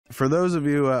For those of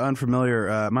you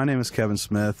unfamiliar, my name is Kevin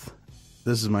Smith.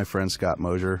 This is my friend Scott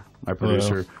Mosier, my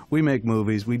producer. Hello. We make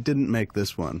movies. We didn't make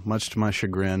this one, much to my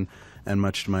chagrin and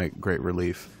much to my great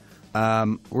relief.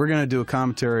 We're going to do a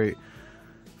commentary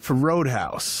for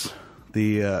Roadhouse,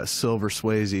 the Silver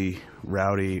Swayze,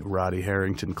 Roddy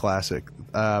Harrington classic.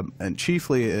 And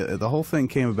chiefly, the whole thing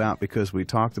came about because we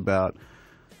talked about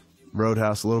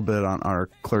Roadhouse a little bit on our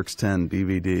Clerks 10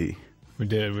 DVD. We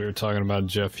did. We were talking about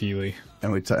Jeff Healey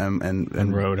and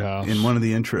and Roadhouse. In one of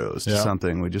the intros to Yeah.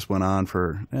 something, we just went on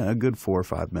for a good 4 or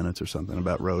 5 minutes or something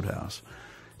about Roadhouse.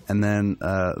 And then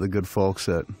the good folks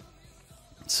at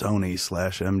Sony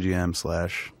 / MGM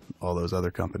 / all those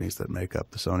other companies that make up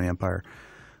the Sony empire,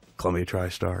 Columbia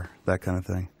TriStar, that kind of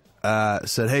thing,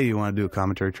 said, hey, you want to do a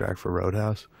commentary track for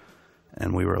Roadhouse?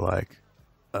 And we were like,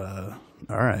 all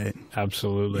right.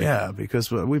 Absolutely. Yeah,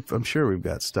 because I'm sure we've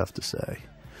got stuff to say.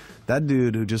 That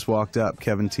dude who just walked up,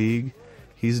 Kevin Teague,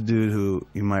 he's a dude who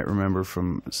you might remember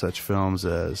from such films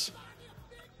as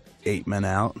 8 Men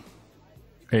Out.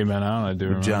 8 Men Out, I do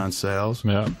remember. John Sayles.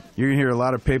 Yeah. You're going to hear a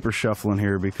lot of paper shuffling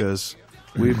here because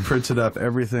we've printed up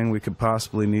everything we could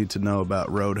possibly need to know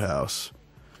about Roadhouse,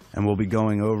 and we'll be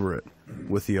going over it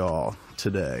with y'all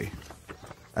today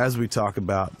as we talk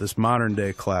about this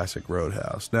modern-day classic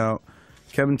Roadhouse. Now,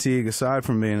 Kevin Teague, aside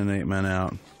from being in 8 Men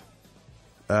Out,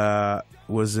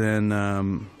 was in,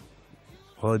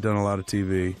 well, he'd done a lot of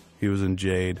TV. He was in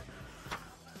Jade.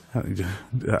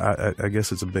 I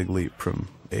guess it's a big leap from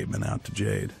 8 Men Out to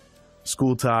Jade.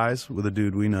 School Ties with a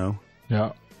dude we know.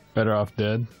 Yeah. Better Off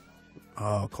Dead.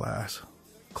 Oh, class.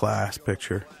 Class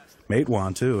picture.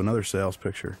 Matewan, too, another sales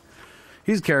picture.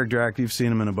 He's a character actor. You've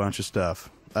seen him in a bunch of stuff.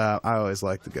 I always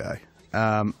like the guy.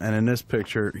 And in this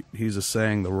picture, he's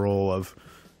saying the role of,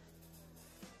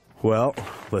 well,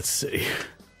 let's see.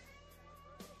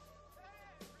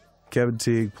 Kevin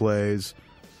Teague plays...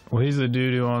 Well, he's the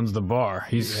dude who owns the bar.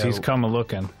 He's come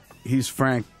a-looking. He's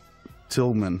Frank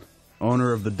Tillman,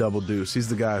 owner of the Double Deuce. He's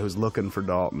the guy who's looking for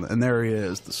Dalton. And there he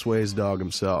is, the Swayze dog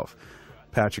himself,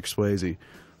 Patrick Swayze,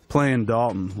 playing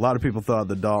Dalton. A lot of people thought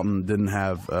that Dalton didn't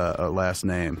have a last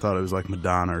name, thought it was like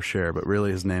Madonna or Cher, but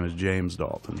really his name is James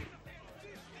Dalton.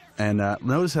 And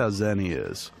notice how zen he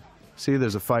is. See,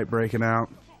 there's a fight breaking out.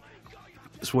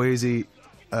 Swayze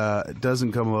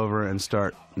doesn't come over and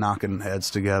start knocking heads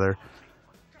together.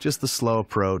 Just the slow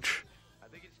approach.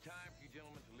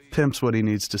 Pimps what he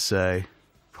needs to say.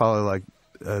 Probably like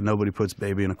nobody puts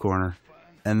baby in a corner.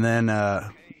 And then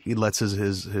he lets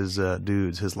his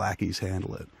dudes, his lackeys,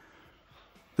 handle it.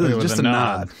 Just a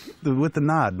nod. With the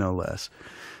nod, no less.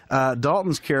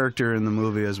 Dalton's character in the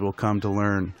movie, as we'll come to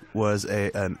learn, was I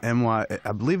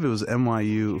believe it was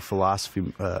NYU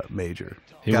philosophy major.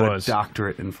 He got was a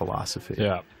doctorate in philosophy.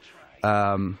 Yeah.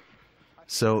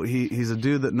 So he's a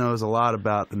dude that knows a lot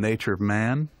about the nature of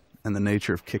man and the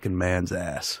nature of kicking man's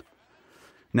ass.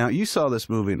 Now, you saw this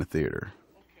movie in the theater.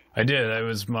 I did. That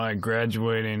was my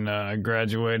graduating. I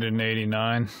graduated in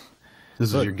 '89.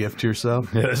 This is your gift to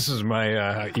yourself? Yeah, this is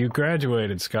my. You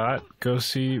graduated, Scott. Go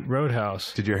see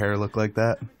Roadhouse. Did your hair look like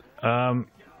that?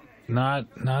 Not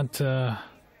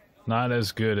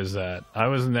as good as that. I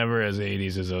was never as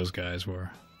 80s as those guys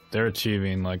were. They're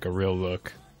achieving like a real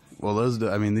look. Well,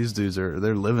 these dudes they're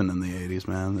living in the 80s,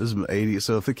 man. This is 80.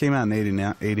 So if it came out in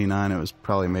 89, it was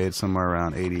probably made somewhere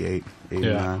around 88,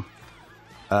 89.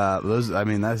 Yeah. This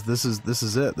is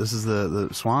it. This is the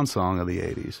swan song of the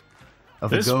 80s.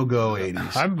 Of the go-go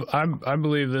 80s. I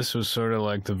believe this was sort of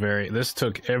like this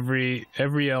took every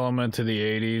element of the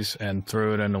 80s and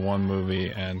threw it into one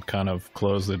movie and kind of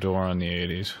closed the door on the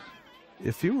 80s.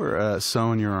 If you were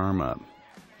sewing your arm up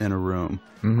in a room,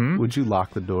 would you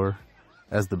lock the door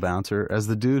as the bouncer? As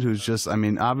the dude who's just,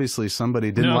 obviously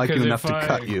somebody didn't like you enough to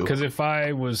cut you. Because if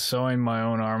I was sewing my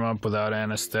own arm up without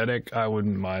anesthetic, I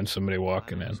wouldn't mind somebody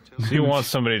walking in. So you want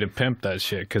somebody to pimp that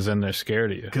shit, because then they're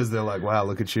scared of you. Because they're like, wow,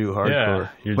 look at you, hardcore.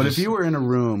 Yeah, but if you were in a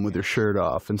room with your shirt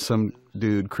off and some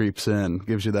dude creeps in,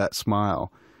 gives you that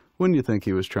smile, wouldn't you think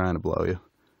he was trying to blow you?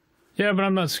 Yeah, but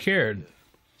I'm not scared.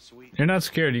 You're not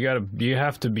scared. You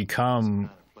have to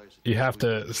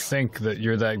think that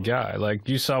you're that guy. Like,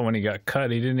 you saw when he got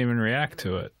cut, he didn't even react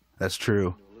to it. That's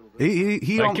true.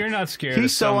 You're not scared. He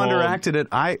so underacted it,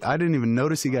 I didn't even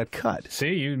notice he got cut.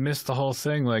 See, you missed the whole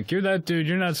thing. Like, you're that dude,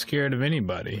 you're not scared of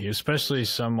anybody, especially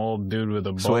some old dude with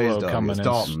a bolo coming in.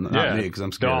 Dalton, not me, because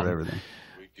I'm scared of everything.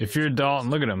 If you're Dalton,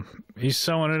 look at him. He's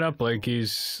sewing it up like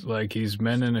he's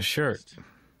mending a shirt.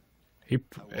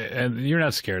 And you're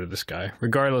not scared of this guy,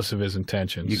 regardless of his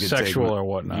intentions, sexual or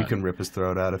whatnot. You can rip his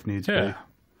throat out if needs be.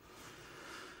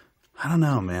 I don't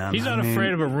know, man. He's not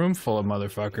afraid of a room full of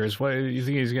motherfuckers. What, you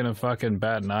think he's gonna fucking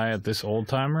bat an eye at this old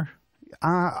timer?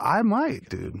 I might,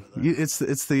 dude. It's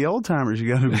the old timers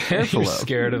you got to be careful You're of.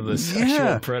 scared of the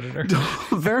sexual predator?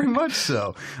 Very much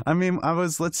so. I mean,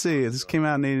 let's see, this came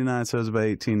out in 89, so I was about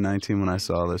 18, 19 when I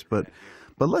saw this. But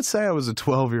let's say I was a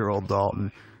 12-year-old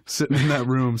Dalton sitting in that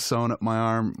room sewing up my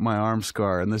arm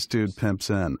scar, and this dude pimps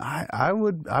in. I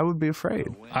would be afraid.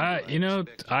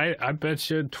 I bet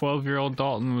you 12-year-old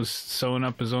Dalton was sewing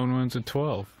up his own wounds at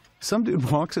 12. Some dude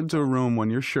walks into a room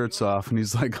when your shirt's off and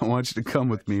he's like, I want you to come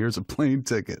with me. Here's a plane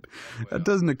ticket. That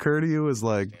doesn't occur to you as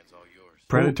like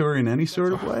predatory in any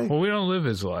sort of way? Well, we don't live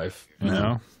his life, you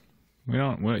know?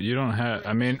 You don't have,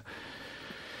 I mean,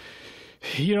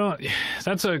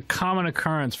 that's a common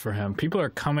occurrence for him. People are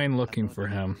coming looking for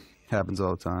him. Happens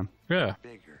all the time. Yeah.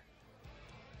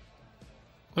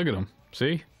 Look at him.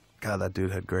 See? God, that dude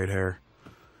had great hair.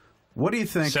 What do you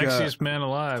think? Sexiest Man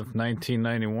Alive,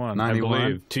 1991. 91? I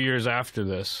believe. 2 years after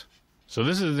this. So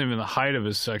this isn't even the height of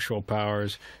his sexual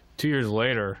powers. 2 years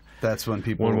later. That's when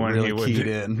people were really keyed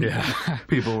in. Yeah.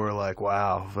 People were like,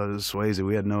 wow, that was Swayze.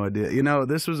 We had no idea. You know,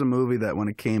 this was a movie that when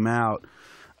it came out,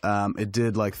 it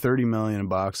did like $30 million in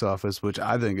box office, which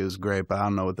I think is great, but I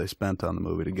don't know what they spent on the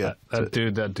movie to get.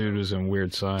 That dude was in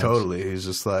Weird Science. Totally. He's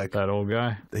just like. That old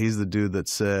guy? He's the dude that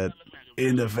said,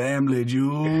 in the family,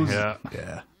 Jules. Yeah.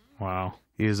 Yeah. Wow.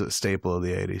 He is a staple of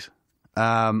the 80s.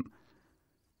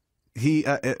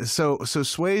 So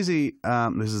Swayze,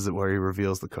 this is where he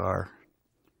reveals the car.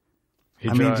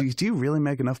 I mean, do you really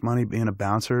make enough money being a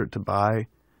bouncer to buy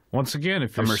once again,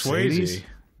 if you're Swayze,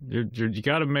 you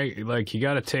got to you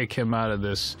got to take him out of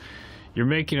this. You're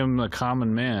making him a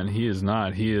common man. He is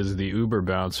not. He is the Uber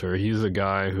bouncer. He's the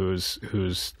guy who's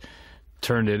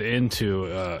turned it into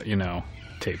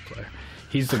tape player.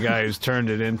 He's the guy who's turned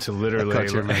it into literally. That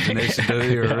caught your imagination, do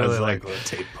you? You're really like a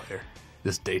tape player.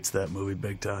 This dates that movie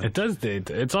big time. It does date.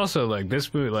 It's also like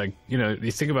this movie, like,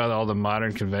 you think about all the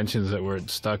modern conventions that we're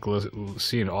stuck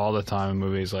seeing all the time in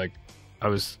movies. Like, I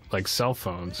was like cell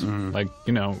phones. Mm-hmm. Like,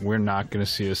 we're not going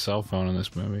to see a cell phone in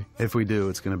this movie. If we do,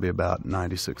 it's going to be about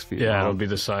 96 feet. Yeah, it'll be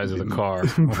the size of the car.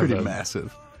 Pretty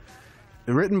massive.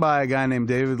 Written by a guy named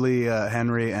David Lee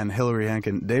Henry and Hilary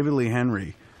Henkin. David Lee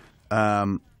Henry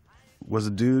was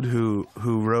a dude who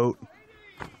wrote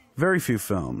very few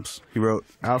films. He wrote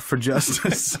Out for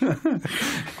Justice.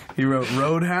 He wrote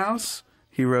Roadhouse.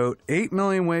 He wrote 8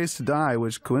 Million Ways to Die,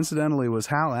 which coincidentally was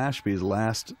Hal Ashby's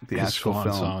last theatrical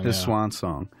film, his swan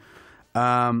song.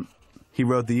 He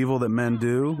wrote The Evil That Men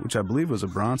Do, which I believe was a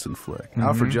Bronson flick. Mm-hmm.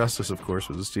 Out for Justice, of course,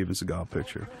 was a Steven Seagal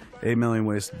picture. 8 Million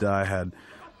Ways to Die had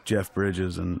Jeff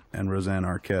Bridges and Roseanne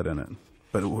Arquette in it.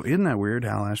 But isn't that weird,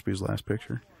 Hal Ashby's last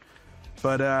picture?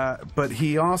 But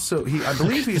he also I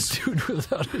believe he's the dude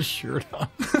without his shirt on.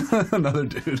 Another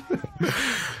dude.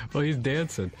 Well, he's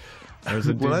dancing. There's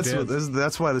a dude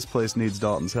that's why this place needs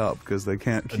Dalton's help, because they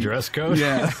can't keep a dress code.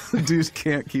 Yeah, dudes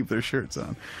can't keep their shirts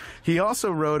on. He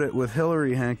also wrote it with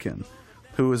Hilary Henkin,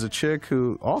 who was a chick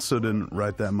who also didn't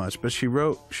write that much, but she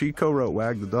co-wrote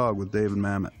Wag the Dog with David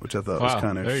Mamet, which I thought was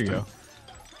kind of interesting. There you go.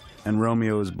 And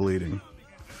Romeo is Bleeding.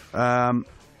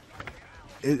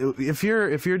 If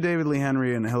you're David Lee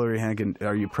Henry and Hilary Henkin,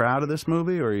 are you proud of this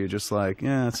movie, or are you just like,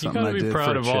 yeah, it's something I did for a check? You gotta be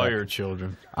proud of all your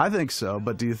children. I think so,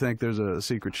 but do you think there's a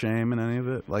secret shame in any of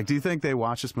it? Like, do you think they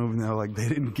watch this movie and they're like, they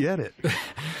didn't get it?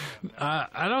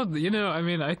 I don't.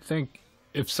 I think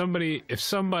if somebody at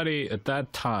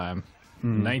that time,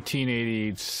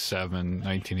 1987,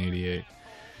 1988,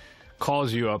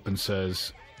 calls you up and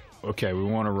says, okay, we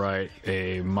want to write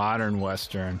a modern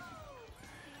Western,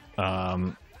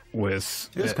 it's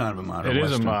kind of a modern Western. It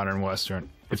is a modern Western.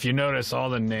 If you notice, all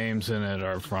the names in it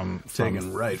are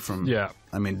taken right from. Yeah.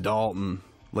 I mean, Dalton.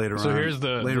 Later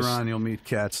on, on you'll meet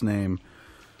cats named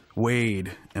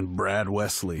Wade and Brad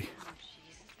Wesley.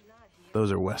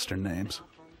 Those are Western names.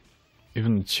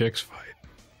 Even the chicks fight.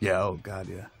 Yeah. Oh God.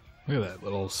 Yeah. Look at that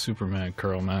little Superman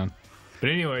curl, man. But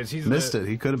anyways, he's missed it.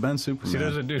 He could have been Superman. See,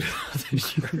 there's a dude with his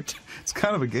shirt. It's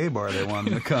kind of a gay bar they want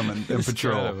him to come and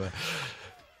patrol.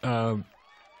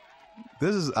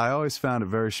 I always found it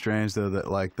very strange, though,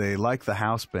 that like they like the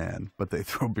house band, but they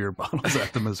throw beer bottles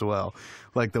at them as well.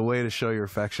 Like the way to show your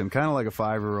affection, kind of like a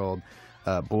 5-year-old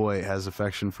boy has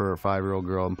affection for a 5-year-old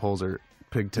girl and pulls her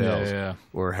pigtails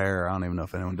or hair. I don't even know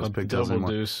if anyone does pigtails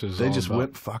anymore. They just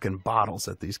whip fucking bottles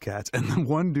at these cats, and then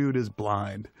one dude is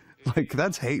blind. Like,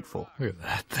 that's hateful. Look at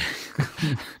that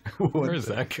thing. Where's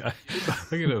that guy?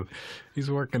 Look at him.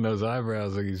 He's working those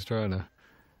eyebrows like he's trying to.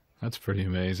 That's pretty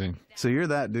amazing. So you're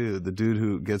that dude, the dude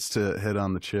who gets to hit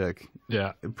on the chick.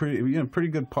 Yeah. Pretty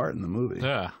good part in the movie.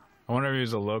 Yeah. I wonder if he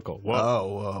was a local. Whoa.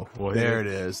 Oh, whoa. There it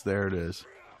is. There it is.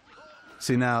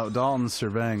 See, now, Dalton's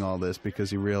surveying all this because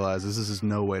he realizes this is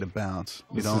no way to bounce.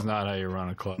 This is not how you run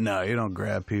a club. No, you don't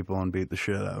grab people and beat the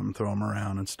shit out of them, throw them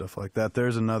around and stuff like that.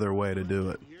 There's another way to do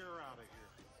it.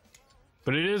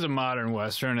 But it is a modern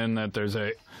Western in that there's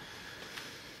a...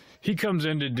 He comes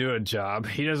in to do a job.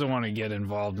 He doesn't want to get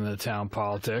involved in the town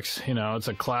politics. You know, it's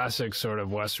a classic sort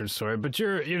of Western story. But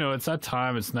it's that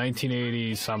time. It's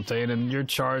 1980 something, and you're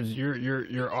charged.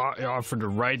 You're offered to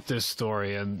write this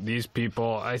story, and these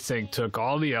people, I think, took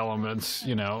all the elements,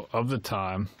 of the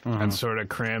time and sort of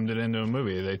crammed it into a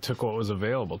movie. They took what was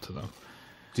available to them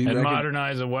and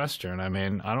modernized a Western. I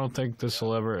mean, I don't think this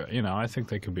will ever. I think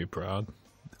they could be proud.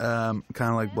 Kind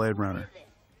of like Blade Runner.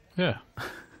 Yeah.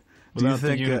 Without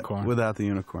the unicorn. Without the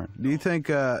unicorn. Do you think,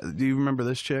 do you remember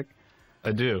this chick?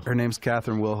 I do. Her name's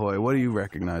Catherine Wilhoit. What do you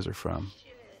recognize her from?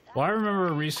 Well, I remember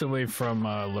her recently from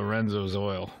Lorenzo's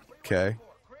Oil. Okay.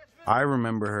 I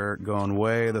remember her going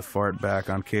way the fart back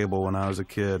on cable when I was a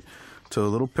kid to a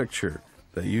little picture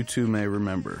that you two may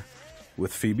remember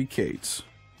with Phoebe Cates.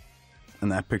 And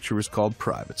that picture was called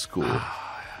Private School.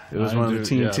 It was one of the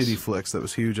teen titty flicks that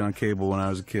was huge on cable when I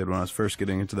was a kid, when I was first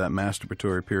getting into that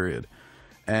masturbatory period.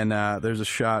 And there's a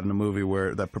shot in the movie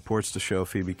that purports to show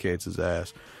Phoebe Cates'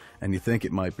 ass, and you think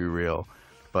it might be real,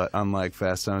 but unlike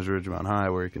Fast Times at Ridgemont High,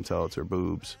 where you can tell it's her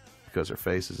boobs because her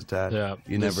face is attached,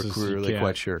 you never really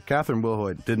quite sure. Catherine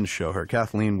Wilhoit didn't show her.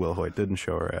 Kathleen Wilhoit didn't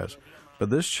show her ass.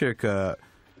 But this chick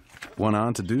went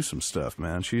on to do some stuff,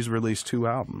 man. She's released 2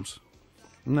 albums.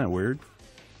 Isn't that weird?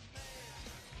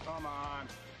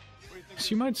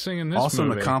 She might sing in this movie.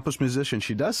 Also an accomplished musician.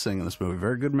 She does sing in this movie.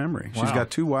 Very good memory. Wow. She's got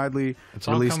 2 widely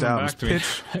released albums.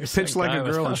 Pitch Like a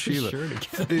Girl and Sheila.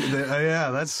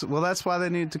 Yeah, that's why they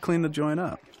need to clean the joint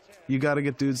up. You got to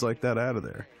get dudes like that out of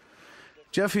there.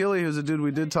 Jeff Healey, who's a dude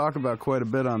we did talk about quite a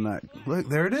bit on that. Look,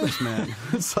 there it is, man.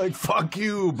 It's like, fuck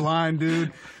you, blind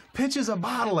dude. Pitches a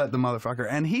bottle at the motherfucker,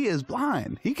 and he is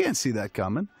blind. He can't see that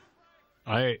coming.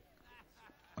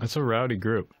 That's a rowdy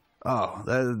group. Oh,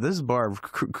 this bar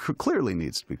clearly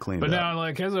needs to be cleaned up. But now,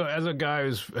 like, as a guy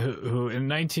who in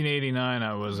 1989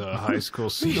 I was a high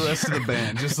school senior. The rest of the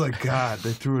band, just like, God,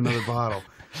 they threw another bottle.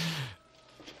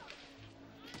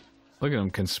 Look at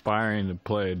him conspiring to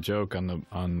play a joke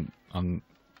on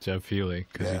Jeff Healey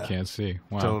because he can't see.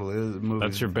 Wow. Totally.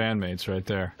 That's your bandmates right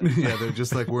there. Yeah, they're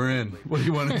just like, we're in. What do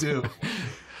you want to do?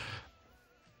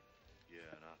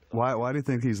 Why do you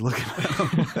think he's looking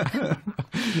at him?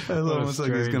 It's almost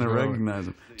like he's going to recognize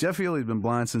him. Jeff Healey's been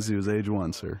blind since he was age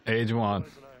 1, sir. Age 1.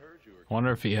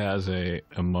 Wonder if he has a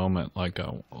moment like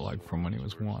from when he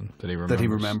was 1 that he remembers. That he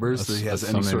remembers? That he has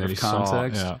any sort of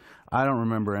context? Yeah. I don't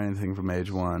remember anything from age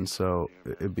 1, so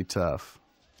it'd be tough.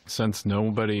 Since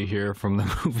nobody here from the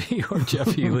movie or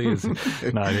Jeff Healey is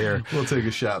not here. We'll take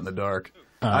a shot in the dark.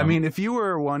 I mean, if you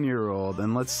were a 1-year-old,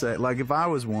 and let's say, like if I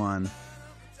was 1...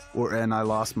 and I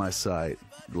lost my sight,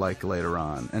 like, later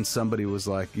on, and somebody was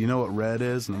like, you know what red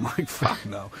is? And I'm like, fuck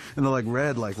no. And they're like,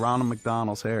 red, like Ronald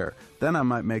McDonald's hair. Then I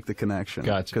might make the connection.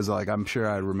 Gotcha. Because, like, I'm sure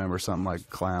I'd remember something like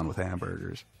clown with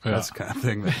hamburgers. Yeah. That's the kind of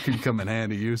thing that can come in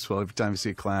handy, useful. Every time you see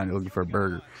a clown, you're looking for a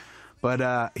burger.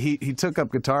 But he took up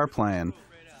guitar playing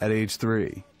at age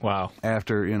 3. Wow.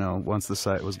 After, once the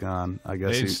sight was gone, I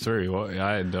guess. Age 3? Well,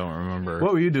 I don't remember.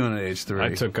 What were you doing at age 3?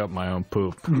 I took up my own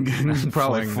poop.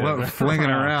 Probably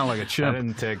flinging around like a chimp. I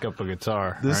didn't take up a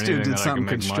guitar. This dude did something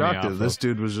constructive. This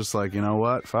dude was just like, you know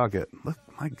what? Fuck it. Look,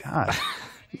 my God.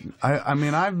 I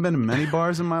mean, I've been in many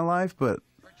bars in my life, but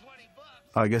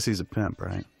I guess he's a pimp,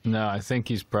 right? No, I think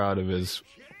he's proud of his...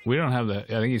 We don't have that.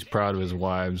 I think he's proud of his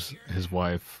wife,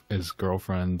 his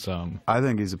girlfriends. I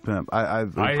think he's a pimp.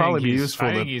 It'd probably be useful.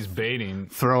 I think he's baiting.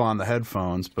 Throw on the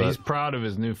headphones, but he's proud of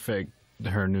his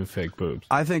her new fake boobs.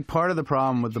 I think part of the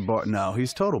problem with the bar. No,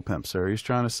 he's total pimp, sir. He's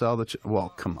trying to sell the. Well,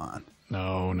 come on.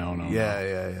 No.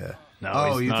 Yeah.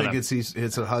 No, you think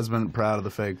it's a husband proud of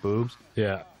the fake boobs?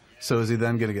 Yeah. So is he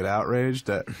then going to get outraged?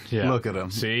 Look at him.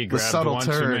 See, he grabbed one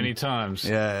too many times.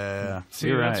 Yeah. See,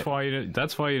 you're that's right.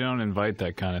 That's why you don't invite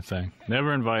that kind of thing.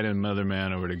 Never invite another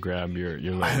man over to grab your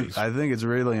ladies. I think it's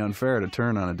really unfair to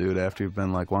turn on a dude after you've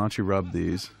been like, why don't you rub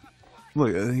these?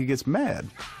 Look, he gets mad.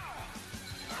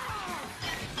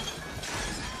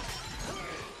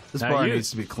 This bar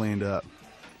needs to be cleaned up.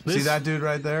 See that dude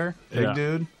right there? Big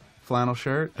dude? Flannel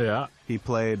shirt? Yeah. He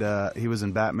played, he was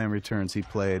in Batman Returns. He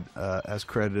played as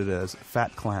credited as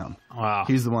Fat Clown. Wow.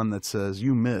 He's the one that says,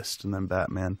 you missed, and then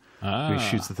Batman. He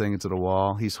shoots the thing into the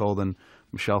wall. He's holding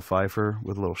Michelle Pfeiffer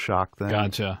with a little shock thing.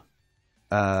 Gotcha.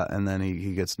 And then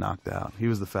he gets knocked out. He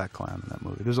was the Fat Clown in that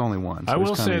movie. There's only one. So I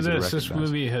will say this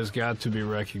movie has got to be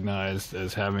recognized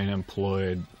as having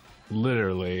employed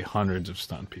literally hundreds of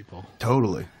stunt people.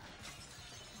 Totally.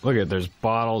 Look at, there's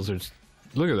bottles,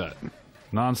 look at that.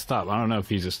 Non-stop. I don't know if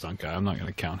he's a stunt guy. I'm not going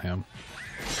to count him.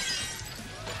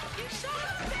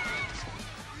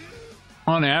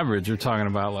 On average, you're talking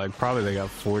about, like, probably they got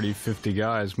 40, 50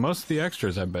 guys. Most of the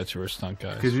extras, I bet you, are stunt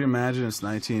guys. Could you imagine it's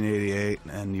 1988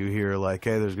 and you hear, like,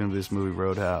 hey, there's going to be this movie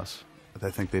Roadhouse. But I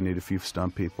think they need a few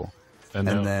stunt people. And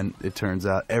then it turns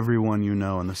out everyone you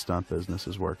know in the stunt business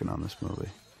is working on this movie.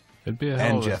 It'd be a hell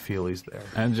and of Jeff Healy's there.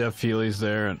 And Jeff Healy's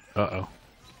there. And uh-oh.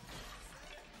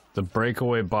 The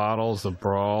breakaway bottles, the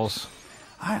brawls.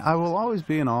 I will always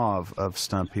be in awe of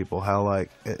stunt people. How,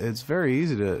 like, it's very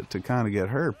easy to kind of get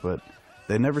hurt, but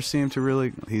they never seem to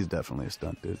really... He's definitely a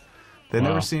stunt dude. They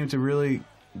never seem to really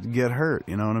get hurt,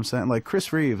 you know what I'm saying? Like,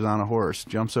 Chris Reeves on a horse,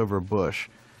 jumps over a bush,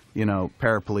 you know,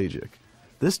 paraplegic.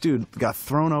 This dude got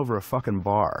thrown over a fucking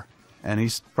bar, and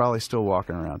he's probably still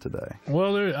walking around today.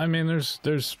 Well,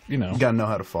 there's, you know... You gotta know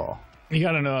how to fall. You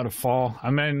gotta know how to fall. I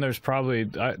mean, there's probably...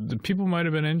 the people might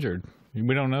have been injured.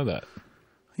 We don't know that.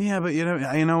 Yeah, but you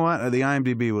know what? The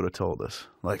IMDb would have told us.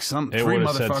 Like, three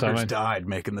motherfuckers died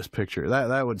making this picture.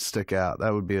 That would stick out.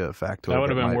 That would be a factoid. That would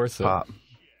have been worth it.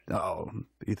 Oh,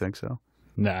 you think so?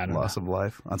 Nah, I don't Loss know. of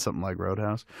life on something like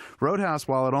Roadhouse. Roadhouse,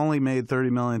 while it only made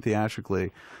 $30 million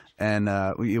theatrically, and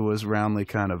it was roundly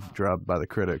kind of drubbed by the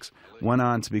critics, went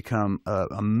on to become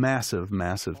a massive,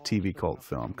 massive TV cult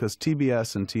film, because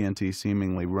TBS and TNT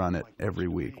seemingly run it every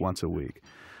week, once a week.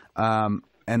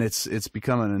 And it's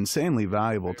become an insanely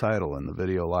valuable title in the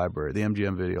video library, the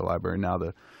MGM video library, now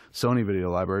the Sony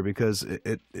video library, because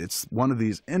it's one of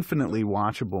these infinitely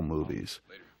watchable movies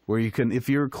where you can, if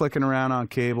you're clicking around on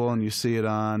cable and you see it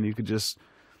on, you could just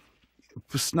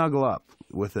snuggle up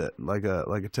with it like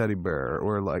a teddy bear,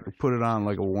 or like put it on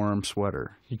like a warm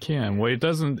sweater. You can. Well, it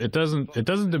doesn't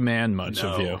demand much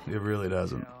of you. It really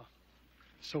doesn't.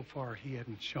 So far, he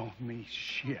hadn't shown me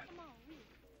shit.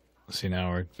 See,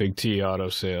 now we're Big T Auto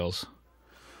Sales.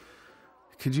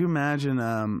 Could you imagine?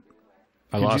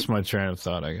 I lost my train of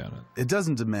thought. I got it. It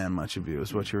doesn't demand much of you,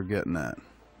 is what you were getting at.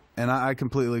 And I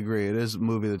completely agree. It is a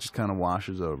movie that just kind of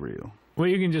washes over you. Well,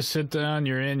 you can just sit down.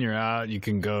 You're in, you're out. You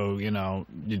can go. You know,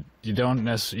 you don't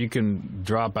necessarily. You can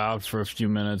drop out for a few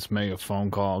minutes, make a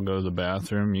phone call, go to the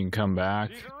bathroom. You can come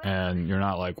back, and you're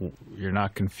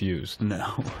not confused.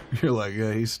 No, you're like,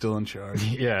 yeah, he's still in charge.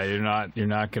 Yeah, you're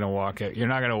not gonna walk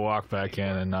back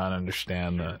in and not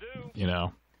understand that, you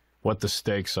know, what the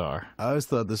stakes are. I always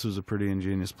thought this was a pretty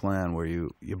ingenious plan, where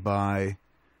you buy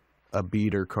a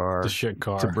beater car, the shit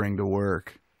car, to bring to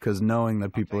work, because knowing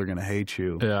that people are gonna hate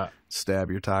you. Yeah.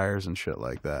 Stab your tires and shit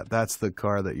like that. That's the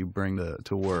car that you bring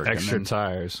to work. Extra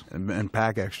tires. And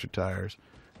pack extra tires.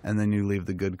 And then you leave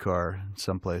the good car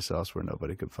someplace else where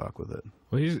nobody could fuck with it.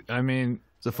 Well, he's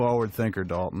a forward thinker,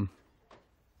 Dalton.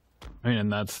 I mean,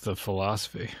 and that's the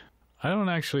philosophy. I don't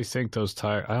actually think those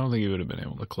tires... I don't think he would have been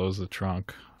able to close the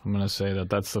trunk. I'm going to say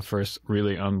that's the first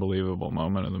really unbelievable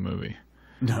moment of the movie.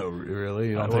 No, really?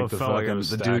 You don't think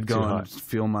the dude going,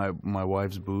 feel my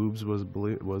wife's boobs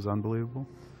was unbelievable?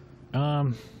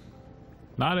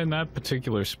 Not in that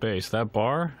particular space. That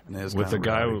bar with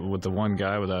the one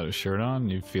guy without his shirt on,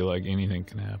 you feel like anything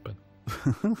can happen.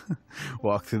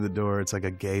 Walk through the door, it's like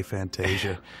a gay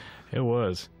fantasia. It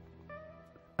was.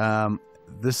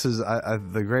 This is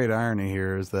the great irony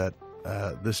here is that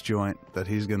this joint that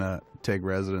he's gonna take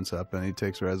residence up, and he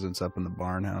takes residence up in the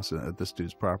barn house at this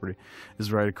dude's property,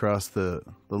 is right across the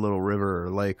little river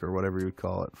or lake or whatever you would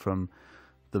call it from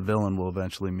the villain we'll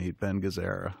eventually meet, Ben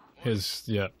Gazzara.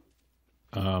 The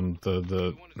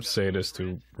sadist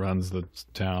who runs the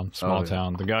town, small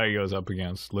town. The guy he goes up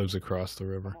against lives across the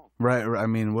river. Right. I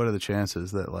mean, what are the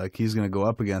chances that, like, he's going to go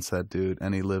up against that dude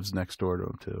and he lives next door to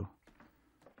him, too?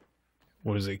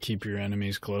 What does it, keep your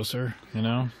enemies closer, you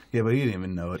know? Yeah, but he didn't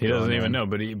even know it. He doesn't even know,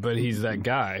 but he's that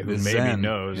guy who maybe Zen.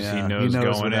 knows. Yeah, he knows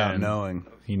going without in. knowing.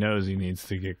 He knows he needs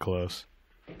to get close.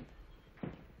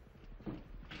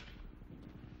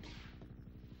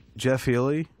 Jeff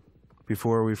Healy,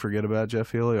 before we forget about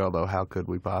Jeff Healy, although how could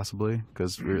we possibly?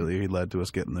 Because really he led to us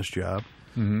getting this job.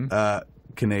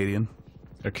 Canadian.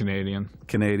 A Canadian.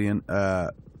 Canadian.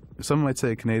 Some might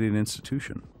say a Canadian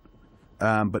institution.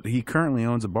 But he currently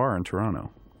owns a bar in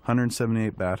Toronto.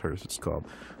 178 Bathurst, it's called.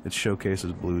 It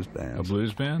showcases blues bands. A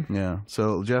blues band? Yeah.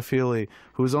 So Jeff Healy,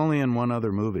 who was only in one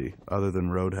other movie other than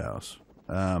Roadhouse,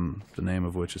 the name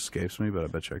of which escapes me, but I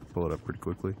bet you I can pull it up pretty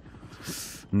quickly.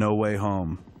 No Way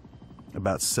Home,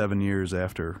 about 7 years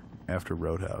after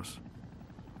Roadhouse.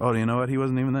 Oh, you know what? He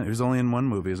wasn't even that. He was only in one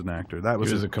movie as an actor. He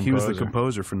was the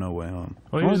composer for No Way Home.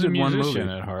 Well, he was a musician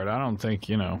at heart. I don't think,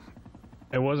 you know.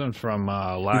 It wasn't from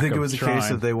lack You think of it was trying. a case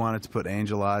that they wanted to put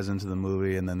Angel Eyes into the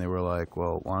movie, and then they were like,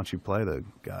 "Well, why don't you play the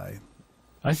guy?"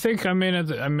 I think. I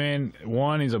mean,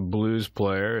 one, he's a blues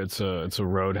player. It's a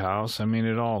Roadhouse. I mean,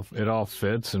 it all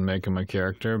fits and make him a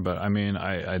character. But I mean,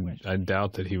 I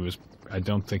doubt that he was. I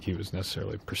don't think he was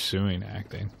necessarily pursuing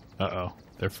acting.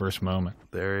 Their first moment.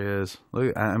 There he is.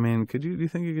 Look, I mean, do you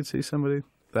think you could see somebody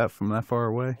from that far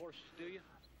away?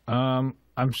 Or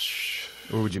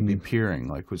would you be peering,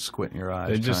 like, with squinting your eyes?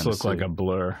 They just look like a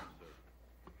blur.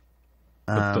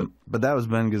 But that was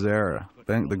Ben Gazzara,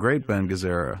 the great Ben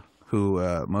Gazzara,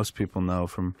 who most people know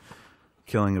from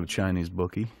Killing of a Chinese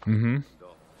Bookie. Mm-hmm.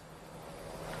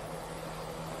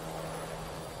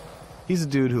 He's a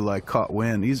dude who, like, caught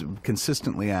wind. He's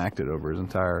consistently acted over his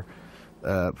entire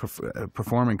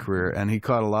performing career, and he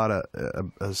caught a lot of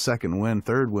a second wind,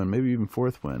 third wind, maybe even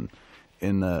fourth wind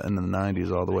in the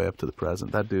 90s all the way up to the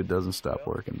present. That dude doesn't stop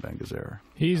working, Ben Gazzara.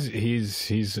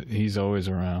 He's always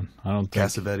around. I don't think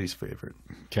Cassavetes' favorite.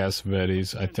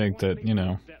 Cassavetes. I think that, you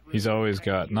know, he's always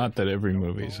got, not that every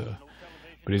movie's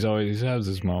but he has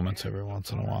his moments every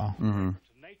once in a while. Mm-hmm.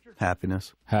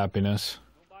 Happiness.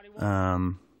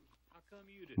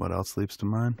 What else leaps to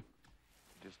mind?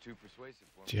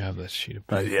 Do you have that sheet of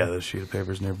paper? Yeah, the sheet of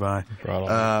paper's nearby.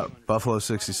 Buffalo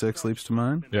 66 leaps to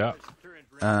mind. Yeah.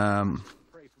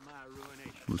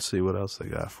 Let's see what else they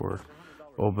got for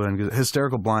old Ben.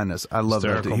 Hysterical blindness. I love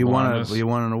that. He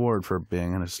won an award for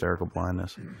being in hysterical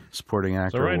blindness, supporting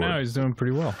actor. So right award. now he's doing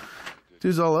pretty well.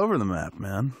 Dude's all over the map,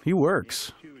 man. He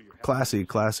works. Classy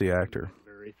actor.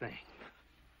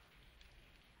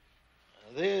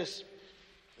 This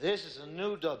is a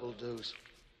new double deuce.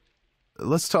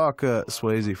 Let's talk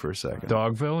Swayze for a second.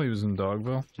 Dogville? He was in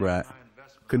Dogville? Right.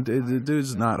 The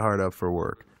dude's not hard up for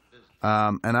work.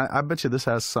 And I bet you this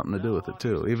has something to do with it,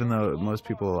 too. Even though most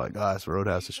people are like, this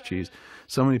Roadhouse is cheese.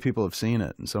 So many people have seen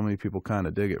it, and so many people kind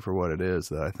of dig it for what it is,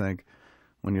 that I think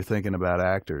when you're thinking about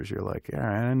actors, you're like, all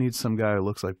right, I need some guy who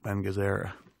looks like Ben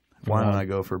Gazzara. Why don't I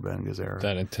go for Ben Gazzara?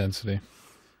 That intensity.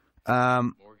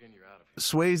 The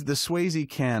Swayze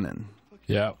canon.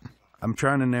 Yeah. I'm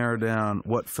trying to narrow down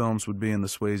what films would be in the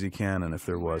Swayze canon if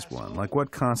there was one. Like,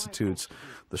 what constitutes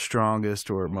the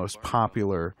strongest or most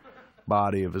popular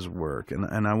body of his work?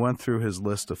 And I went through his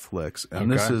list of flicks,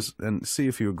 and and see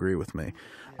if you agree with me.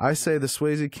 I say the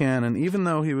Swayze canon, even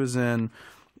though he was in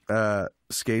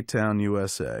Skate Town,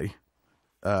 USA,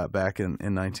 back in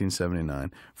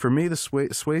 1979. For me, the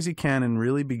Swayze canon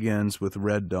really begins with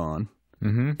Red Dawn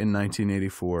in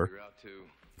 1984.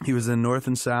 He was in North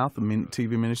and South, a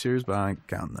TV miniseries, but I ain't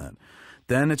counting that.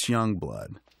 Then it's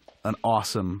Youngblood, an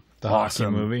awesome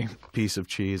movie, piece of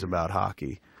cheese about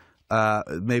hockey.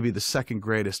 Maybe the second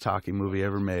greatest hockey movie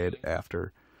ever made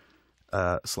after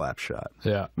Slapshot.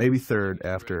 Yeah. Maybe third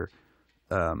after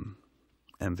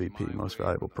MVP, Most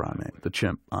Valuable Primate, the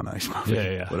Chimp on Ice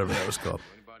movie, whatever that was called.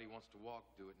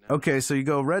 Okay, so you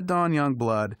go Red Dawn,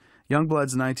 Youngblood.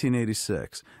 Youngblood's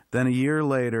 1986. Then a year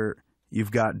later,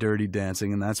 you've got Dirty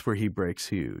Dancing, and that's where he breaks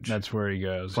huge. That's where he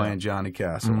goes. Playing Johnny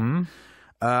Castle.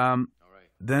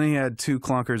 Then he had two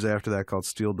clunkers after that called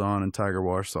Steel Dawn and Tiger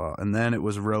Warsaw, and then it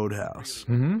was Roadhouse,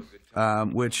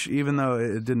 which, even though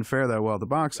it didn't fare that well at the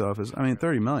box office, I mean,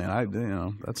 30 million. I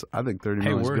think 30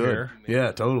 million is good. Here.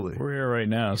 Yeah, totally. We're here right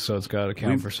now, so it's got to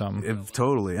count for something.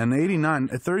 Totally. And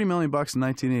 30 million bucks in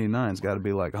 1989 has got to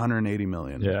be like 180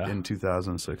 million in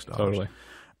 2006 dollars. Totally.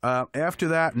 After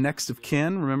that, Next of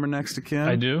Kin. Remember Next of Kin?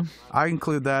 I do. I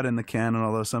include that in the canon,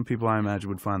 although some people, I imagine,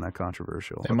 would find that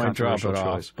controversial. They might drop it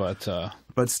off,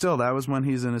 but still, that was when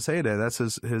he's in his heyday. That's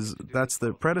that's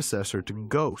the predecessor to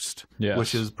Ghost,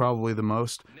 which is probably the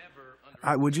most.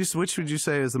 Which would you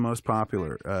say is the most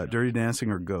popular, Dirty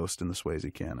Dancing or Ghost in the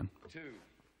Swayze canon?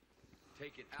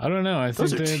 I don't know. I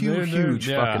think those are two huge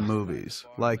fucking movies.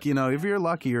 Like, you know, if you're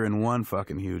lucky, you're in one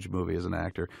fucking huge movie as an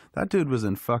actor. That dude was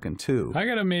in fucking two. I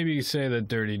gotta maybe say that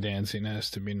Dirty Dancing has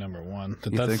to be number one.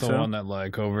 That's the one that,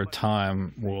 like, over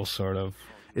time will sort of.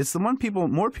 It's the one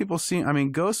more people see. I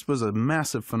mean, Ghost was a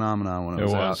massive phenomenon when it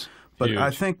was out. But huge.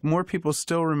 I think more people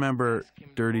still remember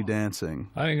Dirty Dancing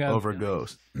over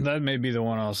Ghost. That may be the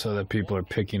one also that people are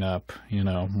picking up, you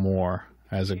know, more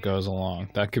as it goes along.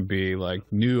 That could be like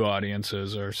new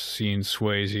audiences are seeing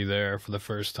Swayze there for the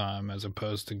first time as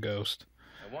opposed to Ghost.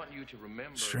 I want you to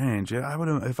remember. Strange. Yeah, I would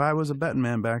have. If I was a betting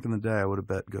man back in the day, I would have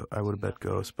bet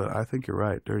Ghost. But I think you're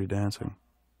right. Dirty Dancing.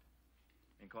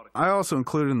 I also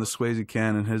included in the Swayze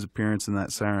canon his appearance in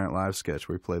that Saturday Night Live sketch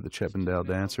where he played the Chippendale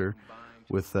dancer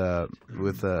with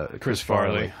Chris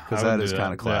Farley, because that is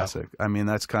kind of classic. Yeah. I mean,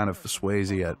 that's kind of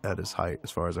Swayze at his height,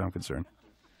 as far as I'm concerned.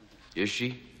 Is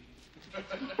she?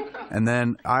 And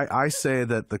then I say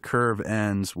that the curve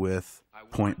ends with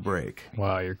Point Break.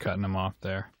 Wow, you're cutting them off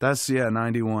there. That's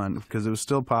 91 because it was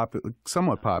still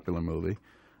somewhat popular movie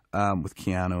with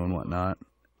Keanu and whatnot.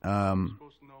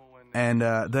 And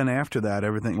then after that,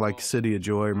 everything like City of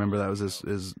Joy. Remember that was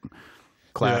his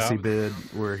classy bid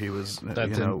where he was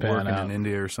working in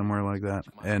India or somewhere like that,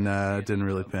 and it didn't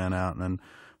really pan out. And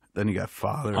then you got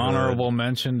Fatherhood. Honorable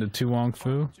mention to Tu Wong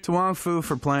Fu. Tu Wong Fu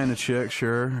for playing a chick,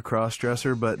 sure, a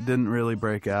cross-dresser, but didn't really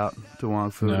break out. Tu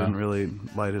Wong Fu didn't really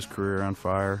light his career on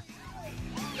fire.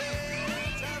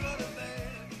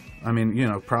 I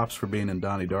mean, props for being in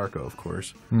Donnie Darko, of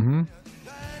course. Mm-hmm.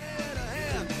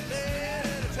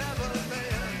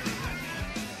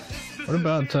 What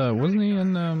about, wasn't he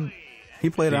in... He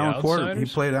played Alan Outsiders? He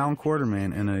played Alan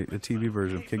Quartermain in a TV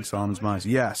version of King Solomon's Mines.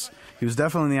 Yes, he was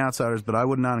definitely in The Outsiders, but I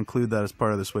would not include that as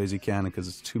part of the Swayze canon because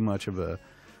it's too much of a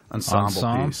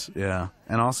ensemble piece. Yeah,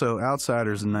 and also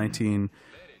Outsiders in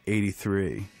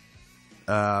 1983.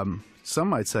 Some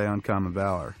might say Uncommon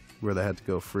Valor, where they had to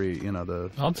go free.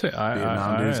 The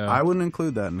Vietnam dudes. I wouldn't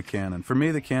include that in the canon. For me,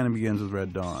 the canon begins with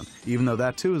Red Dawn, even though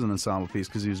that too is an ensemble piece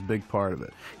because he was a big part of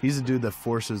it. He's the dude that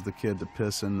forces the kid to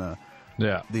piss in the.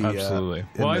 Yeah, absolutely.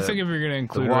 Well, I think if you're going to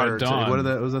include Red Dawn... What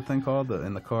was that thing called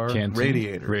in the car?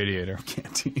 Canteen? Radiator.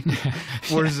 Canteen.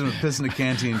 Forces him to piss in the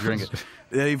canteen, drink it.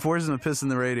 Yeah, he forces him to piss in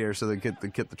the radiator so they get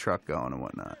the truck going and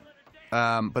whatnot.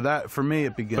 But that, for me,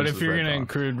 it begins with But if you're going to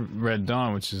include Red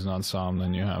Dawn, which is an ensemble,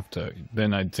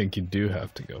 then I think you do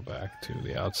have to go back to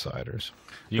The Outsiders.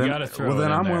 You got to throw it in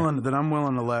there. I'm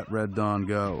willing to let Red Dawn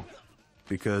go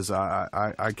because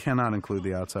I cannot include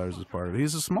The Outsiders as part of it.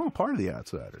 He's a small part of The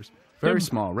Outsiders. Very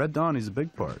small. Red Dawn, he's a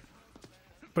big part.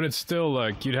 But it's still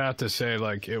like, you'd have to say,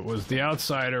 like, it was The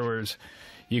Outsiders,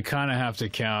 you kind of have to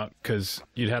count, because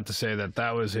you'd have to say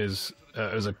that was his,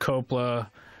 it was a Coppola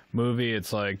movie.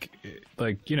 It's like,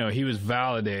 he was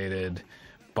validated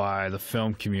by the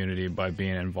film community by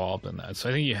being involved in that. So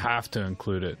I think you have to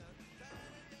include it.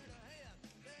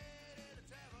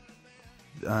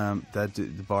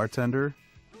 The bartender?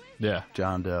 Yeah.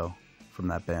 John Doe from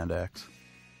that band X.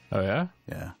 Oh, yeah?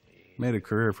 Yeah. Made a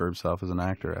career for himself as an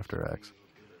actor after X.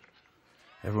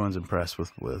 Everyone's impressed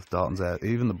with Dalton's act.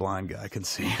 Even the blind guy can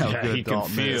see how good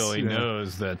Dalton is. He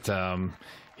knows that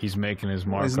he's making his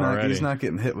mark already. He's not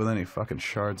getting hit with any fucking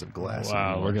shards of glass.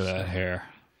 Wow, anymore. look at that hair.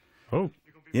 Oh.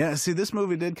 Yeah, see, this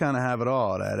movie did kind of have it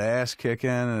all. It had ass kicking,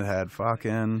 it had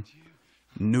fucking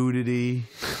nudity.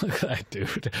 Look at that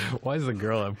dude. Why does the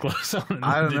girl have clothes on?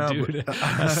 I don't know.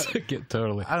 Dude?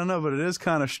 Totally. I don't know, but it is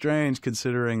kind of strange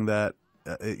considering that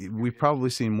we've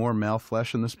probably seen more male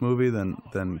flesh in this movie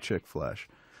than chick flesh.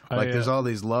 Like, there's all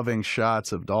these loving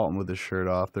shots of Dalton with his shirt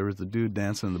off. There was the dude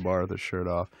dancing in the bar with his shirt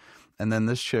off. And then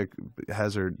this chick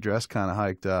has her dress kind of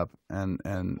hiked up and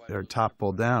her top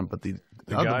pulled down. But the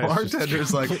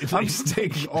bartender's like, I'm just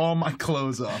taking all my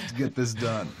clothes off to get this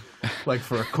done. Like,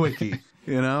 for a quickie.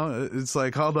 It's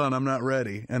like, hold on, I'm not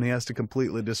ready. And he has to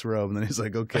completely disrobe. And then he's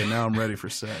like, okay, now I'm ready for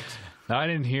sex. Now, I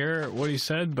didn't hear what he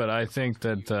said, but I think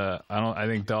that I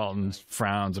think Dalton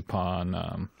frowns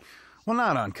upon. Well,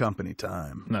 not on company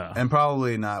time. No, and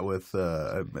probably not with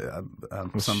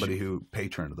somebody who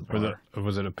patroned the bar.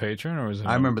 Was it a patron or was it?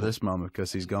 I remember this moment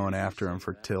because he's going after him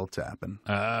for till tapping,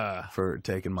 for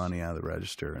taking money out of the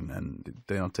register, and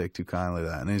they don't take too kindly to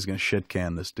that. And he's going to shit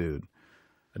can this dude.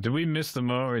 Did we miss the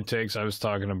moment where it takes? I was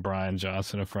talking to Brian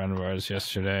Johnson, a friend of ours,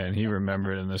 yesterday, and he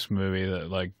remembered in this movie that,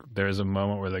 like, there's a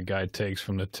moment where the guy takes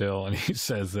from the till, and he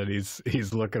says that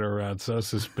he's looking around so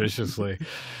suspiciously,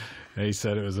 and he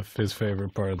said it was his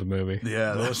favorite part of the movie.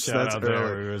 Yeah, that's out there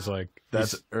where he was like,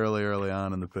 that's early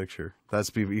on in the picture. That's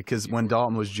because when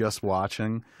Dalton was just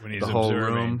watching when he's the whole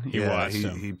observing,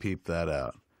 room, he peeped that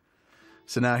out.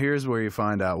 So now here's where you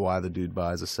find out why the dude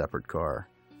buys a separate car.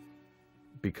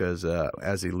 Because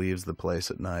as he leaves the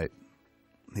place at night,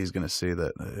 he's going to see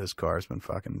that his car's been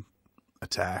fucking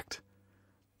attacked.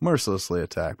 Mercilessly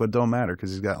attacked. But it don't matter because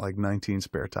he's got like 19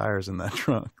 spare tires in that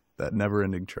trunk. That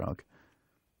never-ending trunk.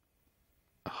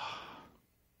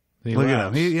 Look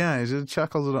at him. He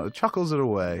chuckles it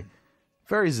away.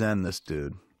 Very zen, this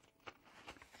dude.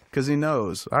 Because he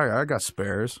knows, I got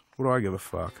spares. What do I give a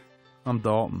fuck? I'm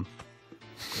Dalton.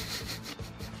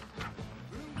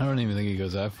 I don't even think he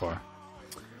goes that far.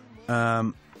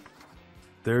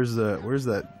 Where's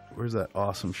that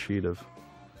awesome sheet of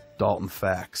Dalton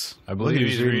facts? I believe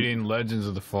he's reading Legends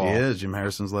of the Fall. He is, Jim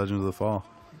Harrison's Legends of the Fall.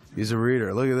 He's a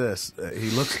reader. Look at this.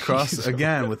 He looks across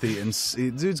again with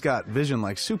dude's got vision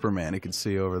like Superman. He can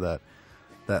see over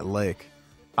that lake.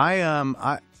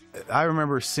 I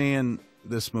remember seeing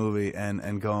this movie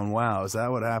and going, wow, is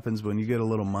that what happens when you get a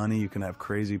little money? You can have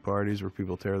crazy parties where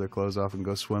people tear their clothes off and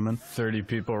go swimming. 30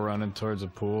 people running towards a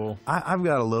pool. I've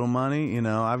got a little money, you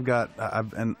know. I've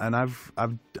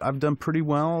done pretty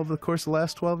well over the course of the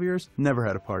last 12 years. Never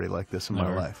had a party like this in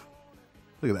my life.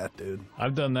 Look at that, dude.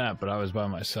 I've done that, but I was by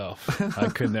myself. I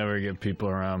could never get people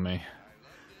around me.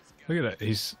 Look at that.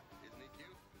 He's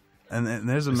and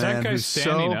there's a man that guy who's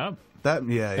standing up.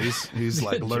 He's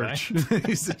like Lurch.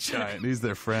 He's a giant. He's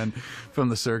their friend from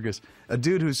the circus. A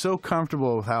dude who's so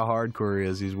comfortable with how hardcore he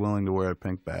is, he's willing to wear a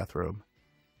pink bathrobe.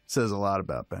 Says a lot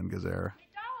about Ben Gazzara.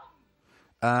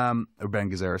 Or Ben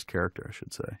Gazzara's character, I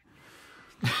should say.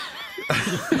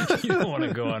 You don't want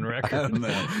to go on record.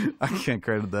 I can't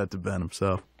credit that to Ben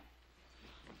himself.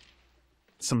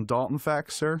 Some Dalton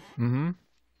facts, sir. Mm-hmm.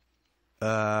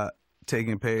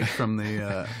 Taking a page from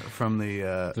the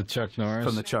the Chuck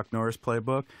Norris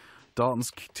playbook.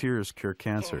 Dalton's tears cure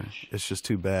cancer. It's just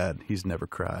too bad he's never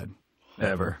cried.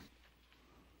 Ever.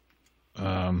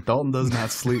 Dalton does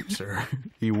not sleep, sir.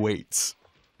 He waits.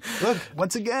 Look,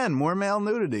 once again, more male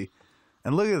nudity.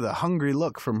 And look at the hungry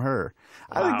look from her.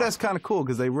 I think that's kind of cool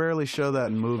because they rarely show that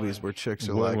in movies where chicks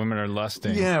are like... women are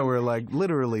lusting. Yeah, where like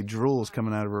literally drool's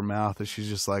coming out of her mouth and she's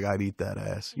just like, I'd eat that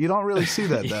ass. You don't really see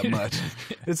that much.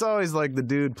 It's always like the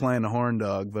dude playing a horn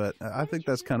dog, but I think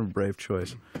that's kind of a brave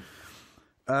choice.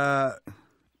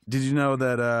 Did you know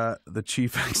that the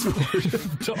chief export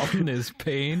of Dalton is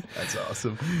pain? That's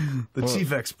awesome. The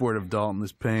chief export of Dalton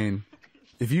is pain.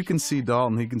 If you can see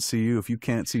Dalton, he can see you. If you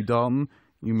can't see Dalton,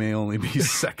 you may only be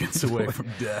seconds away from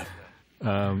death.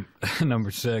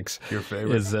 Number 6. Your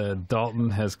favorite? Is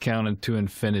Dalton has counted to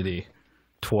infinity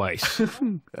twice.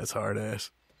 That's hard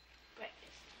ass.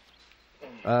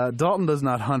 Dalton does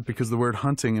not hunt because the word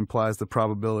hunting implies the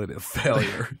probability of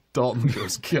failure. Dalton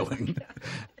goes killing.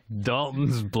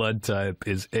 Dalton's blood type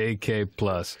is AK+,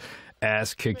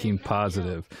 ass-kicking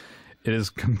positive. It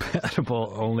is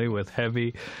compatible only with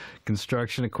heavy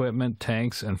construction equipment,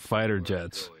 tanks, and fighter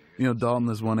jets. You know, Dalton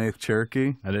is 1/8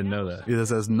 Cherokee. I didn't know that. This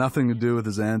has nothing to do with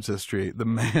his ancestry. The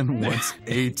man once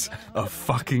ate a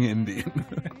fucking Indian.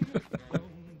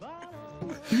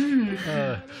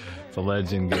 The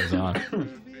legend goes on.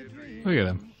 Look at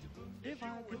him.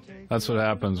 That's what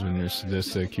happens when you're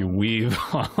sadistic. You weave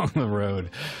along the road.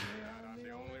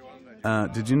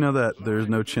 Did you know that there's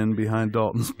no chin behind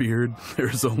Dalton's beard?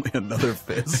 There's only another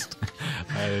fist.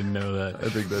 I didn't know that. I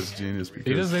think that's genius. Because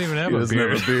he doesn't even have a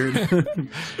beard.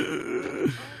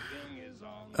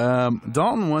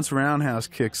 Dalton once roundhouse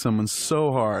kicked someone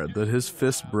so hard that his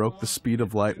fist broke the speed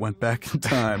of light, went back in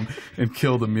time, and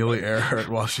killed Amelia Earhart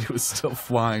while she was still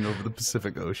flying over the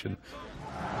Pacific Ocean.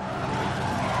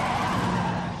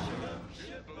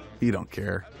 He don't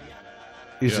care.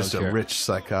 He's just a rich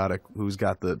psychotic who's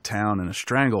got the town in a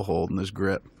stranglehold in his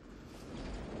grip.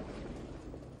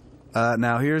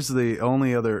 Now, here's the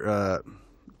only other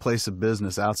place of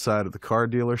business outside of the car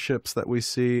dealerships that we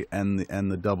see and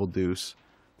the Double Deuce.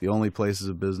 The only places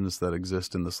of business that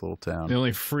exist in this little town. The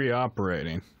only free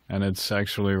operating, and it's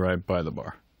actually right by the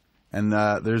bar. And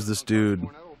there's this dude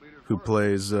who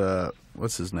plays...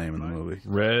 what's his name in the movie?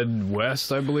 Red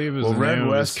West, I believe, is the name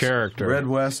of his character. Red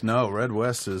West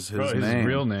is his name. His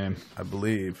real name. I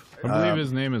believe. I believe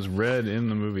his name is Red in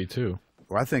the movie, too.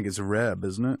 Well, I think it's Reb,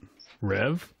 isn't it?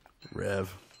 Rev?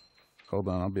 Rev. Hold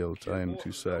on, I'll be able to tell you in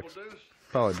 2 secs.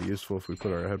 Probably be useful if we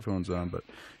put our headphones on, but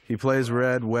he plays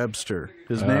Red Webster.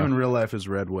 His name in real life is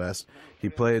Red West. He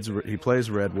plays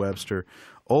Red Webster.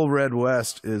 Old Red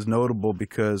West is notable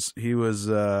because he was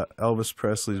Elvis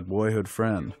Presley's boyhood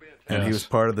friend, and he was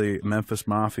part of the Memphis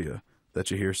Mafia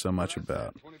that you hear so much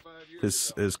about.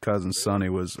 His cousin Sonny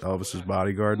was Elvis's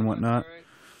bodyguard and whatnot.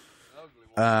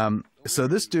 So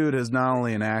this dude is not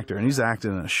only an actor, and he's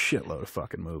acted in a shitload of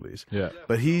fucking movies,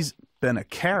 but he's been a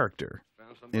character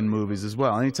in movies as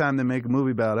well. Anytime they make a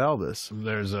movie about Elvis,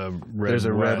 there's a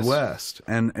Red West.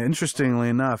 And interestingly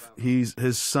enough,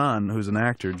 his son, who's an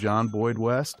actor, John Boyd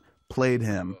West, played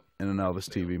him in an Elvis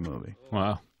TV movie.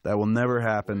 Wow. That will never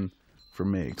happen for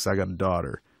me because I got a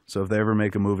daughter. So if they ever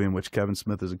make a movie in which Kevin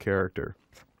Smith is a character,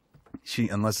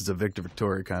 unless it's a Victor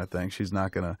Victoria kind of thing, she's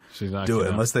not gonna do it.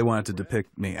 Unless they wanted to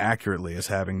depict me accurately as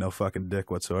having no fucking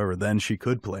dick whatsoever, then she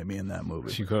could play me in that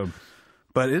movie. She could.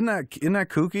 But isn't that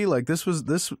kooky? Like this is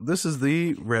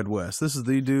the Red West. This is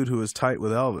the dude who is tight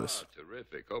with Elvis. Oh,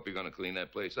 terrific. Hope you're gonna clean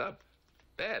that place up.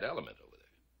 Bad element over there.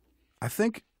 I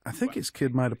think his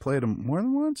kid might have played him more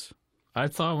than once. I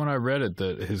thought when I read it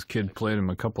that his kid played him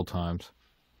a couple times.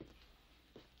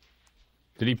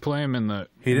 Did he play him in the?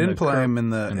 He didn't play him in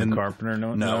the Carpenter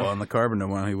one. No, on the Carpenter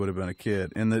one he would have been a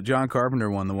kid. In the John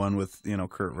Carpenter one, the one with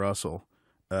Kurt Russell,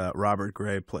 Robert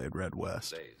Gray played Red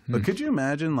West. But could you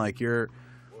imagine, like,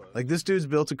 this dude's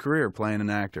built a career playing an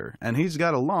actor, and he's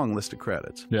got a long list of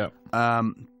credits. Yeah.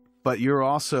 But you're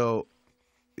also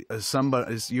some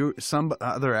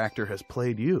other actor has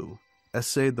played you,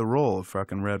 essayed the role of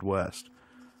fucking Red West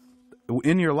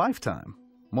in your lifetime,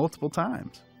 multiple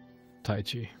times. Tai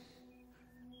Chi. Is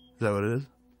that what it is?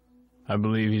 I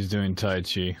believe he's doing Tai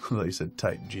Chi. I thought you said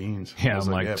tight jeans. Yeah, I'm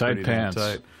like tight pants.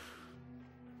 Tight.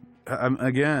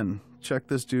 Again, check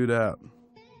this dude out.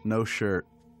 No shirt,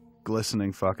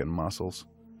 glistening fucking muscles.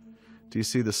 Do you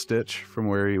see the stitch from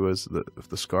where he was,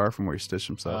 the scar from where he stitched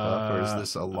himself up, or is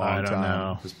this a long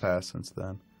time has passed since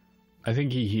then? I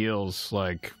think he heals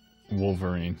like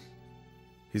Wolverine.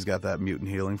 He's got that mutant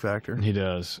healing factor. He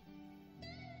does.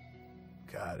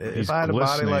 God, if I had a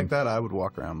body like that, I would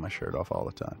walk around with my shirt off all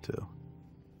the time too.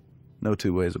 No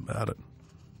two ways about it.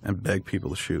 And beg people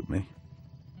to shoot me,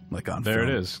 like on there film.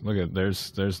 It is. Look at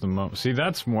there's the moment. See,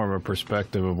 that's more of a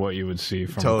perspective of what you would see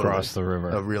from across the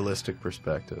river. A realistic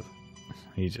perspective.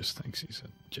 He just thinks he's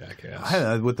a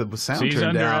jackass. With the sound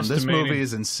turned down, this movie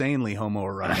is insanely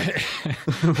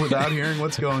homoerotic. Without hearing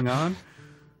what's going on.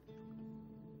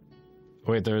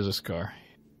 Wait, there is a scar.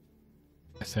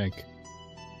 I think.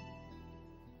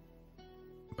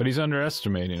 But he's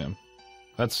underestimating him.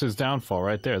 That's his downfall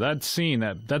right there. That scene,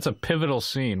 that's a pivotal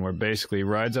scene where basically he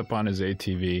rides up on his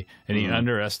ATV and he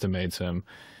underestimates him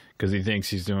because he thinks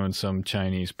he's doing some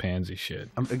Chinese pansy shit.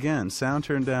 Again, sound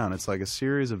turned down. It's like a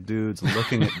series of dudes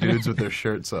looking at dudes with their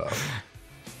shirts off.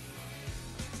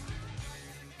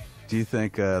 Do you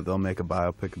think they'll make a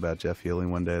biopic about Jeff Healey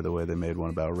one day the way they made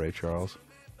one about Ray Charles?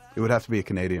 It would have to be a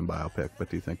Canadian biopic, but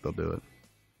do you think they'll do it?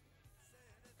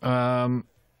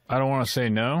 I don't want to say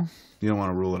no. You don't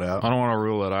want to rule it out? I don't want to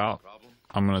rule it out.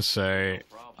 I'm going to say,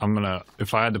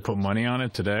 if I had to put money on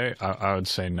it today, I would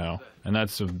say no. And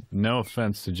that's no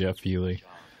offense to Jeff Healey.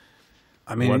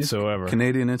 I mean, whatsoever.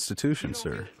 Canadian institution,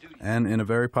 sir. And in a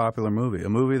very popular movie. A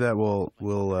movie that will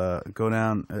go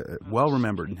down well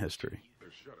remembered in history.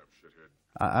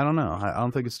 I don't know. I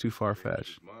don't think it's too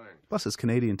far-fetched. Plus, it's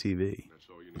Canadian TV.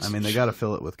 I mean, they got to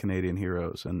fill it with Canadian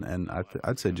heroes. And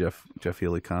I'd say Jeff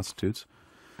Healey constitutes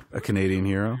a Canadian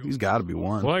hero. He's got to be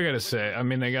one. Well, I got to say, I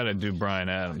mean, they got to do Bryan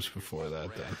Adams before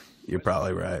that, then. You're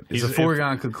probably right. It's a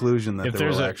foregone conclusion that there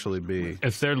will actually be.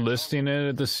 If they're listing it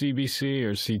at the CBC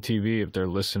or CTV, if they're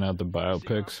listing out the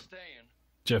biopics,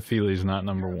 Jeff Healey's not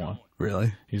number one.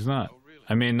 Really? He's not.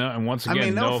 I mean, and once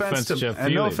again, no offense to Jeff Healey.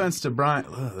 And no offense to Brian.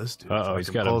 Oh, this dude. He's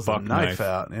got a buck knife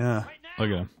out. Yeah.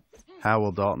 Look at him. How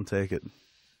will Dalton take it?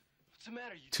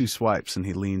 Two swipes and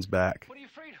he leans back. What are you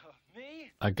afraid of?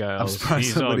 Me? That guy, I'm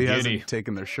surprised somebody hasn't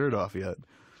taken their shirt off yet.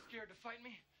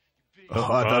 Oh,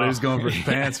 I thought he was going for his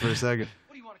pants for a second.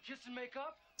 What do you want, to kiss and make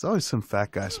up? It's always some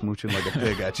fat guy smooching like a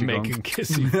pig at you. Making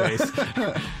kissy face.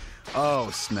 Oh,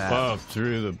 snap. Oh,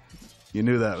 through the... You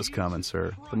knew that was coming,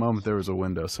 sir. The moment there was a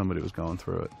window, somebody was going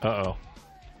through it. Uh-oh.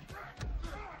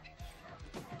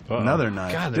 Another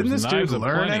knife. God, didn't this dude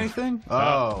learn anything?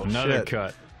 Oh, another shit.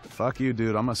 cut. Fuck you,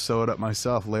 dude. I'm going to sew it up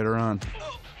myself later on.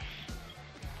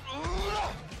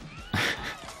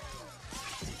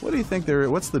 What do you think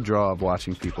what's the draw of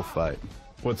watching people fight?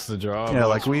 What's the draw? Yeah,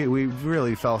 like we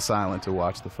really fell silent to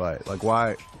watch the fight. Like,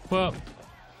 why? Well,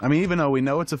 I mean, even though we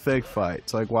know it's a fake fight,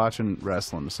 it's like watching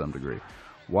wrestling to some degree.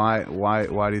 Why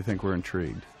do you think we're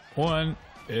intrigued? One,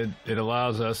 it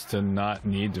allows us to not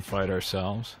need to fight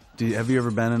ourselves. Have you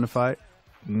ever been in a fight?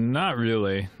 Not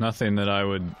really. Nothing that I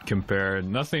would compare.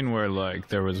 Nothing where like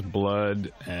there was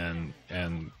blood and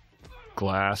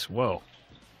glass. Whoa.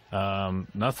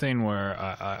 Nothing where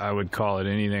I would call it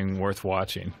anything worth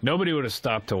watching. Nobody would have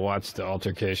stopped to watch the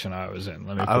altercation I was in.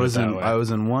 Let me put it that way. I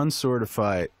was in one sort of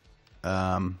fight,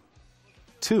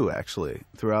 two actually,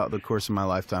 throughout the course of my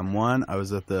lifetime. One, I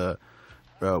was at the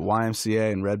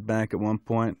YMCA in Red Bank at one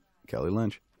point, Kelly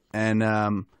Lynch, and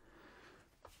me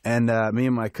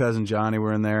and my cousin Johnny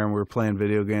were in there, and we were playing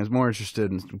video games. More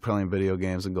interested in playing video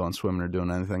games than going swimming or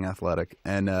doing anything athletic.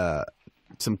 And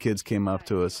some kids came up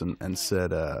to us and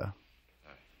said,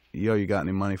 yo, you got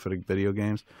any money for the video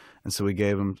games? And so we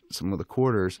gave him some of the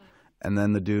quarters, and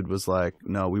then the dude was like,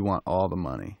 no, we want all the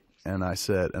money. And I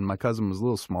said, and my cousin was a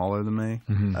little smaller than me.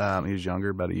 Mm-hmm. He was younger,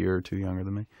 about a year or two younger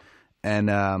than me.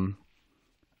 And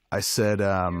I said,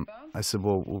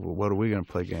 well, what are we going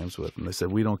to play games with? And they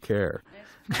said, we don't care.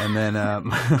 And then I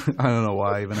don't know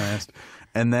why I even asked.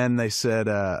 And then they said,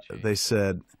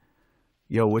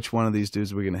 yo, which one of these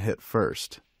dudes are we going to hit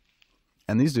first?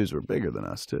 And these dudes were bigger than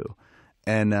us, too.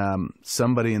 And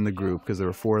somebody in the group, because there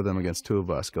were four of them against two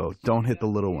of us, go, don't hit the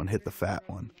little one, hit the fat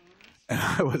one. And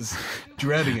I was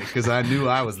dreading it because I knew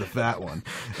I was the fat one,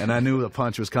 and I knew the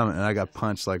punch was coming, and I got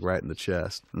punched like right in the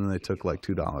chest. And then they took like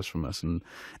 $2 from us, and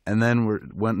then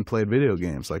went and played video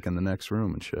games like in the next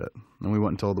room and shit. And we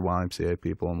went and told the YMCA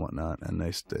people and whatnot, and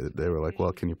they were like,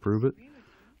 "Well, can you prove it?"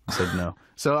 I said no.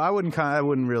 So I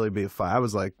wouldn't really be a fight. I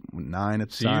was like 9 at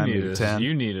the time, maybe 10.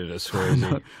 You needed a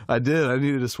Swayze. I did. I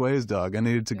needed a Swayze dog. I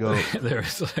needed to go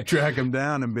like... track him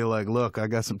down and be like, "Look, I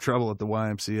got some trouble at the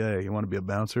YMCA. You want to be a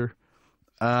bouncer?"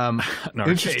 An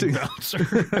arcade bouncer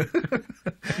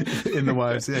in the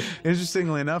YMCA.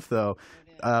 Interestingly enough, though,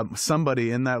 somebody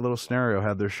in that little scenario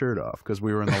had their shirt off because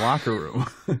we were in the locker room.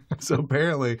 So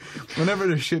apparently, whenever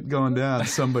there's shit going down,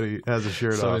 somebody has a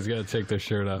shirt off. Somebody's got to take their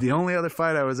shirt off. The only other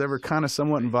fight I was ever kind of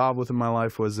somewhat involved with in my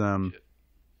life was I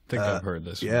think I've heard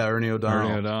this. Yeah, Ernie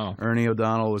O'Donnell. Ernie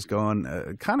O'Donnell was going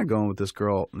with this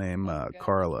girl named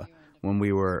Carla.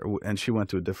 And she went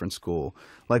to a different school.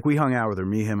 Like, we hung out with her,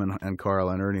 me, him, and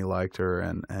Carla, and Ernie liked her,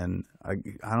 and I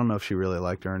don't know if she really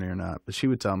liked Ernie or not, but she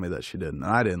would tell me that she didn't.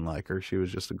 I didn't like her. She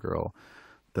was just a girl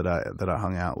that I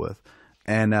hung out with.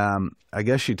 And I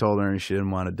guess she told Ernie she didn't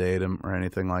want to date him or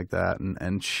anything like that,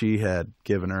 and she had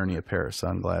given Ernie a pair of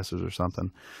sunglasses or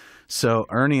something. So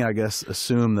Ernie, I guess,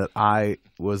 assumed that I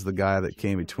was the guy that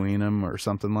came between him or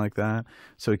something like that.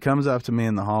 So he comes up to me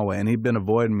in the hallway, and he'd been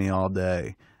avoiding me all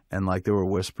day. And, like, there were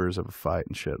whispers of a fight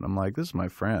and shit. And I'm like, this is my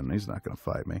friend. He's not going to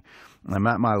fight me. And I'm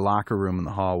at my locker room in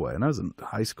the hallway. And I was in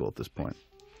high school at this point.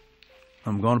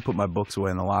 I'm going to put my books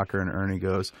away in the locker. And Ernie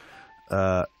goes,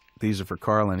 these are for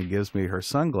Carla. And he gives me her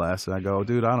sunglasses. And I go,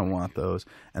 dude, I don't want those.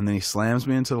 And then he slams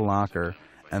me into the locker.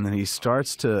 And then he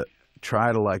starts to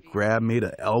try to, like, grab me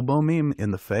to elbow me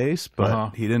in the face,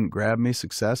 but he didn't grab me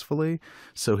successfully,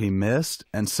 so he missed.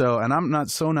 And I'm not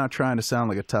trying to sound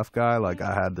like a tough guy, like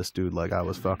I had this dude like I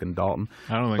was fucking Dalton.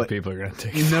 I don't think people are gonna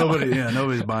take it.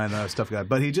 Nobody's buying that tough guy.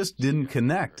 But he just didn't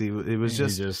connect. He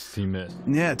missed.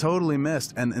 Yeah, totally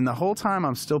missed. And the whole time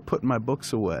I'm still putting my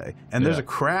books away, and there's a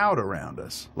crowd around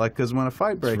us, like, because when a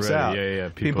fight breaks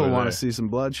out, people want to see some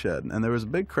bloodshed, and there was a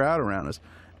big crowd around us,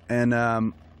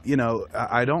 and you know,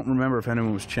 I don't remember if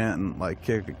anyone was chanting, like,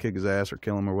 kick his ass or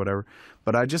kill him or whatever,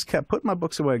 but I just kept putting my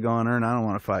books away going, Ern, I don't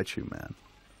want to fight you, man.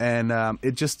 And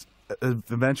it just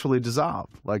eventually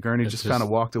dissolved. Like, Ernie just kind of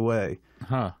walked away.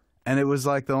 And it was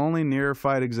like the only near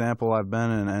fight example I've been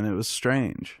in, and it was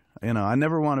strange. You know, I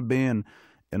never want to be in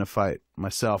a fight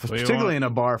myself, particularly in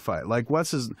a bar fight. Like,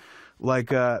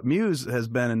 Muse has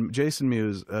been in, Jason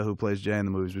Muse, who plays Jay in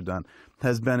the movies we've done,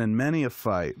 has been in many a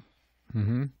fight.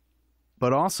 Mm-hmm.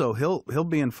 But also, he'll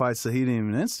be in fights that he didn't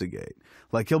even instigate.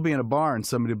 Like, he'll be in a bar and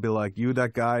somebody will be like, "You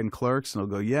that guy in Clerks?" And he'll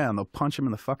go, "Yeah," and they'll punch him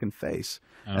in the fucking face.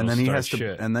 And then he has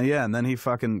to, and then he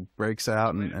fucking breaks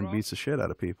out and beats the shit out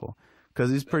of people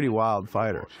because he's a pretty wild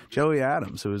fighter. Joey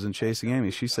Adams, who was in Chasing Amy,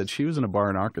 she said she was in a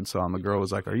bar in Arkansas, and the girl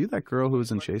was like, "Are you that girl who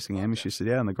was in Chasing Amy?" She said,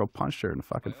 "Yeah," and the girl punched her in the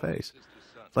fucking face.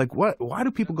 Like, what? Why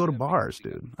do people go to bars,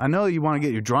 dude? I know you want to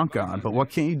get your drunk on, but what,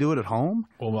 can't you do it at home?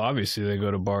 Well, obviously they go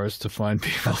to bars to find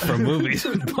people from movies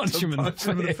and punch them in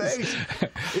the face.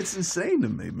 It's insane to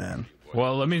me, man.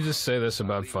 Well, let me just say this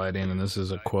about fighting, and this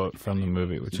is a quote from the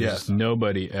movie, which is,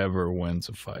 nobody ever wins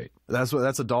a fight. That's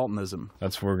a Daltonism.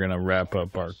 That's what we're going to wrap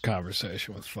up our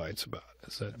conversation with fights about.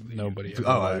 Is that nobody ever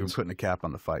wins. You were putting a cap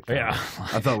on the fight. Yeah.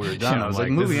 I thought we were done. I was like,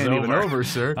 the movie ain't even over,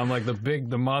 sir. I'm like,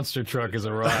 the monster truck has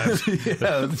arrived.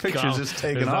 The picture's just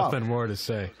taken off. There's nothing more to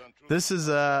say. This is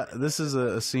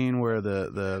a scene where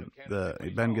the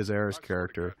Ben Gazzara's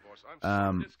character,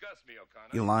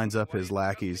 he lines up his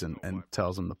lackeys and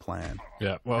tells them the plan.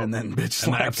 Yeah, well, and then bitch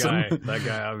slaps him. That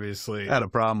guy obviously had a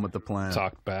problem with the plan.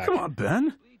 Talked back. Come on,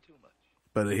 Ben.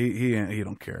 But he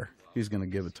don't care. He's gonna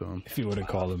give it to him. If he would have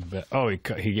called him Ben. Oh, he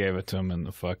gave it to him in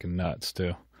the fucking nuts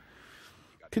too.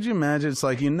 Could you imagine? It's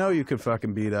like, you could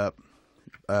fucking beat up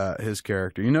his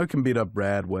character. You can beat up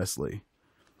Brad Wesley,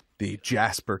 the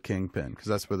Jasper Kingpin, because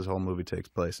that's where this whole movie takes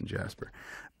place, in Jasper.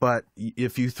 But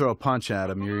if you throw a punch at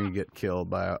him, you're going to get killed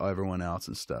by everyone else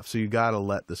and stuff. So you got to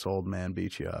let this old man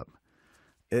beat you up.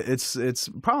 It's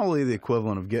probably the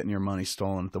equivalent of getting your money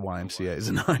stolen at the YMCA as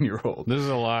a 9-year-old. This is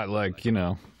a lot like,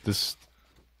 this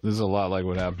is a lot like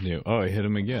what happened to you. Oh, he hit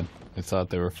him again. I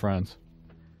thought they were friends.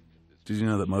 Did you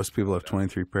know that most people have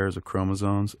 23 pairs of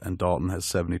chromosomes and Dalton has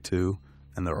 72,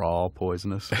 and they're all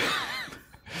poisonous?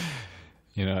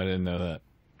 I didn't know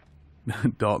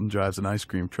that. Dalton drives an ice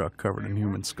cream truck covered in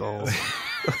human skulls.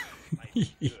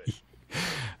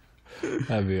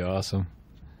 That'd be awesome.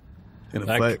 In a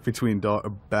fight between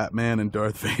Batman and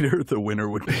Darth Vader, the winner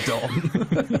would be Dalton.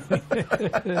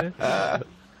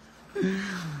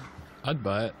 I'd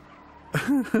buy it.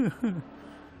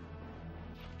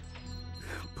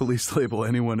 police label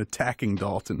anyone attacking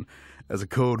Dalton as a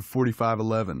code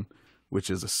 4511,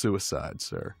 which is a suicide,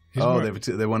 sir.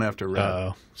 They went after Red.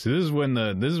 Oh, so this is when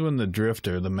the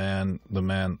drifter, the man.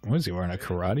 What is he wearing? A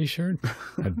karate shirt?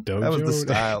 A dojo? That was the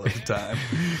style at the time.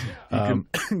 You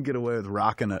can get away with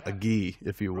rocking a gi,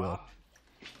 if you will.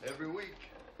 Every week.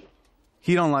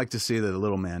 He don't like to see the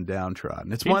little man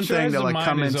downtrodden. It's one thing to like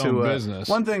come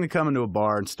into a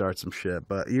bar and start some shit,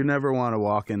 but you never want to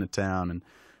walk into town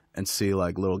and see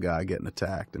like little guy getting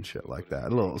attacked and shit like that.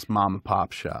 A little mom and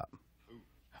pop shop.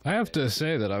 I have to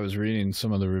say that I was reading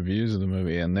some of the reviews of the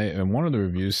movie, and one of the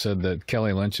reviews said that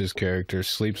Kelly Lynch's character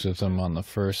sleeps with him on the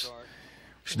first,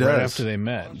 right after they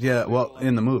met. Yeah, well,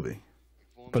 in the movie,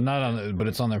 but not on. But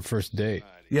it's on their first date.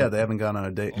 Yeah, they haven't gone on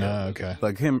a date yet. Oh, okay.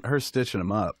 Like her stitching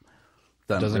him up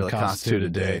doesn't really constitute a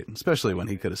date, especially when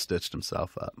he could have stitched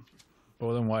himself up.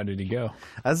 Well, then why did he go?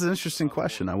 That's an interesting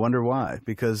question. I wonder why.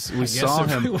 Because we saw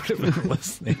him. We would have been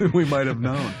listening. We might have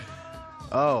known.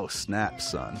 Oh, snap,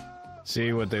 son.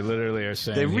 See what they literally are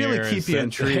saying. They really here keep you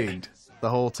intrigued the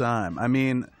whole time. I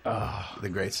mean, the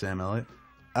great Sam Elliott.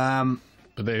 But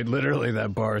they literally,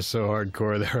 that bar is so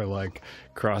hardcore. They were like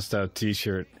crossed out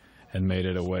T-shirt and made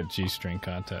it a wet G-string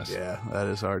contest. Yeah, that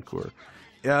is hardcore.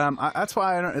 That's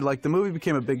why I don't like the movie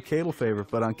became a big cable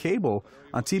favorite. But on cable,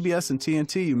 on TBS and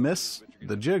TNT, you miss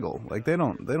the jiggle. Like they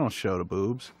don't show the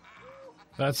boobs.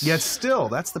 Yet still,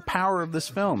 that's the power of this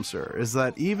film, sir. Is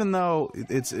that even though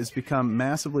it's become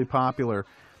massively popular,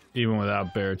 even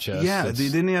without bare chest, they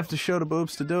didn't have to show the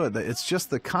boobs to do it. It's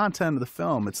just the content of the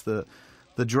film. It's the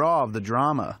draw of the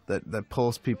drama that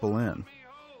pulls people in.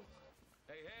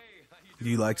 Do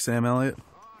you like Sam Elliott?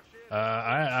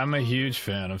 I'm a huge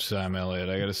fan of Sam Elliott.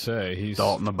 I gotta say, he's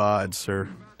Dalton abides, sir.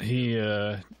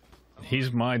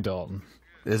 He's my Dalton.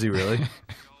 Is he really?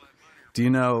 Do you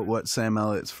know what Sam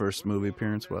Elliott's first movie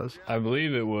appearance was? I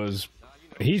believe it was.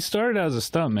 He started as a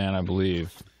stuntman, I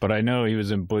believe, but I know he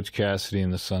was in Butch Cassidy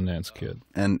and the Sundance Kid.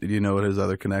 And do you know what his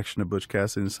other connection to Butch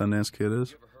Cassidy and the Sundance Kid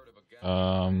is?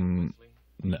 No.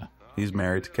 He's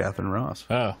married to Catherine Ross.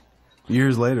 Oh.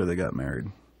 Years later, they got married.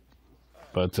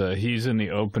 But he's in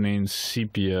the opening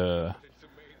sepia,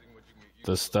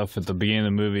 the stuff at the beginning of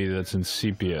the movie that's in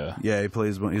sepia. Yeah,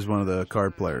 he's one of the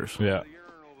card players. Yeah.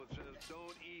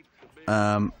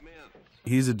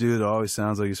 He's a dude that always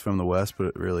sounds like he's from the West, but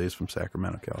it really is from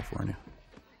Sacramento, California.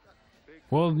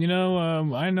 Well, you know,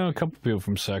 I know a couple people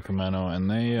from Sacramento,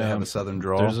 and they have a southern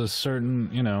drawl. There's a certain,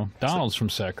 Donald's from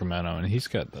Sacramento, and he's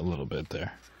got a little bit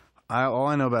there. All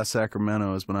I know about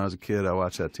Sacramento is when I was a kid, I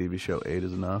watched that TV show 8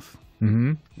 is Enough.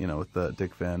 Mm-hmm. With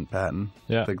Dick Van Patten.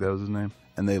 Yeah. I think that was his name.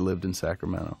 And they lived in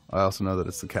Sacramento. I also know that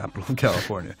it's the capital of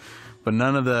California. But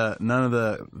none of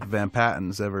the Van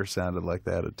Pattens ever sounded like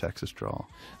they had a Texas drawl.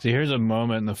 See, here's a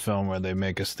moment in the film where they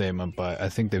make a statement, but I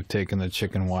think they've taken the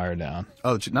chicken wire down.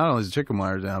 Oh, not only is the chicken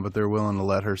wire down, but they're willing to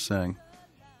let her sing.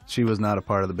 She was not a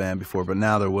part of the band before, but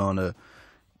now they're willing to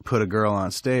put a girl on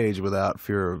stage without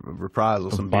fear of reprisal,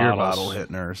 some beer bottle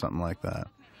hitting her or something like that.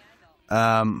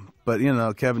 But,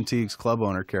 Kevin Teague's club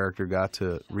owner character got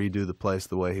to redo the place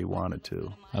the way he wanted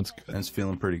to. That's good. And he's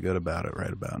feeling pretty good about it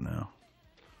right about now.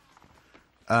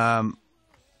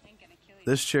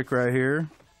 This chick right here,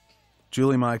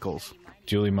 Julie Michaels.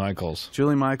 Julie Michaels.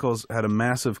 Julie Michaels had a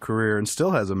massive career and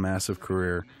still has a massive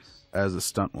career as a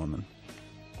stunt woman.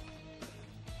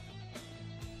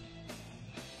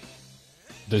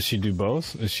 Does she do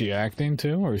both? Is she acting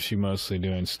too, or is she mostly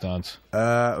doing stunts?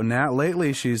 Now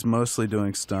lately she's mostly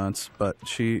doing stunts, but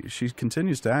she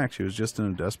continues to act. She was just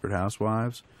in Desperate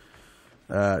Housewives.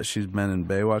 She's been in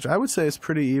Baywatch. I would say it's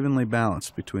pretty evenly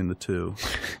balanced between the two.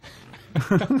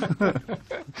 The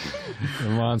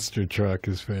monster truck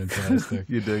is fantastic.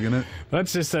 You digging it?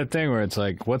 That's just that thing where it's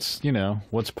like, what's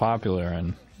popular,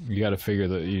 and you got to figure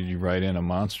that you write in a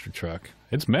monster truck.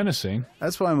 It's menacing.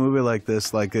 That's why a movie like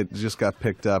this, it just got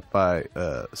picked up by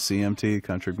CMT,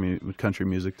 Country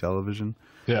Music Television.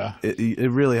 Yeah.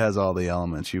 It really has all the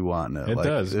elements you want in it. It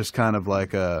does. There's kind of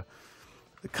like a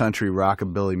country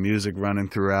rockabilly music running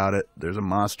throughout it. There's a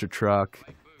monster truck.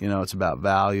 It's about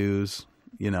values.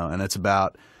 And it's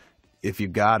about if you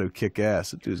got to kick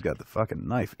ass. The dude's got the fucking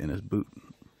knife in his boot.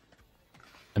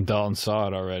 And Dalton saw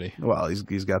it already. Well,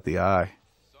 he's got the eye.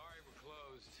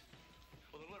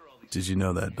 Did you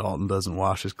know that Dalton doesn't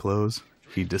wash his clothes?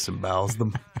 He disembowels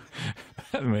them.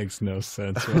 That makes no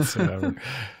sense whatsoever.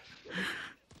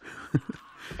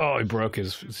 Oh, he broke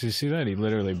his... Did you see that? He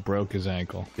literally broke his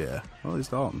ankle. Yeah. Well, he's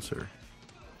Dalton, sir.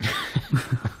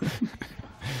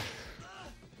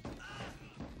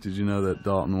 Did you know that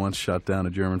Dalton once shot down a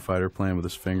German fighter plane with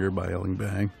his finger by yelling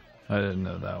bang? I didn't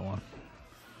know that one.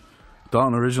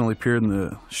 Dalton originally appeared in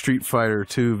the Street Fighter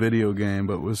II video game,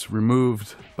 but was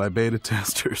removed by beta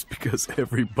testers because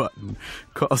every button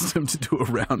caused him to do a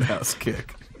roundhouse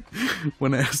kick.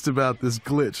 When asked about this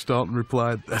glitch, Dalton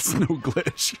replied, "That's no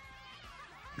glitch."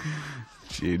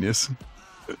 Genius.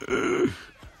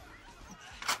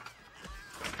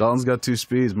 Dalton's got two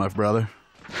speeds, my brother.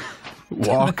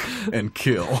 Walk and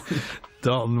kill.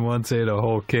 Dalton once ate a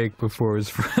whole cake before his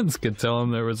friends could tell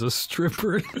him there was a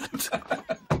stripper in it.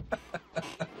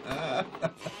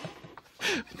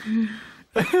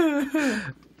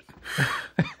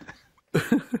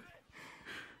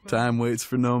 Time waits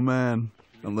for no man,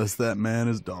 unless that man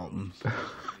is Dalton.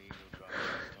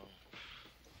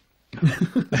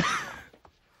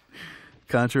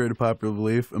 Contrary to popular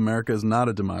belief, America is not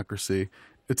a democracy.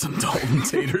 It's a Dalton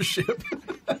dictatorship.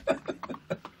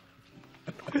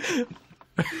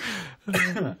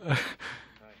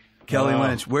 Kelly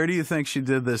Lynch, where do you think she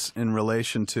did this in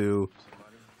relation to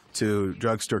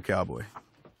Drugstore Cowboy?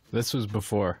 This was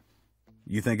before.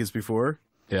 You think it's before?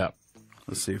 Yeah.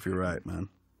 Let's see if you're right, man.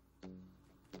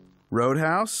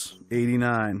 Roadhouse,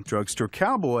 89. Drugstore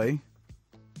Cowboy,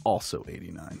 also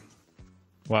 89.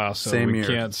 Wow, so Same we year.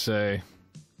 can't say...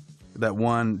 That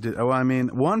one,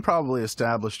 one probably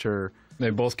established her They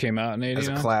both came out in 89? as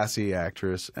a classy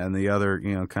actress, and the other,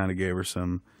 kind of gave her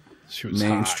some She was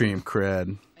mainstream hot. cred.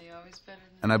 Are you always better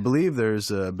than And I believe there's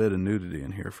a bit of nudity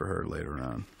in here for her later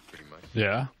on.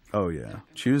 Yeah? Oh, yeah.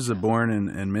 She was born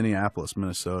in Minneapolis,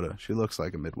 Minnesota. She looks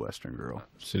like a Midwestern girl.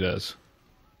 She does.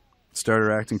 Started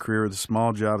her acting career with a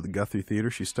small job at the Guthrie Theater.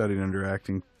 She studied under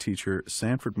acting teacher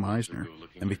Sanford Meisner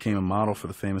and became a model for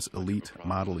the famous Elite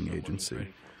Modeling Agency.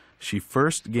 She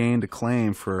first gained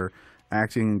acclaim for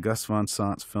acting in Gus Van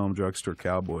Sant's film Drugstore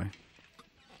Cowboy.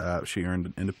 She earned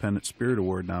an Independent Spirit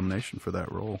Award nomination for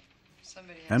that role,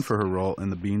 somebody else? and for her role in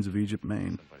The Beans of Egypt,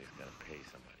 Maine.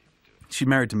 She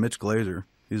married to Mitch Glazer.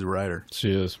 He's a writer.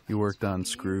 She is. He worked on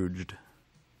Scrooged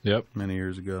Yep. many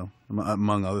years ago,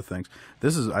 among other things.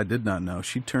 I did not know.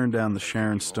 She turned down the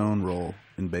Sharon Stone role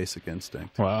in Basic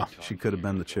Instinct. Wow. She could have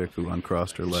been the chick who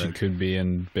uncrossed her She leg. could be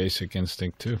in Basic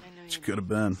Instinct, too. She could have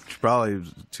been. She probably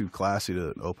was too classy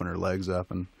to open her legs up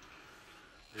and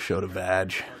showed a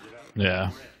vag.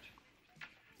 Yeah.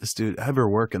 This dude, have her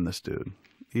working this dude.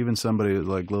 Even somebody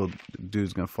like little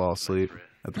dude's gonna fall asleep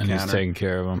at the And counter. he's taking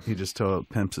care of him. He just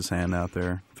pimps his hand out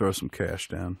there, throws some cash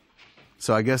down.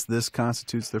 So I guess this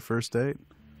constitutes their first date.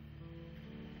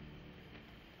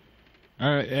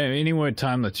 All right. Any more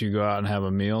time that you go out and have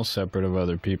a meal separate of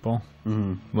other people,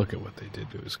 look at what they did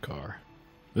to his car.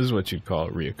 This is what you'd call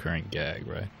a reoccurring gag,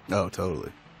 right? Oh,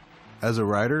 totally. As a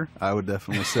writer, I would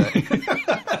definitely say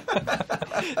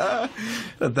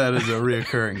that is a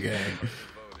reoccurring gag.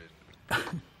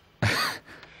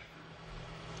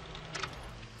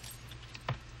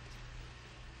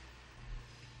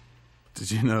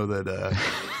 Did you know that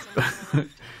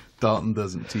Dalton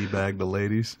doesn't teabag the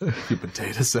ladies? He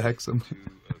potato sacks them.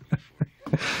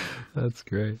 That's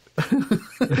great.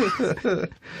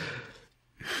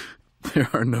 There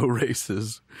are no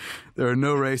races. There are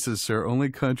no races, sir. Only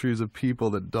countries of people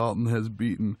that Dalton has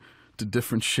beaten to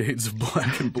different shades of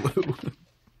black and blue.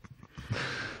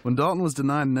 When Dalton was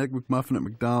denied an Egg McMuffin at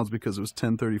McDonald's because it was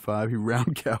 10:35, he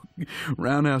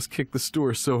roundhouse kicked the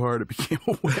store so hard it became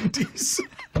a Wendy's.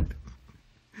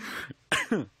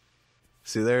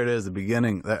 See, there it is, the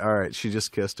beginning. All right, she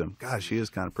just kissed him. God, she is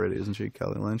kind of pretty, isn't she,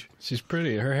 Kelly Lynch? She's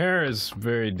pretty. Her hair is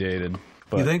very dated.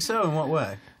 But You think so? In what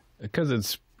way? because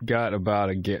it's got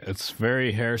it's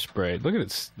very hairsprayed. Look at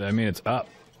it. I mean, it's up.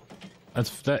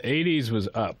 That 80s was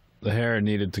up. The hair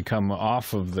needed to come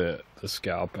off of the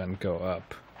scalp and go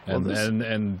up. And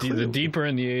the deeper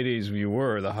in the 80s you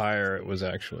were, the higher it was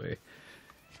actually.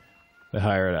 The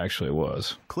higher it actually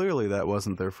was. Clearly, that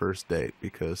wasn't their first date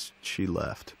because she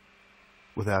left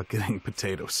without getting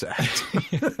potato sacked.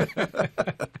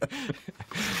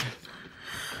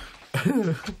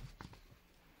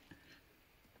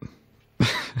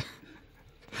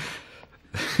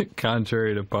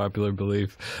 Contrary to popular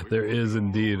belief, there is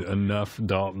indeed enough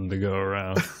Dalton to go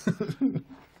around.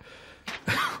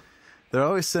 They're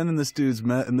always sending this dude's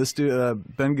Ben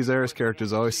Gazzara's character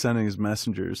is always sending his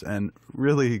messengers, and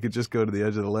really he could just go to the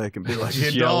edge of the lake and be like,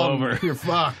 Just "You're yell dumb, over. you're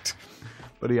fucked,"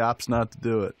 but he opts not to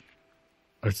do it.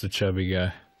 It's the chubby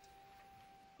guy.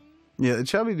 Yeah, the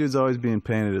chubby dude's always being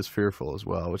painted as fearful as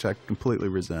well, which I completely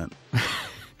resent.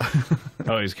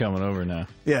 Oh, he's coming over now.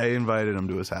 Yeah, he invited him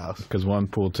to his house. Because one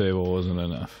pool table wasn't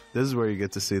enough. This is where you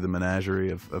get to see the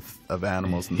menagerie of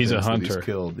animals and He's a things that hunter. he's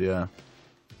killed. Yeah.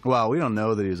 Well, we don't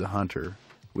know that he's a hunter.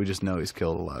 We just know he's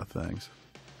killed a lot of things.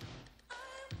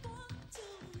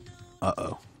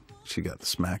 Uh-oh. She got the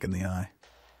smack in the eye.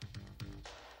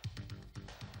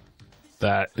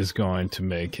 That is going to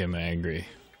make him angry.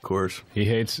 Of course. He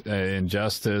hates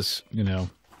injustice, you know.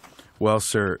 Well,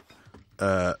 sir,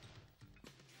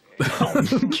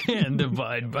 Can't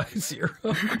divide by 0.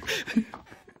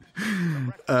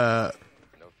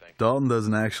 Dalton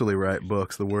doesn't actually write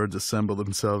books. The words assemble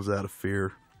themselves out of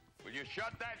fear. Will you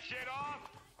shut that shit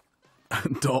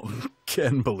off? Dalton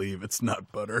can believe it's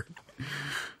not butter.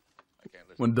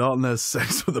 When Dalton has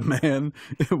sex with a man,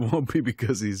 it won't be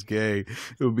because he's gay.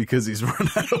 It will be because he's run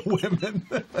out of women.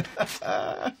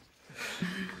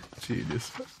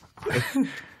 Genius. My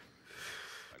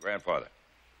grandfather.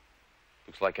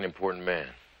 Looks like an important man.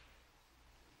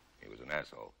 He was an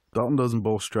asshole. Dalton doesn't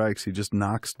bowl strikes. He just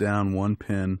knocks down one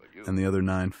pin and the other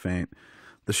 9 faint.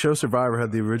 The show Survivor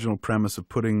had the original premise of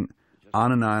putting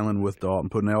on an island with Dalton,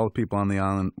 putting all the people on the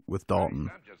island with Dalton.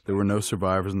 There were no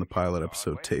survivors in the pilot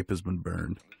episode. Tape has been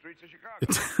burned.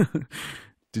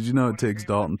 Did you know it takes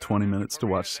Dalton 20 minutes to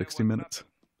watch 60 Minutes?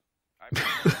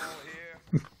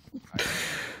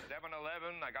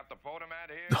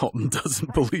 Dalton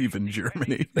doesn't believe in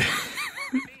Germany.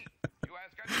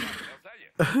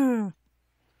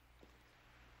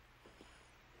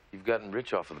 You've gotten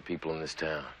rich off of the people in this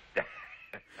town.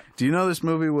 Do you know this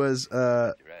movie was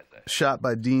shot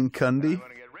by Dean Cundy?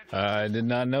 I did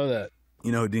not know that.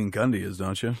 You know who Dean Cundy is,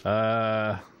 don't you?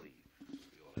 No.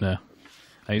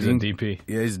 He's a DP.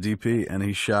 Yeah, he's a DP, and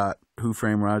he shot Who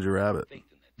Framed Roger Rabbit.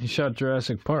 He shot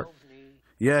Jurassic Park.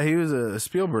 Yeah, he was a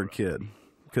Spielberg kid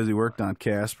because he worked on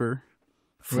Casper,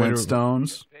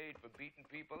 Flintstones.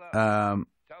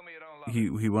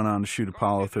 He went on to shoot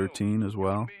Apollo 13 as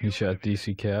well. He shot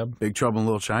DC Cab. Big Trouble in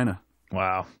Little China.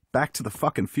 Wow. Back to the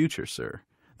fucking Future, sir.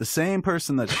 The same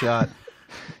person that shot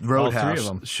Roadhouse All 3 of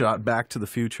them. shot Back to the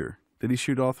Future. Did he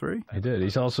shoot all 3? He did.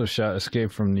 He's also shot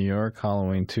Escape from New York,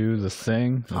 Halloween 2, The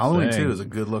Thing. Halloween 2 is a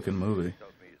good-looking movie.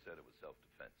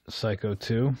 Psycho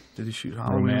 2. Did he shoot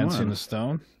Halloween 1? Romancing the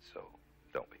Stone. So,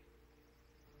 don't be.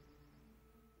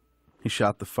 He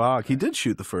shot The Fog. He did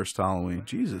shoot the first Halloween.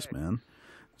 Jesus, man.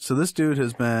 So this dude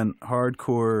has been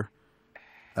hardcore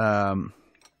John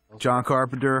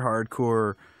Carpenter,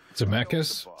 hardcore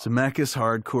Zemeckis.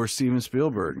 hardcore Steven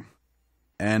Spielberg,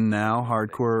 and now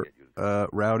hardcore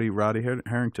Roddy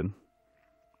Harrington,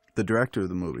 the director of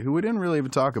the movie, who we didn't really even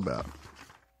talk about.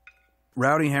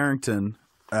 Rowdy Harrington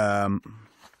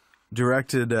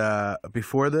directed,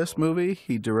 before this movie,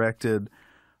 he directed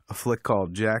a flick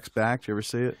called Jack's Back. Did you ever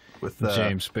see it? With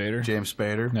James Spader. James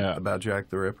Spader, Yeah. about Jack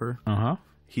the Ripper. Uh-huh.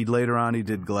 He later on he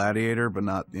did Gladiator, but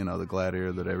not the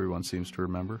Gladiator that everyone seems to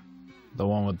remember. The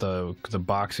one with the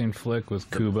boxing flick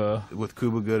with Cuba. With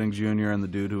Cuba Gooding Jr. and the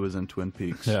dude who was in Twin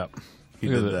Peaks. Yeah. He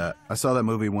did that. I saw that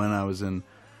movie when I was in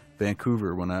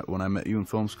Vancouver when I met you in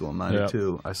film school in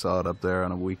 '92. Yep. I saw it up there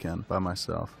on a weekend by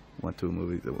myself. Went to a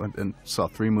movie and saw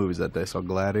 3 movies that day. Saw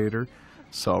Gladiator,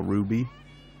 saw Ruby,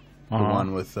 the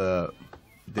one with Danny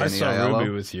I saw Aiello.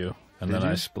 Ruby with you. And Did then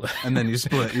you? I split. And then you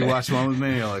split. You watched one with me,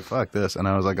 and you're like, fuck this. And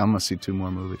I was like, I'm going to see 2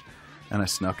 more movies. And I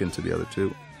snuck into the other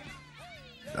 2.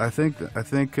 I think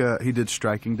he did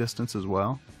Striking Distance as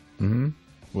well. Mm-hmm.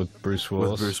 With Bruce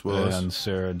Willis. And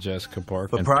Sarah Jessica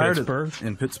Parker. But in prior Pittsburgh?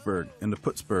 in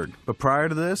Pittsburgh. But prior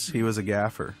to this, he was a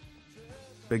gaffer.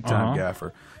 Big time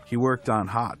gaffer. He worked on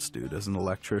Hots, dude, as an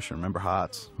electrician. Remember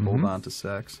Hots? Mm-hmm. Hold On to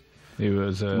Sex. He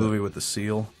was a movie with the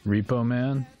seal. Repo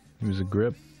Man. He was a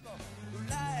grip.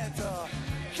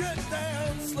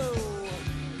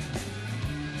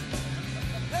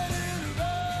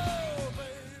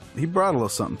 He brought a little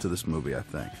something to this movie, I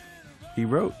think. He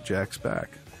wrote Jack's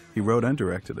Back. He wrote and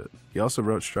directed it. He also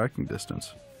wrote Striking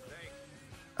Distance.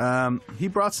 He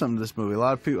brought something to this movie. A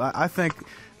lot of people, I think,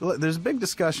 there's a big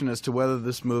discussion as to whether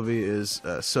this movie is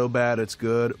so bad it's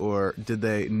good, or did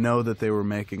they know that they were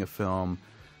making a film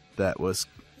that was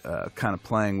kind of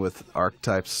playing with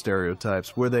archetypes,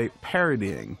 stereotypes? Were they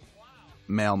parodying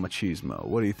male machismo?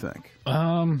 What do you think?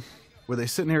 Were they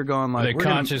sitting here going like... They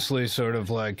consciously sort of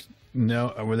like...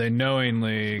 were they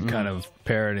knowingly kind of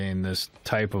parodying this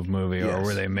type of movie, Yes. or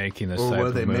were they making this type of movie? Or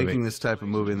were they making this type of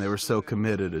movie and they were so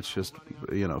committed it's just,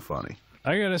 funny?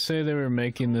 I gotta say they were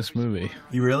making this movie.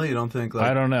 You really? You don't think like...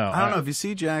 I don't know. I don't know. If you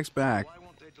see Jack's Back,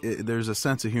 there's a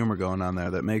sense of humor going on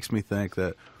there that makes me think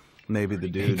that maybe the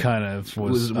dude He kind of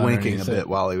was winking a underneath bit it.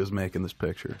 while he was making this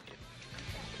picture.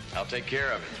 I'll take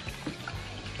care of it.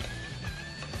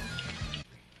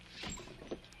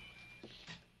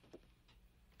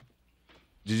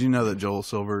 Did you know that Joel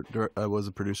Silver was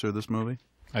a producer of this movie?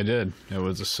 I did. It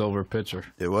was a silver picture.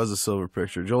 It was a silver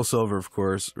picture. Joel Silver, of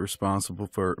course, responsible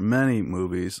for many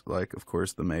movies, like, of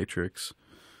course, The Matrix,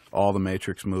 all the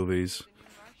Matrix movies,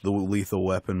 the Lethal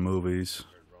Weapon movies.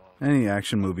 Any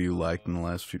action movie you liked in the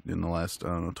last I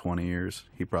don't know 20 years,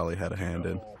 he probably had a hand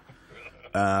in.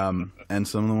 And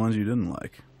some of the ones you didn't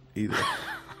like either.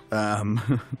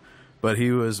 But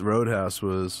Roadhouse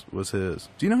was his.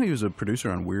 Do you know he was a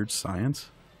producer on Weird Science?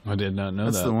 I did not know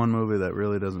that. That's the one movie that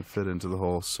really doesn't fit into the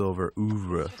whole Silver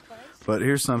oeuvre. But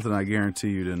here's something I guarantee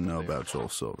you didn't know about Joel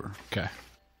Silver. Okay.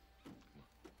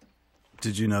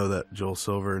 Did you know that Joel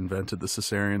Silver invented the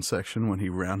cesarean section when he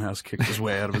roundhouse kicked his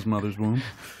way out of his mother's womb?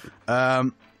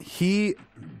 He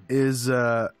is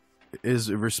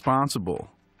responsible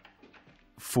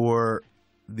for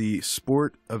the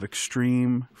sport of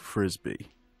extreme frisbee.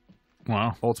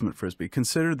 Wow. Ultimate Frisbee.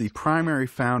 Considered the primary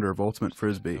founder of Ultimate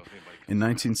Frisbee in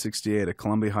 1968 at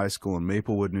Columbia High School in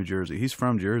Maplewood, New Jersey. He's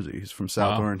from Jersey. He's from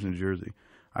South Orange, New Jersey.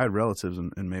 I had relatives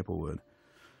in Maplewood.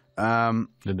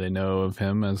 Did they know of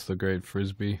him as the great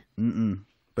Frisbee?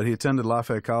 But he attended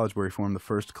Lafayette College, where he formed the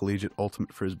first collegiate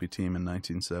Ultimate Frisbee team in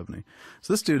 1970.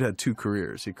 So this dude had two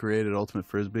careers. He created Ultimate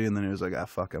Frisbee, and then he was like,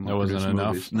 fuck, I'm going to produce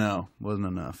movies. No, wasn't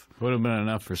enough. Would have been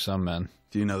enough for some men.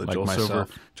 Do you know that like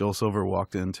Joel Silver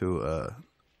walked into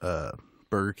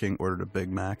Burger King, ordered a Big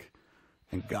Mac,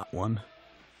 and got one?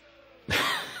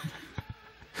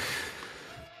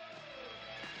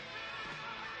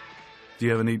 Do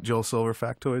you have any Joel Silver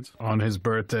factoids? On his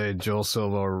birthday, Joel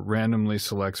Silver randomly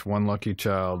selects one lucky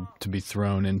child to be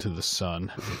thrown into the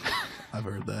sun. I've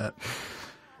heard that.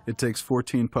 It takes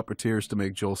 14 puppeteers to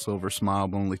make Joel Silver smile,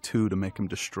 but only 2 to make him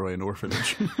destroy an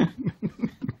orphanage.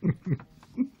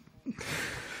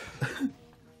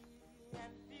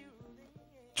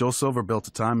 Joel Silver built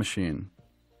a time machine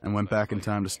and went back in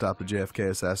time to stop the JFK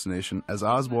assassination. As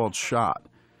Oswald shot,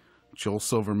 Joel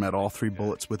Silver met all 3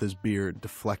 bullets with his beard,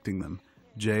 deflecting them.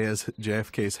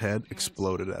 JFK's head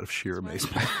exploded out of sheer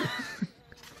amazement.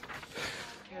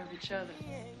 Care of each other.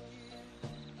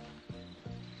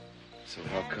 So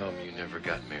how come you never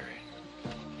got married?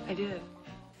 I did.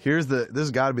 This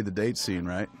has got to be the date scene,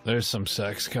 right? There's some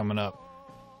sex coming up.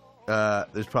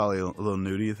 There's probably a little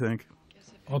nudity, you think?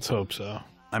 Let's hope so.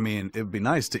 I mean, it would be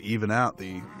nice to even out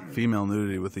the female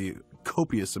nudity with the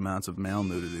copious amounts of male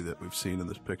nudity that we've seen in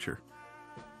this picture.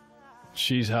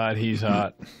 She's hot, he's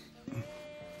hot.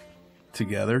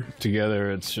 Together,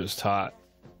 it's just hot.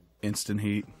 Instant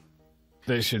heat.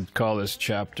 They should call this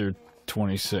chapter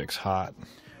 26 hot.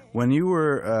 When you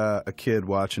were a kid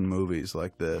watching movies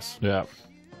like this, Yeah.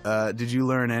 Did you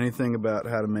learn anything about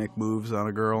how to make moves on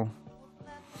a girl?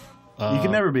 You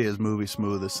can never be as movie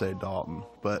smooth as, say, Dalton,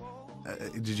 but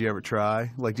did you ever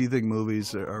try? Like, do you think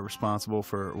movies are responsible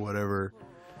for whatever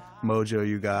mojo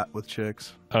you got with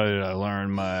chicks? Oh, did I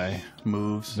learn my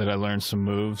moves? Did I learn some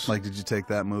moves? Like, did you take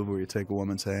that move where you take a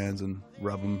woman's hands and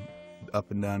rub them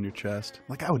up and down your chest?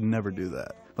 Like, I would never do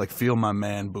that. Like, feel my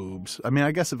man boobs. I mean,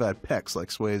 I guess if I had pecs like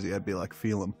Swayze, I'd be like,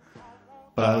 feel them.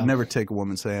 But I would never take a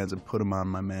woman's hands and put them on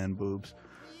my man boobs.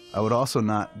 I would also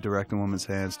not direct a woman's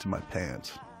hands to my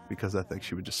pants, because I think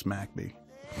she would just smack me.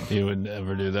 You would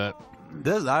never do that?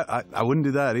 I wouldn't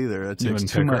do that either. It takes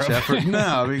too much effort.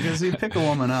 No, because you pick a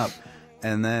woman up,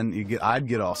 and then I'd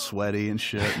get all sweaty and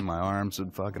shit, and my arms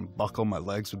would fucking buckle, my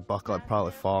legs would buckle, I'd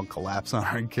probably fall and collapse on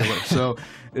her and kill her. So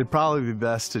it'd probably be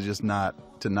best to just not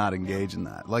engage in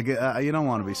that. Like, you don't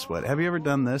want to be sweaty. Have you ever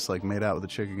done this, like made out with a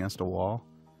chick against a wall?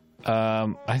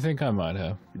 I think I might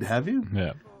have. Have you?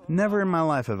 Yeah. Never in my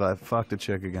life have I fucked a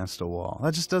chick against a wall.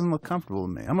 That just doesn't look comfortable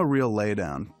to me. I'm a real lay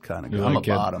down kind of guy. I'm a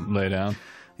bottom. Lay down?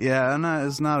 Yeah, and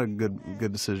it's not a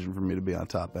good decision for me to be on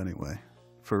top anyway,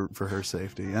 for her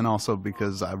safety, and also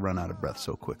because I run out of breath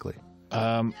so quickly.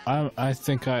 I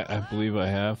think I believe I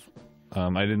have.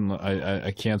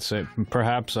 I can't say.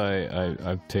 Perhaps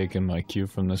I've taken my cue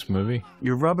from this movie.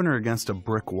 You're rubbing her against a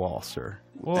brick wall, sir.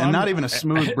 Well, and not even a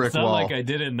smooth brick wall. It's not like I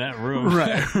did it in that room.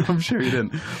 Right. I'm sure you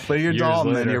didn't. But you're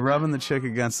Dalton, and you're rubbing the chick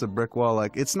against the brick wall.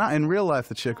 Like, it's not, in real life,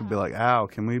 the chick would be like, ow,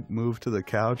 can we move to the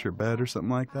couch or bed or something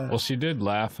like that? Well, she did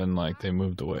laugh, and like they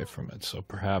moved away from it, so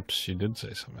perhaps she did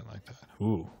say something like that.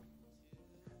 Ooh.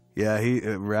 Yeah,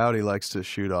 Rowdy likes to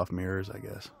shoot off mirrors, I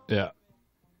guess. Yeah.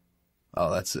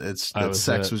 Oh, that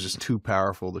sex was just too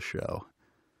powerful to show.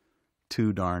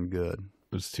 Too darn good.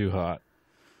 It was too hot.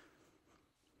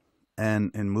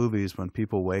 And in movies, when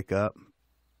people wake up,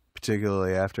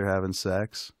 particularly after having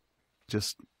sex,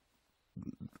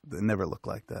 they never look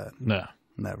like that. No.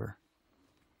 Never.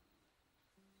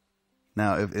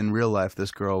 Now, if in real life,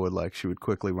 this girl she would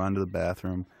quickly run to the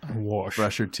bathroom,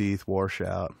 brush her teeth, wash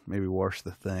out, maybe wash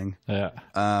the thing. Yeah.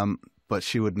 But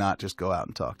she would not just go out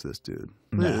and talk to this dude.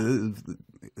 No.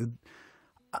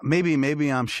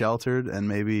 Maybe I'm sheltered and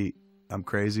maybe I'm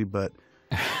crazy, but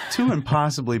Two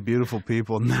impossibly beautiful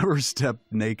people never step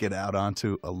naked out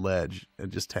onto a ledge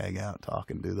and just hang out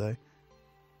talking, do they?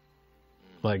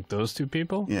 Like those two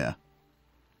people? Yeah.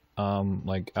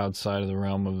 Like outside of the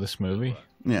realm of this movie?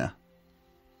 Yeah.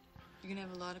 You're gonna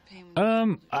have a lot of pain.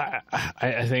 When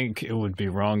I think it would be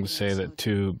wrong to say that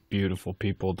two beautiful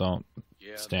people don't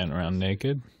stand around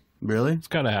naked. Really? It's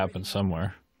got to happen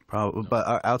somewhere. Probably,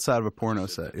 but outside of a porno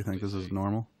set, you think this is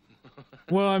normal?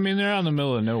 Well, I mean, they're out in the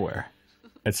middle of nowhere.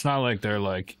 It's not like they're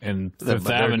like in Fifth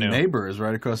Their Avenue. neighbor is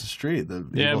right across the street. The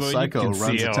evil but psycho you can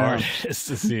runs see the how town. hard it is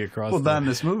to see across. Well, the... not in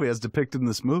this movie, as depicted in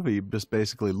this movie. You just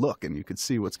basically look and you could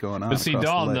see what's going on. But see, across the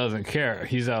Dalton lake. doesn't care.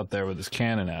 He's out there with his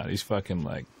cannon out. He's fucking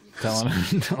like telling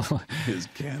him. His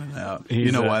cannon out. He's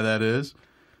You know why that is?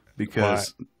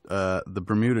 Because the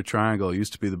Bermuda Triangle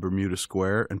used to be the Bermuda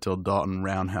Square until Dalton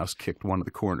Roundhouse kicked one of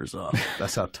the corners off.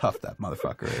 That's how tough that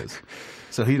motherfucker is.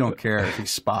 So he don't care if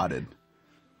he's spotted.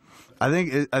 I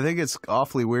think it's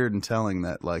awfully weird and telling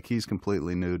that like he's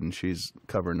completely nude and she's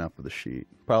covering up with a sheet.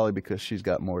 Probably because she's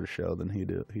got more to show than he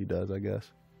does, I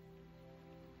guess.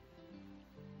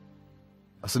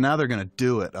 So now they're gonna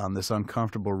do it on this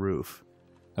uncomfortable roof.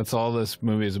 That's all this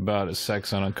movie is about: is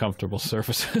sex on uncomfortable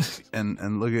surfaces.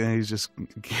 And look at he's just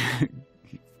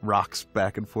he rocks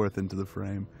back and forth into the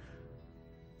frame,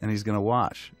 and he's gonna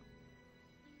watch.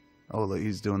 Oh, look,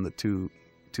 he's doing the two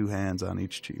hands on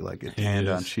each cheek, like a hand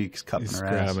on cheeks, cupping He's her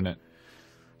ass. grabbing it.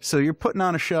 So you're putting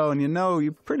on a show, and you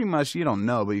don't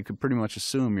know, but you could pretty much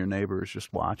assume your neighbor is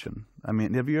just watching. I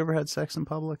mean, have you ever had sex in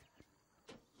public?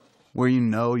 Where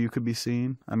you could be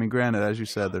seen? I mean, granted, as you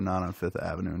said, they're not on Fifth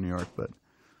Avenue in New York, but...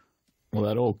 Well,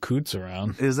 that old coot's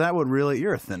around. Is that what really...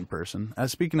 You're a thin person.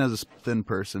 Speaking as a thin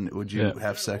person, would you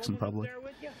have sex in public?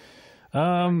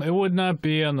 It would not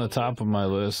be on the top of my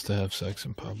list to have sex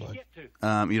in public.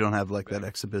 You don't have like that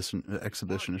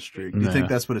exhibitionist streak. Do you think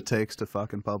that's what it takes to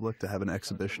fuck in public, to have an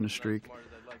exhibitionist streak?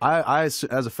 I as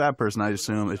a fat person, I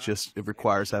assume it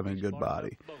requires having a good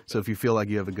body. So if you feel like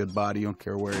you have a good body, you don't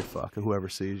care where you fuck or whoever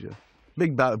sees you.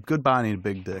 Good body and a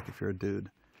big dick if you're a dude.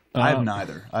 I have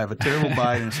neither. I have a terrible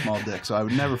body and a small dick, so I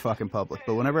would never fuck in public.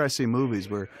 But whenever I see movies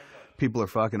where people are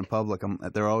fucking in public,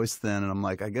 they're always thin, and I'm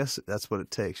like, I guess that's what it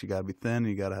takes. You gotta be thin, and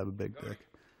you gotta have a big dick.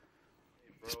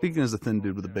 Speaking as a thin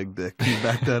dude with a big dick, can you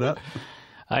back that up?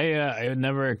 It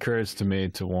never occurs to me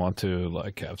to want to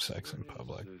like have sex in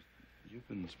public. You've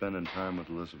been spending time with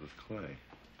Elizabeth Clay.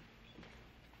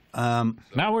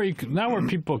 Not where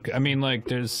people. I mean, like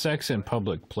there's sex in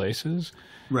public places,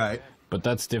 Right. but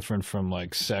that's different from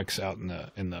like sex out in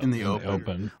the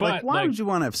open. But Like, why would you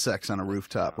want to have sex on a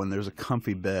rooftop when there's a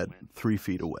comfy bed 3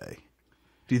 feet away?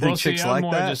 Do you think chicks like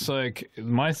more that? Just like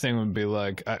my thing would be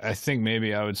like I think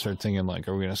maybe I would start thinking like,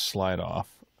 are we gonna slide off,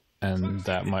 and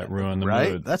that might ruin the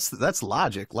right? mood. That's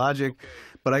logic.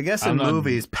 But I guess in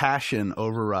movies, passion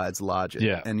overrides logic.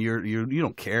 Yeah. And you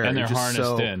don't care. And You're they're just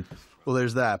harnessed in. Well,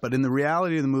 there's that. But in the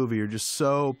reality of the movie, you're just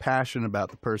so passionate about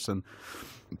the person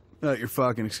that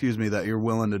that you're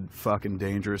willing to fucking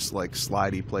dangerous, like,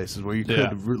 slidey places where you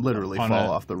could literally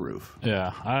fall off the roof.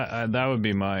 Yeah, I that would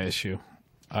be my issue.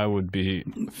 I would be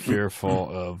fearful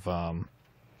of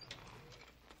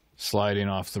sliding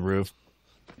off the roof.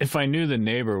 If I knew the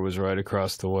neighbor was right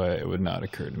across the way, it would not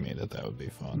occur to me that would be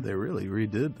fun. They really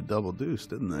redid the Double Deuce,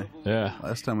 didn't they? Yeah.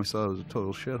 Last time we saw it was a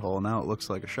total shithole. Now it looks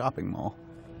like a shopping mall.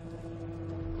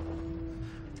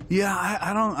 Yeah,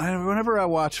 I don't. Whenever I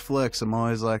watch flicks, I'm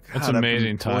always like, It's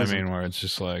amazing timing where it's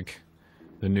just like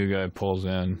the new guy pulls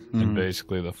in and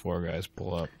basically the four guys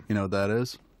pull up. You know what that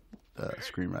is?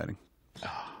 Screenwriting.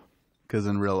 Because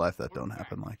in real life, that don't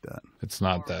happen like that. It's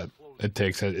not that.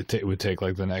 It would take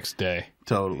like the next day.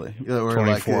 Totally. Or 24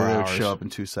 like they would hours. show up in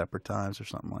 2 separate times or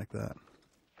something like that.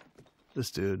 This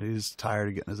dude, he's tired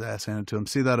of getting his ass handed to him.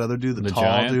 See that other dude, the tall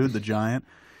giant? dude, the giant?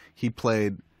 He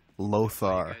played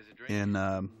Lothar in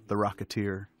The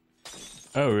Rocketeer.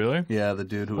 Oh, really? Yeah, the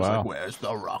dude who was Wow. like, "Where's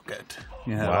the rocket?"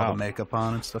 You had all Wow. the makeup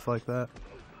on and stuff like that.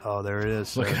 Oh, there it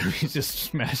is. Look at him. He's just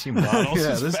smashing bottles Yeah,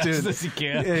 as this fast dude. as he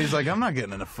can. Yeah, he's like, I'm not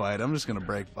getting in a fight. I'm just gonna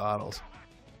break bottles.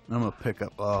 And I'm gonna pick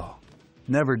up. Oh,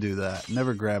 never do that.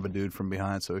 Never grab a dude from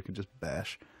behind so he can just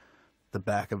bash the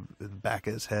back of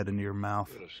his head into your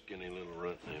mouth. Got a skinny little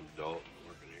runt named Dalton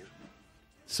working here.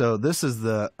 So this is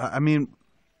the. I mean,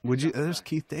 would you? There's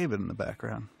Keith David in the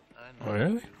background. Oh,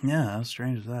 really? Yeah, how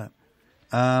strange is that?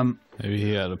 Maybe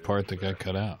he had a part that got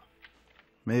cut out.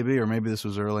 Maybe, or maybe this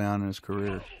was early on in his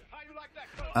career.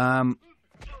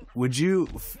 Would you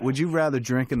rather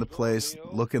drink in the place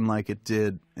looking like it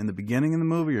did in the beginning of the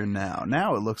movie or now?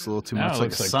 Now it looks a little too Now much it like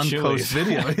a looks like Suncoast Chili's.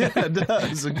 video. Yeah, it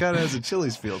does. It kind of has a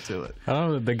Chili's feel to it.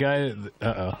 Oh, the guy.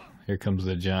 Here comes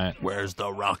the giant. Where's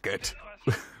the rocket?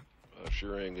 I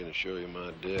sure ain't gonna show you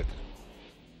my dick.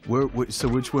 So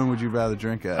which one would you rather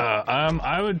drink at?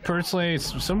 I would personally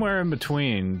somewhere in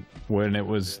between when it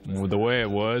was the way it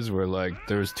was, where like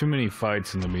there was too many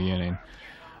fights in the beginning.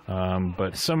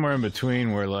 But somewhere in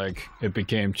between where like it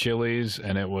became Chili's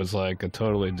and it was like a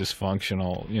totally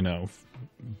dysfunctional, you know,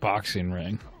 boxing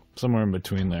ring. Somewhere in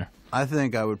between there. I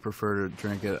think I would prefer to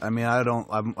drink it. I mean,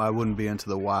 I wouldn't be into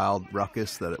the wild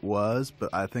ruckus that it was,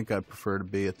 but I think I'd prefer to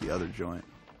be at the other joint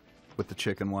with the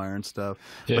chicken wire and stuff.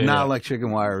 Yeah, but not like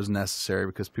chicken wire was necessary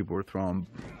because people were throwing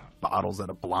bottles at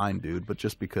a blind dude, but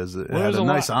just because it had a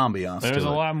nice ambiance to it. There's a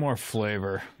lot more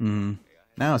flavor. Mm-hmm.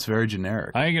 Now it's very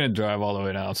generic. I ain't gonna drive all the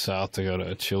way down south to go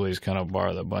to a Chili's kind of bar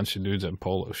with a bunch of dudes in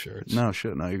polo shirts. No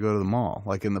shit. No, you go to the mall,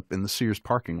 like in the Sears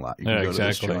parking lot. You can go to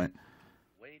this joint.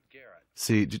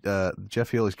 See,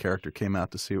 Jeff Healy's character came out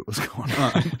to see what was going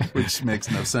on, which makes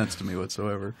no sense to me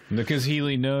whatsoever. Because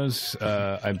Healy knows,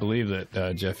 I believe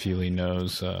that Jeff Healy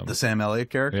knows the Sam Elliott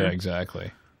character. Yeah,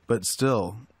 exactly. But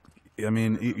still, I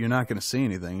mean, you're not going to see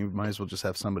anything. You might as well just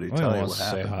have somebody tell you what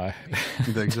happened. Say hi.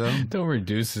 You think so? Don't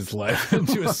reduce his life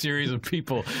into a series of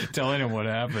people telling him what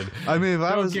happened. I mean,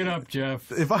 get up,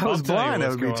 Jeff. If I was blind, I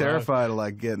would be terrified of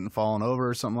like falling over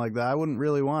or something like that. I wouldn't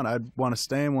really want. I'd want to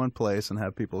stay in one place and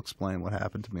have people explain what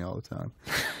happened to me all the time.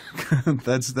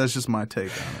 That's just my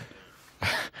take on it.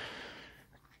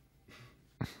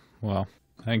 Well,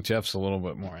 I think Jeff's a little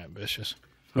bit more ambitious.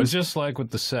 But it's just like with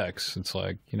the sex. It's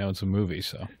like, you know, it's a movie,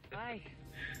 so. Hi.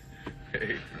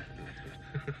 Hey.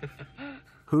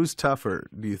 Who's tougher,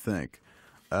 do you think?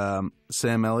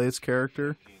 Sam Elliott's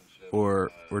character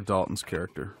or Dalton's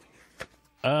character?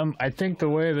 I think the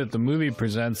way that the movie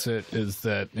presents it is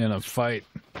that in a fight,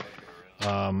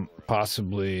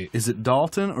 possibly... Is it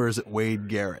Dalton or is it Wade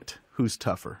Garrett? Who's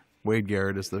tougher? Wade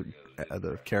Garrett is the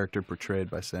character portrayed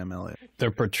by Sam Elliott.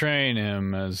 They're portraying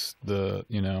him as the,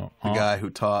 you know... The guy who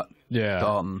taught Yeah.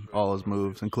 Dalton all his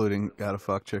moves, including how to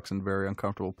fuck chicks in very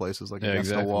uncomfortable places like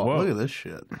against exactly. the wall. Whoa. Look at this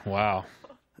shit. Wow.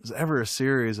 There's ever a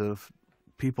series of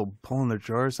people pulling their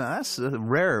drawers down. That's a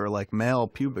rare, like, male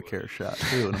pubic hair shot,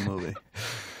 too, in a movie. God, I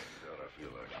feel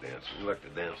like dancing. You like to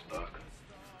dance, Doc?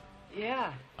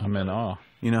 Yeah. I'm in awe.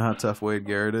 You know how tough Wade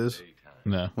Garrett is?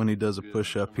 No. When he does a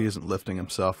push-up, he isn't lifting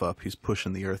himself up. He's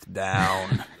pushing the earth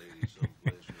down.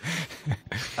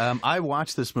 I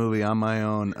watched this movie on my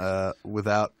own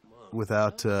without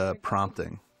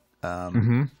prompting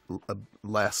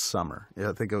last summer. Yeah,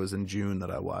 I think it was in June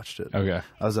that I watched it. Okay.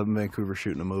 I was up in Vancouver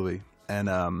shooting a movie, and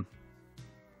I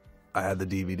had the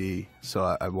DVD,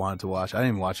 so I wanted to watch. I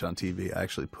didn't even watch it on TV. I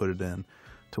actually put it in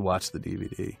to watch the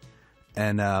DVD.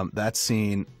 And that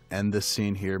scene and this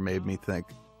scene here made me think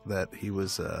that he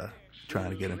was trying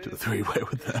to get into a three-way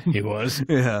with them. He was?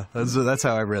 Yeah, that's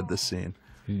how I read this scene.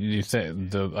 You say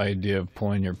the idea of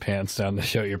pulling your pants down to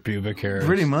show your pubic hair?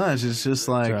 Pretty much. It's just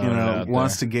like, you know,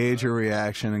 wants there. to gauge her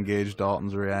reaction and gauge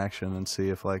Dalton's reaction and see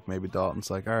if, like, maybe Dalton's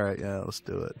like, all right, yeah, let's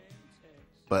do it.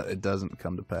 But it doesn't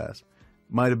come to pass.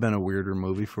 Might have been a weirder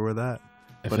movie for that.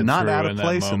 If but not out of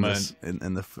place in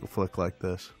the flick like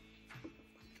this.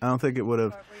 I don't think it would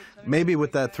have. Maybe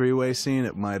with that three-way scene,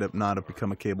 it might have not have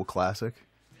become a cable classic.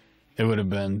 It would have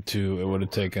been too. It would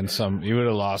have taken some. You would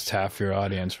have lost half your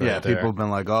audience right there. Yeah, people have been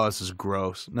like, "Oh, this is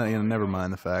gross." No, you know, never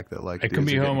mind the fact that like it can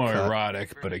be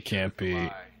homoerotic, but it can't be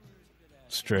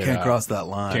straight. Can't cross that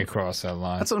line. Can't cross that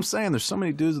line. That's what I'm saying. There's so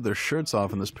many dudes with their shirts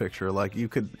off in this picture. Like it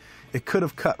could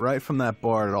have cut right from that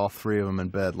bar to all three of them in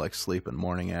bed, like sleeping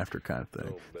morning after kind of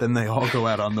thing. Then they all go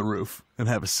out on the roof and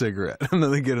have a cigarette, and then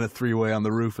they get in a three-way on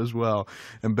the roof as well.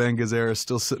 And Ben Gazzara is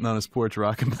still sitting on his porch,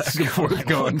 rocking back and forth,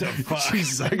 going,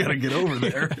 "Jesus, I gotta get over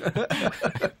there."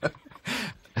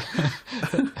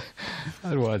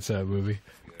 I'd watch that movie.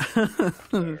 Entirely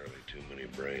too many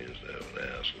brains to have an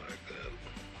ass like that.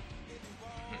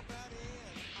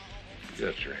 You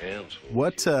got your hands full.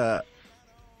 What?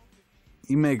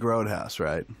 You make Roadhouse,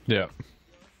 right? Yeah.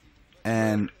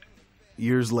 And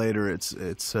years later, it's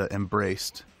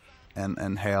embraced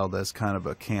and hailed as kind of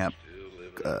a camp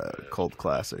cult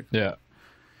classic. Yeah.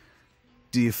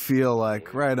 Do you feel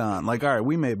like, right on, like, all right,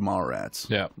 we made Mallrats.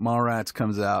 Yeah. Mallrats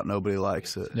comes out, nobody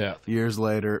likes it. Yeah. Years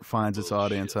later, it finds its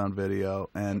audience on video,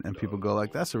 and people go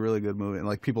like, that's a really good movie. And,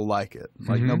 like, people like it.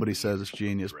 Like, nobody says it's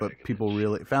genius, but people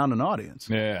really found an audience.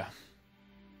 Yeah.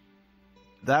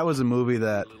 That was a movie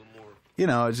that, you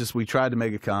know, it's just we tried to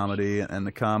make a comedy, and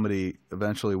the comedy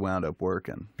eventually wound up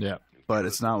working. Yeah. But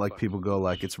it's not like people go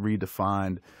like it's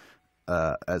redefined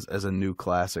as a new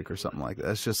classic or something like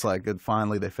that. It's just like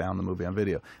finally they found the movie on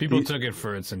video. People took it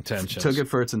for its intentions. Took it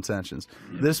for its intentions.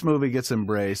 This movie gets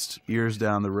embraced years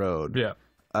down the road. Yeah.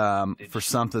 For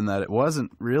something that it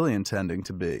wasn't really intending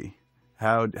to be.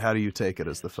 How do you take it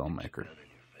as the filmmaker?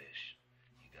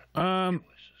 I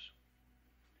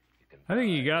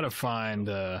think you got to find.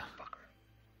 I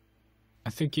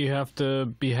think you have to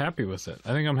be happy with it.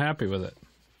 I think I'm happy with it.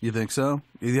 You think so?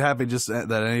 You happy just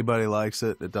that anybody likes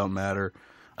it? It don't matter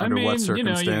under what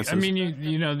circumstances.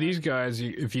 You know, these guys.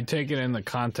 If you take it in the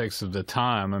context of the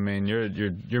time, I mean,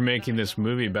 you're making this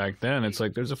movie back then. It's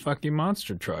like there's a fucking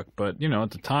monster truck, but you know, at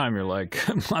the time, you're like,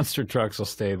 monster trucks will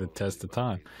stand the test of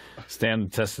time.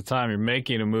 You're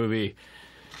making a movie,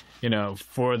 you know,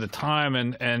 for the time,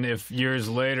 and if years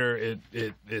later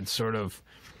it sort of,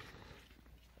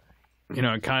 you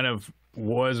know, it kind of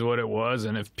was what it was,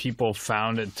 and if people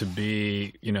found it to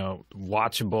be, you know,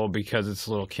 watchable because it's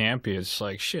a little campy, it's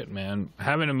like, shit, man,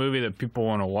 having a movie that people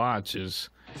want to watch is,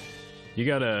 you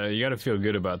gotta feel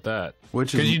good about that,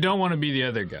 because you don't want to be the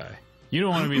other guy. You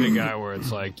don't want to be the guy where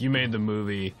it's like you made the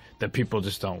movie that people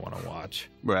just don't want to watch,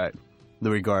 right?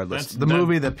 Regardless, the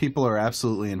movie that people are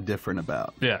absolutely indifferent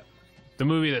about. Yeah, the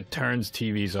movie that turns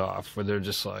TVs off, where they're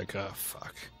just like, oh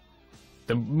fuck,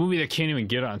 the movie that can't even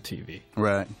get on TV,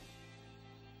 right?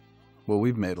 Well,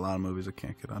 we've made a lot of movies that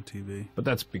can't get on TV. But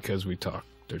that's because we talk.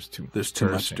 There's too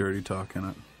much dirty talk in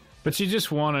it. But you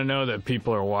just want to know that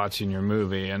people are watching your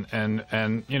movie.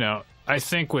 And you know, I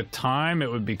think with time,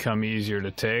 it would become easier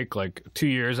to take, like 2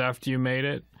 years after you made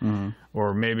it. Mm-hmm.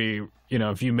 Or maybe, you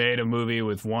know, if you made a movie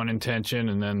with one intention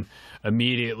and then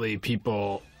immediately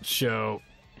people show,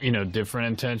 you know, different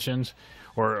intentions.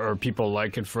 Or people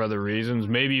like it for other reasons.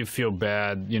 Maybe you feel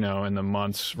bad, you know, in the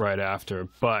months right after.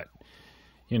 But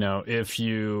you know, if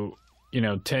you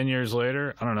know, 10 years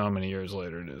later, I don't know how many years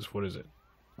later it is. What is it?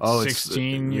 Oh,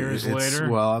 16 years later?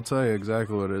 Well, I'll tell you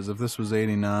exactly what it is. If this was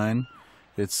 89,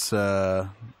 it's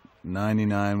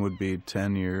 99 would be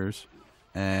 10 years.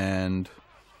 And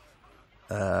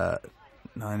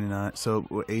 99,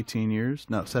 so 18 years?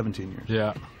 No, 17 years.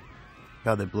 Yeah.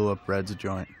 God, they blew up Red's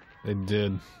joint. They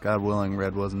did. God willing,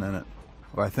 Red wasn't in it.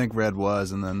 Or I think Red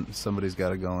was, and then somebody's got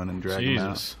to go in and drag him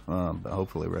out. But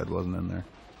hopefully Red wasn't in there.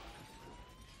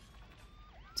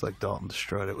 It's like Dalton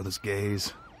destroyed it with his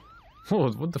gaze.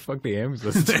 Oh, what the fuck? The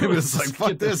ambulance. The ambulance was like,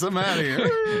 fuck this, I'm out of here.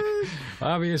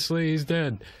 Obviously, he's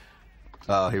dead.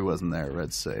 Oh, he wasn't there.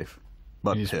 Red's safe.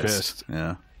 But he's pissed.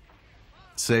 Yeah.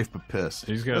 Safe but pissed.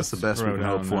 That's the best we can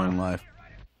hope for in life.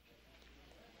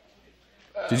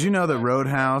 Did you know that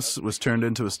Roadhouse was turned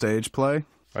into a stage play?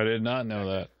 I did not know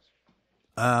that.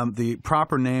 The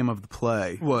proper name of the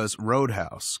play was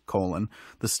Roadhouse,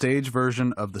 the stage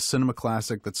version of the cinema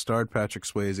classic that starred Patrick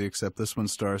Swayze, except this one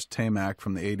stars Tamac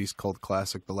from the 80s cult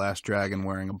classic The Last Dragon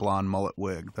wearing a blonde mullet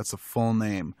wig. That's the full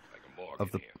name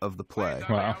of the play.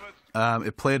 Wow.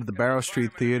 It played at the Barrow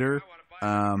Street Theater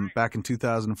back in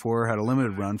 2004, had a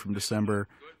limited run from December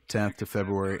 10th to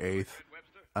February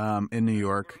 8th in New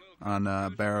York on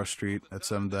Barrow Street at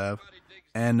 7th Ave.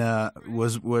 And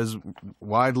was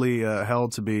widely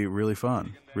held to be really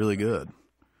fun, really good.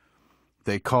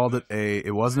 They called it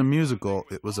it wasn't a musical,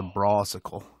 it was a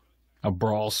brawlsicle. A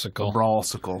brawlsicle. A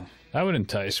brawlsicle. That would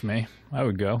entice me. I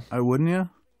would go. Wouldn't you?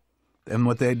 And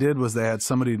what they did was they had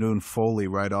somebody doing Foley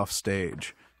right off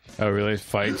stage. Oh, really?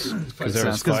 Fights?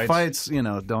 Because fights, you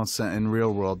know, in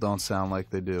real world don't sound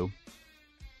like they do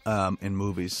in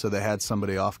movies. So they had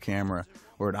somebody off camera,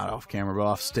 or not off camera, but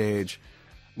off stage,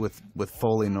 with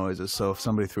Foley noises. So if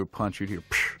somebody threw a punch, you'd hear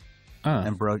psh,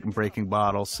 and breaking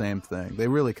bottles, same thing. They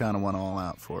really kind of went all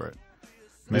out for it.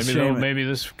 Maybe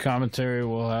this commentary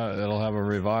it'll have a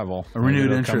revival, a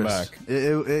renewed interest.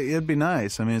 It'd be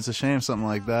nice. I mean, it's a shame something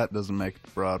like that doesn't make it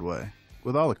to Broadway.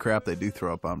 With all the crap they do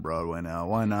throw up on Broadway now,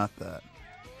 why not that?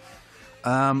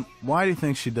 Why do you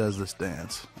think she does this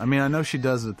dance? I mean, I know she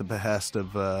does it at the behest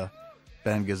of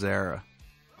Ben Gazzara,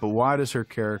 but why does her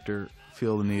character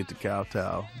feel the need to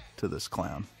kowtow to this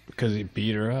clown? Because he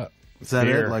beat her up. Is that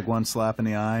it? Like one slap in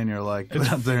the eye and you're like,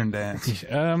 get up there and dance?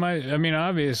 I mean,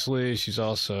 obviously, she's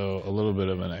also a little bit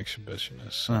of an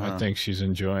exhibitionist. So I think she's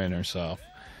enjoying herself.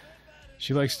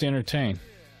 She likes to entertain.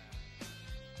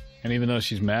 And even though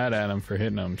she's mad at him for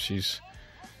hitting him, she's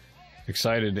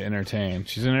excited to entertain.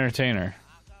 She's an entertainer.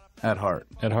 At heart.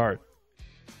 At heart.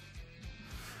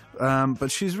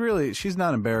 But she's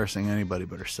not embarrassing anybody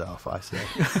but herself, I say.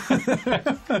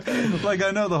 Like,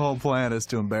 I know the whole plan is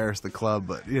to embarrass the club,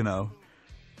 but, you know,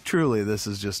 truly this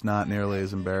is just not nearly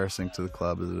as embarrassing to the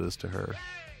club as it is to her.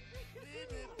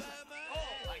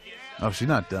 Oh, she's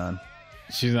not done.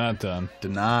 She's not done.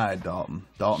 Denied, Dalton.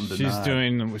 Dalton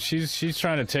denied. She's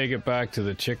trying to take it back to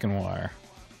the chicken wire.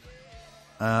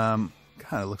 God,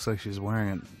 it looks like she's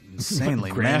wearing an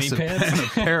insanely massive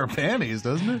pair of panties,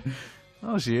 doesn't it?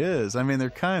 Oh, she is. I mean, they're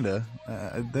kind of.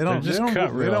 They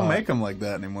don't make them like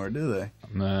that anymore, do they?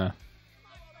 Nah.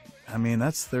 I mean,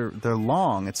 they're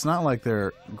long. It's not like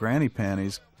they're granny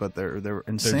panties, but they're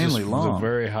insanely long. They're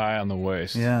very high on the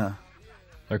waist. Yeah.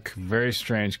 They're very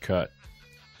strange cut.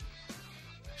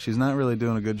 She's not really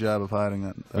doing a good job of hiding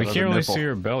that. We can't really see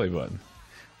her belly button.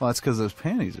 Well, that's because those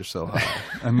panties are so high.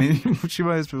 I mean, she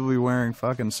might as well be wearing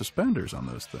fucking suspenders on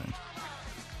those things.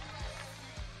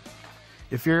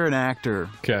 If you're an actor,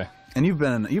 okay, and you've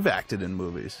acted in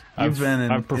movies, I've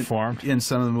performed in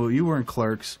some of the movies. You were in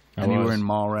Clerks, and you were in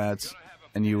Mallrats,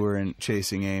 and you were in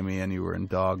Chasing Amy, and you were in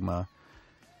Dogma,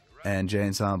 and Jay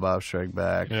and Silent Bob Strike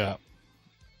Back, yeah,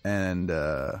 and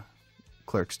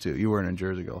Clerks 2. You weren't in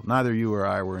Jersey Girl. Neither you or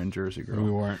I were in Jersey Girl.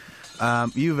 We weren't.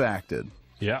 You've acted.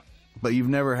 Yeah. But you've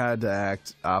never had to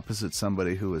act opposite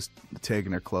somebody who was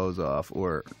taking their clothes off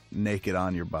or naked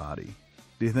on your body.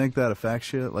 Do you think that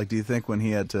affects you? Like, do you think when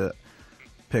he had to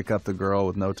pick up the girl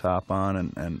with no top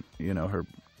on and you know,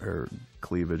 her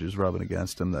cleavage is rubbing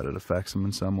against him, that it affects him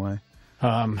in some way?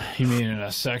 You mean in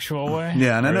a sexual way?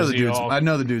 Yeah, and I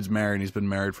know the dude's married and he's been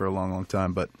married for a long, long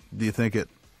time, but do you think it,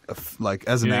 like,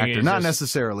 as an actor, not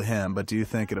necessarily him, but do you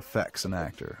think it affects an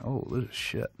actor? Oh, this is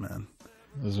shit, man.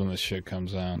 This is when the shit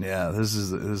comes out. Yeah, this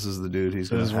is the dude he's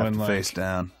going to have to face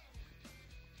down.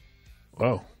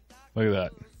 Whoa, look at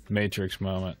that Matrix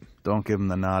moment. Don't give him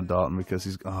the nod, Dalton, because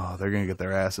they're going to get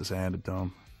their asses handed to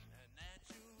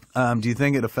him. Do you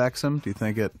think it affects him? Do you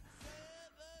think it,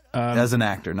 as an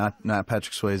actor, not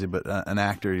Patrick Swayze, but an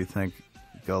actor, you think,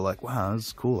 go like, wow, this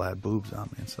is cool, I had boobs on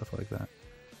me and stuff like that?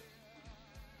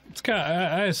 It's kind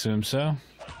of, I assume so.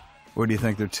 Or do you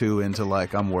think they're too into,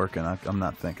 like, I'm working, I'm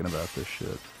not thinking about this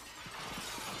shit?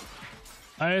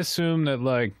 I assume that,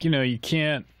 like, you know, you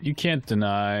can't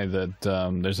deny that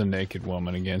there's a naked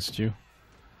woman against you.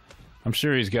 I'm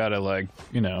sure he's got to, like,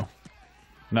 you know,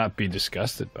 not be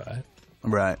disgusted by it.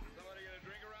 Right.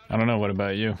 I don't know. What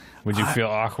about you? Would you feel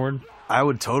awkward? I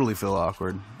would totally feel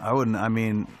awkward. I wouldn't. I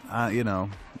mean, you know,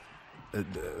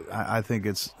 I think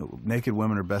it's naked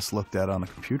women are best looked at on a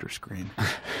computer screen.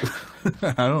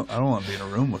 I don't want to be in a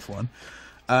room with one.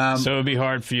 So it would be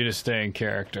hard for you to stay in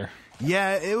character.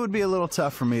 Yeah, it would be a little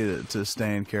tough for me to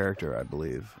stay in character, I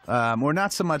believe. Or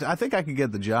not so much. I think I could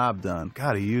get the job done.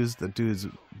 God, he used the dude's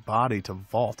body to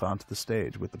vault onto the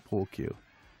stage with the pool cue.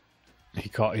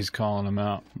 He's calling him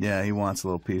out. Yeah, he wants a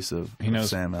little piece of He knows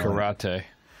Sam karate. Elliott.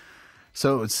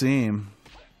 So it would seem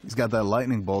he's got that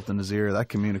lightning bolt in his ear. That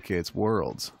communicates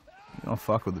worlds. You don't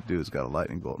fuck with the dude who's got a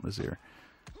lightning bolt in his ear.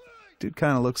 Dude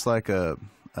kind of looks like a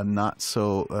not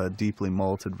so deeply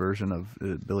molted version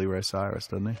of Billy Ray Cyrus,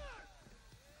 doesn't he?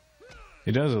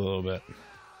 He does a little bit.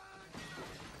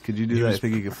 Could you do that? I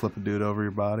think you could flip a dude over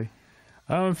your body?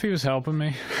 If he was helping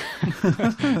me.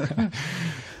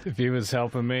 If he was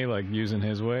helping me, like using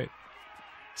his weight.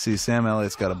 See, Sam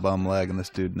Elliott's got a bum leg, and this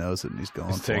dude knows it, and he's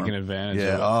going for taking him. advantage of it.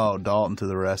 Yeah, oh, Dalton to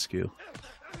the rescue.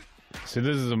 See,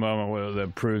 this is a moment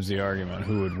that proves the argument.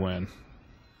 Who would win?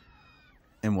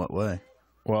 In what way?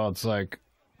 Well, it's like...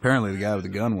 Apparently the guy with the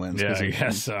gun wins. Yeah, I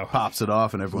guess so. Pops it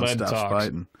off, and everyone stops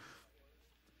fighting.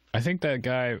 I think that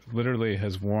guy literally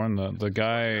has worn the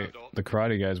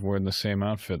karate guy's worn the same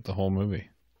outfit the whole movie.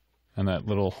 And that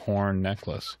little horn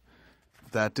necklace.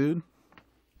 That dude?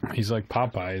 He's like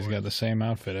Popeye. He's got the same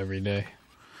outfit every day.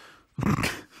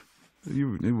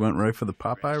 You went right for the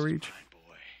Popeye reach?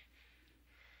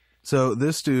 So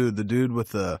this dude, the dude with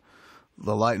the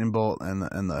lightning bolt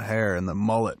and the hair and the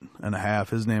mullet and a half,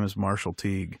 his name is Marshall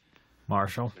Teague.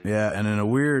 Marshall? Yeah, and in a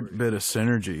weird bit of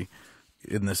synergy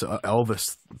in this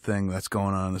Elvis thing that's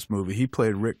going on in this movie, he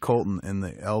played Rick Colton in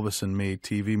the Elvis and Me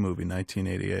TV movie,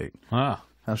 1988. Ah.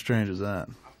 How strange is that?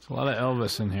 There's a lot of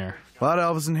Elvis in here. A lot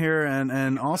of Elvis in here,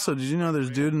 and also, did you know there's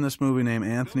a dude in this movie named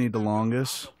Anthony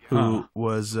DeLongis who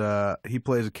was, he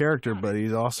plays a character, but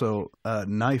he's also a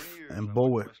knife and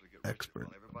bullwhip expert.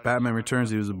 Batman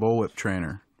Returns, he was a bullwhip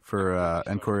trainer for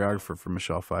and choreographer for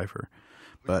Michelle Pfeiffer.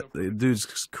 But the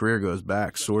dude's career goes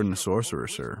back, Sword and the Sorcerer,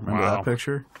 sir. Remember that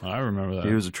picture? I remember that.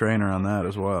 He was a trainer on that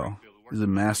as well. He's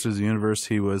in Masters of the Universe.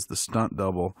 He was the stunt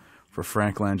double for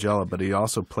Frank Langella, but he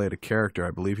also played a character.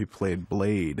 I believe he played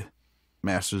Blade,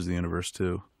 Masters of the Universe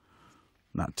 2.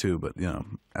 Not 2, but, you know,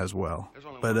 as well.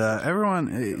 But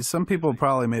everyone, some people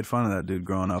probably made fun of that dude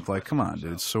growing up. Like, come on,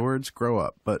 dude, swords, grow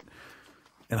up. But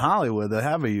in Hollywood, they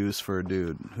have a use for a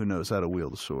dude who knows how to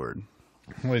wield a sword.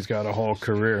 Well, he's got a whole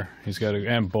career. He's got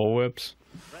and bullwhips.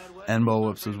 And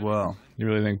bullwhips as well. You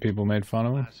really think people made fun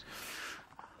of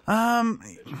him?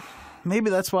 Maybe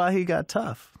that's why he got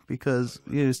tough, because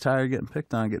he was tired of getting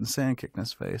picked on, getting sand kicked in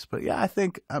his face. But yeah, I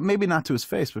think maybe not to his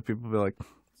face, but people be like,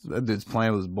 That dude's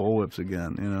playing with his bullwhips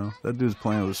again, you know. That dude's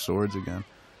playing with his swords again.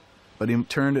 But he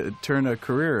turned it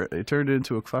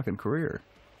into a fucking career.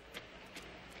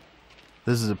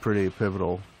 This is a pretty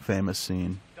pivotal, famous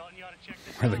scene.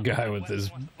 Where the guy with his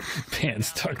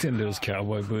pants tucked into his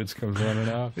cowboy boots comes running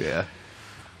out. Yeah.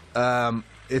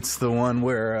 It's the one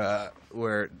where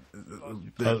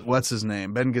what's his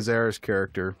name? Ben Gazzara's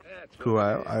character, who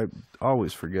I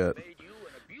always forget.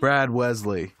 Brad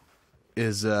Wesley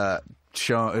is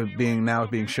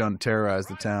being shown to terrorize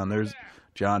the town. There's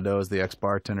John Doe is the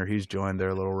ex-bartender. He's joined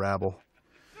their little rabble.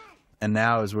 And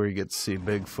now is where you get to see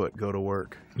Bigfoot go to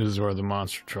work. This is where the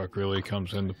monster truck really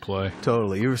comes into play.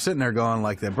 Totally. You were sitting there going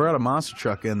like, they brought a monster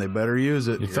truck in, they better use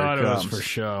it. You thought it was for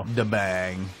show. Da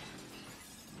bang.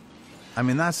 I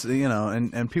mean, that's, you know,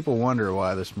 and people wonder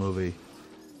why this movie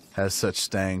has such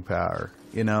staying power.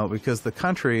 You know, because the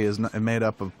country is made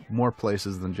up of more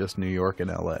places than just New York and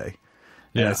L.A.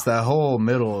 Yeah. And it's that whole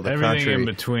middle of the Everything country in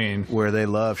between where they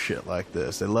love shit like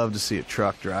this. They love to see a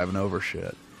truck driving over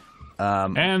shit.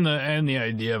 And the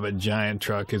idea of a giant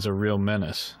truck is a real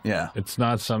menace. Yeah. It's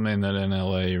not something that in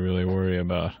LA you really worry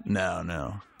about.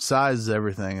 No. Size is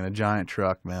everything, and a giant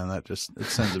truck, man, it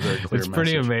sends a very clear It's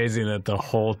pretty message. amazing that the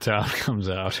whole town comes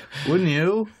out. Wouldn't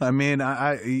you? I mean,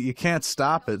 you can't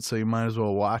stop it, so you might as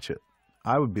well watch it.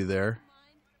 I would be there.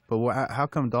 But how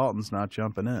come Dalton's not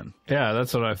jumping in? Yeah,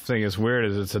 that's what I think is weird,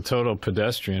 is it's a total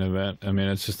pedestrian event. I mean,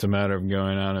 it's just a matter of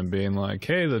going on and being like,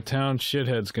 hey, the town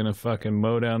shithead's going to fucking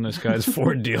mow down this guy's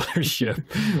Ford dealership.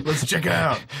 Let's check it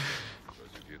out. Because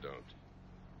if you don't,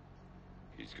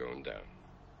 he's going down.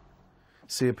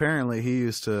 See, apparently he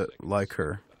used to like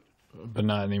her. But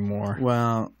not anymore.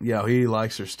 Well, yeah, he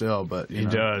likes her still, but he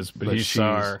does, but he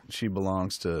saw her. She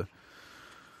belongs to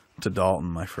Dalton,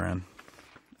 my friend.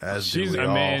 She's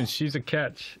a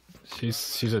catch.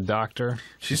 She's a doctor.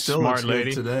 She's still smart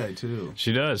lady today too.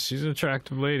 She does. She's an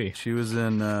attractive lady. She was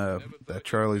in that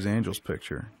Charlie's Angels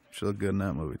picture. She looked good in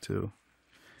that movie too.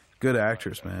 Good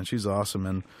actress, man. She's awesome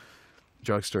in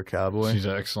Drugstore Cowboy. She's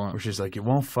excellent. Where she's like, you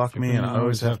won't fuck me, and I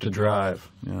always have to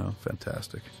drive. You know,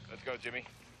 fantastic. Let's go, Jimmy.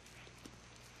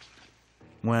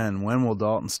 When will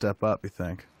Dalton step up, you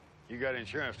think? You got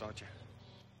insurance, don't you?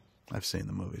 I've seen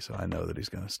the movie, so I know that he's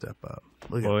going to step up.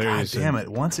 Look Well, at, God he's damn it,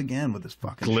 once again with his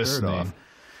fucking glistening. shirt off.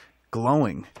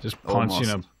 Glowing. Just punching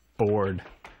almost. a board.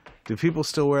 Do people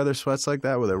still wear their sweats like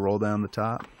that, where they roll down the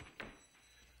top?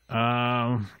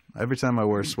 Every time I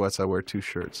wear sweats, I wear two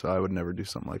shirts, so I would never do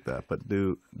something like that. But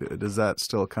is that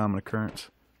still a common occurrence?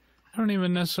 I don't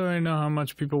even necessarily know how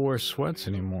much people wear sweats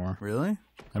anymore. Really?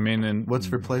 I mean,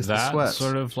 what's replaced the that sweats?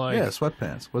 sort of like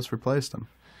sweatpants. What's replaced them?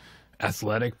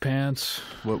 Athletic pants.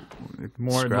 What?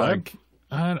 More describe?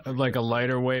 like a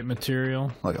lighter weight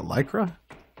material. Like a lycra?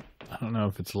 I don't know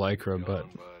if it's lycra, but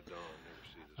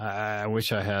I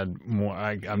wish I had more.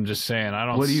 I'm just saying, I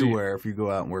don't. What do you wear if you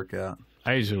go out and work out?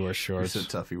 I usually wear shorts. You're so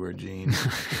tough. You wear jeans.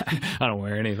 I don't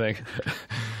wear anything.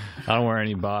 I don't wear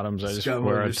any bottoms. I just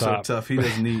wear a top. So tough. He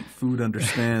doesn't eat. Food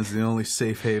understands. The only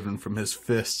safe haven from his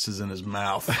fists is in his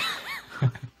mouth.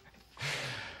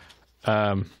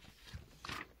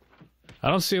 I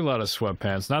don't see a lot of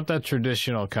sweatpants. Not that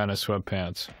traditional kind of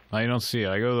sweatpants. I don't see it.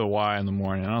 I go to the Y in the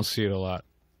morning. I don't see it a lot.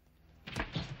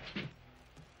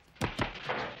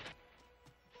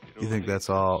 You think that's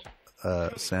all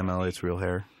Sam Elliott's real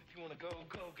hair?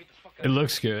 It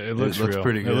looks good. It looks real.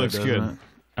 Pretty good. It looks good. It?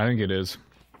 I think it is.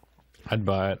 I'd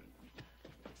buy it.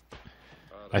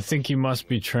 I think he must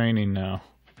be training now.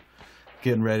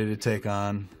 Getting ready to take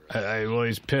on. Well,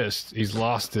 he's pissed. He's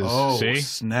lost his. Oh, see?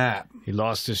 Snap! He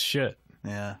lost his shit.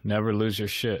 Yeah. Never lose your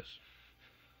shit.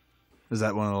 Is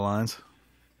that one of the lines?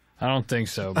 I don't think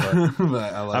so, but,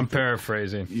 but I like I'm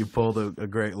paraphrasing. You pulled a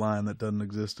great line that doesn't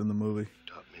exist in the movie.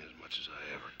 Taught me as much as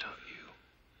I ever taught you.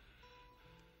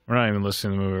 We're not even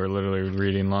listening to the movie. We're literally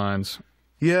reading lines.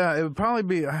 Yeah, it would probably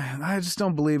be. I just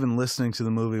don't believe in listening to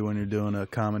the movie when you're doing a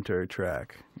commentary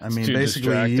track. I mean,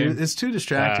 basically, it's too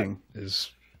distracting. That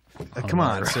is. Come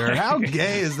on, sir. How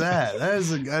gay is that?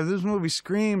 This movie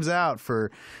screams out for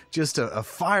just a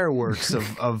fireworks of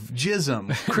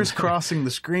jism crisscrossing the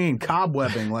screen,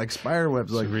 cobwebbing like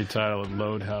spiderwebs. Like retitle it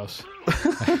Load House.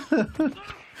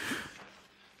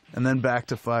 And then back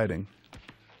to fighting.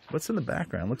 What's in the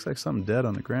background? Looks like something dead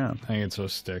on the ground. I think it's a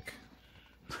stick.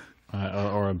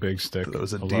 Or a big stick. It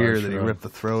was a deer that he ripped the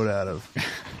throat out of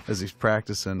as he's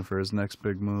practicing for his next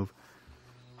big move.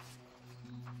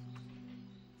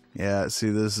 Yeah,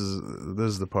 see, this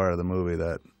is the part of the movie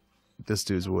that this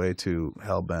dude's way too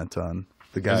hell-bent on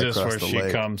the guy across the lake. Is this where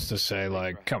she comes to say,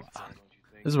 like, come on?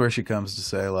 This is where she comes to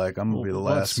say, like, I'm going to be the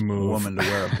last woman to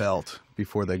wear a belt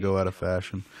before they go out of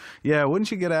fashion. Yeah,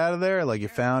 wouldn't you get out of there? Like, you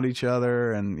found each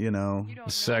other and, you know.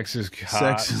 Sex is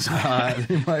hot. Sex is hot.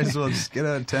 You might as well just get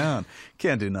out of town.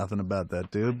 Can't do nothing about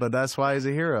that, dude. But that's why he's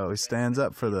a hero. He stands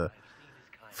up for the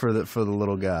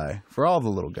little guy. For all the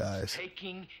little guys.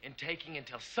 Taking and taking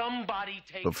until somebody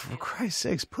takes. But for Christ's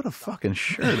sakes, put a fucking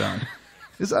shirt on.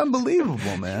 It's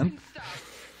unbelievable, man.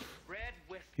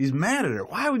 He's mad at her.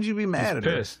 Why would you be mad at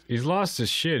her? Pissed. He's lost his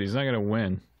shit. He's not gonna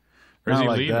win. Or is Not he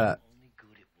like leaving? that.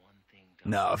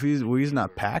 No, if he's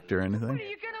not packed or anything. What are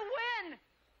you gonna win?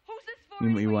 Who's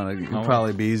this for? You want to? It'd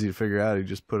probably be easy to figure out. You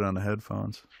just put on the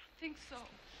headphones. I think so.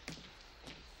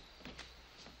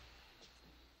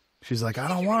 She's like, I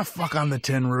don't want to fuck on the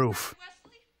tin roof.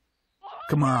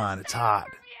 Come on, it's hot,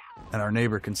 and our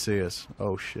neighbor can see us.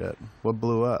 Oh shit! What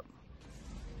blew up?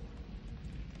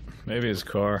 Maybe his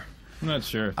car. I'm not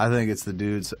sure. I think it's the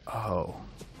dude's. Oh,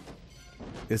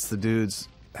 it's the dude's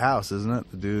house, isn't it?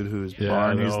 The dude whose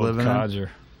barn he's living in.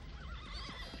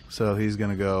 So he's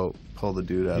gonna go pull the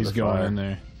dude out of the fire. He's going in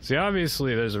there. See,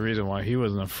 obviously, there's a reason why he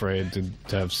wasn't afraid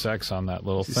to have sex on that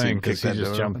little thing, because he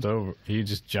just jumped over. He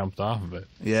just jumped off of it.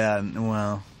 Yeah,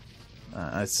 well,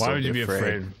 why would you be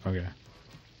afraid? Okay.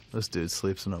 This dude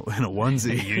sleeps in a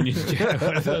onesie. Union Jack.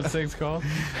 What are those things called?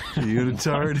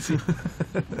 Unitard.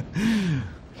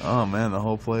 Oh man, the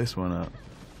whole place went up.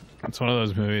 It's one of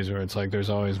those movies where it's like there's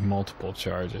always multiple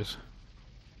charges.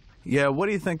 Yeah, what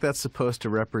do you think that's supposed to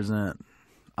represent?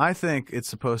 I think it's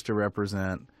supposed to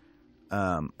represent,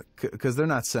 because they're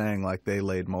not saying like they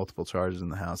laid multiple charges in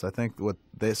the house. I think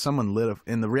someone lit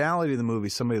in the reality of the movie,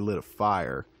 somebody lit a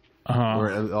fire.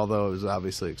 Although it was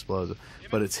obviously explosive,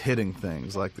 but it's hitting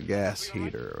things like the gas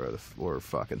heater or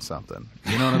fucking something.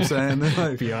 You know what I'm saying?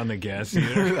 Like, beyond the gas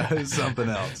heater, something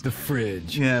else. The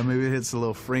fridge. Yeah, maybe it hits the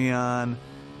little Freon.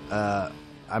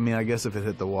 I mean, I guess if it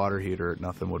hit the water heater,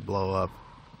 nothing would blow up.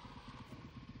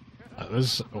 That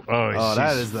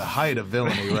is the height of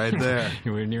villainy right there.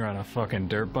 When you're on a fucking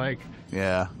dirt bike.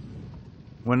 Yeah.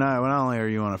 When not only are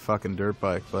you on a fucking dirt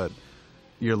bike, but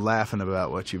you're laughing about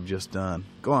what you've just done.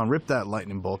 Go on, rip that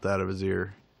lightning bolt out of his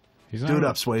ear. Do it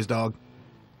up, Sways dog.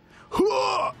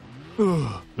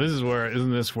 This is where,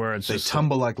 isn't this where it's they just...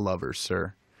 tumble like lovers,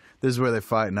 sir. This is where they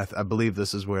fight, and I believe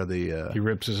this is where the... he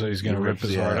rips he's going to rip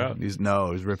his heart out? He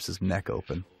rips his neck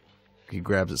open. He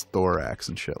grabs his thorax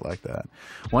and shit like that.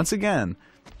 Once again,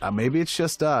 maybe it's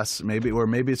just us, maybe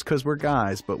it's because we're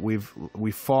guys, but we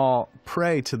fall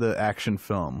prey to the action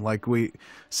film. Like we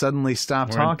suddenly stop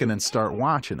talking and start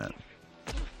watching it.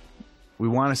 We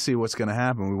want to see what's going to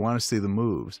happen. We want to see the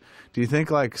moves. Do you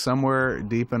think like somewhere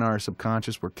deep in our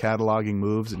subconscious we're cataloging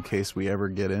moves in case we ever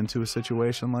get into a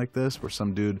situation like this where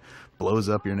some dude blows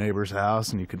up your neighbor's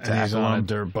house and you can tackle him? He's on a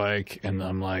dirt bike and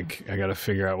I'm like, I got to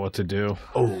figure out what to do.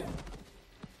 Oh.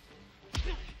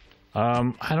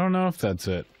 I don't know if that's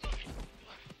it.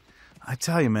 I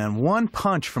tell you, man, one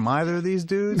punch from either of these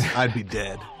dudes, I'd be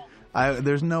dead.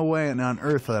 There's no way on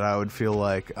earth that I would feel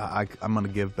like I'm going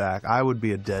to give back. I would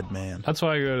be a dead man. That's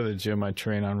why I go to the gym. I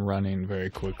train on running very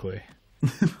quickly.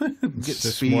 Get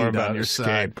speed more about on your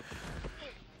escape.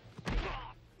 Side.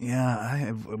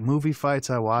 Yeah, movie fights,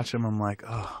 I watch them, I'm like,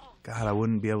 oh, God, I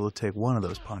wouldn't be able to take one of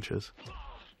those punches.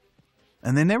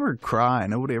 And they never cry.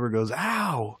 Nobody ever goes,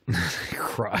 ow.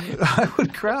 Cry. I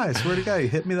would cry. I swear to God, you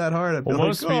hit me that hard. I'd be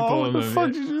most like, people what the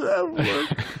fuck did you do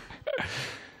that for?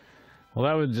 Well,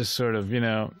 that would just sort of,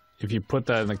 if you put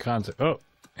that in the context,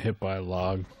 hit by a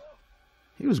log.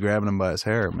 He was grabbing him by his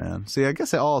hair, man. See, I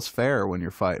guess all is fair when you're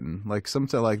fighting. Like,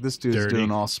 sometimes, like, this dude's doing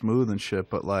all smooth and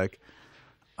shit, but, like,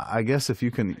 I guess if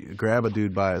you can grab a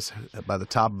dude by the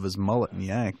top of his mullet and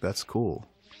yank, that's cool.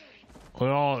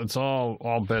 Well, it's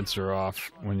all bets are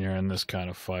off when you're in this kind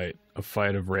of fight. A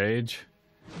fight of rage.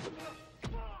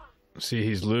 See,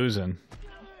 he's losing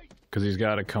because he's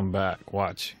got to come back.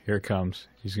 Watch, here it comes.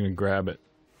 He's going to grab it.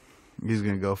 He's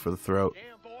going to go for the throat.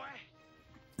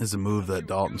 It's a move that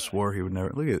Dalton swore he would never.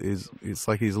 Look at it. It's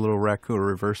like he's a little raccoon, a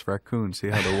reverse raccoon. See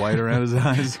how the white around his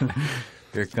eyes?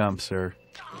 Here it comes, sir.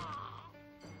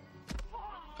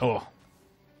 Oh.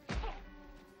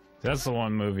 That's the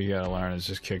one move you gotta learn is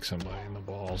just kick somebody in the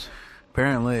balls.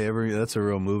 Apparently, that's a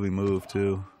real movie move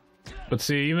too. But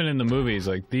see, even in the movies,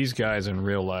 like these guys in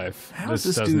real life, this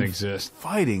doesn't exist.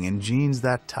 Fighting in jeans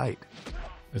that tight.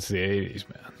 It's the '80s,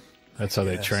 man. That's how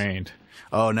they trained.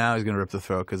 Oh, now he's gonna rip the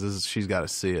throat because she's got to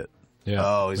see it. Yeah.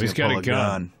 Oh, he's gonna pull a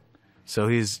gun. So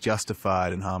he's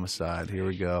justified in homicide. Here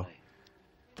we go.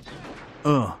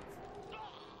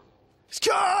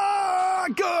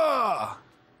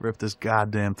 Rip this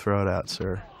goddamn throat out,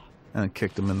 sir. And then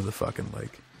kicked him into the fucking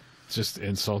lake. just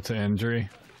insult to injury.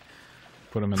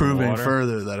 Put him in Proving the water.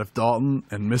 further that if Dalton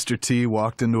and Mr. T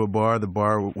walked into a bar, the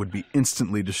bar would be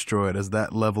instantly destroyed, as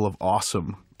that level of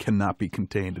awesome cannot be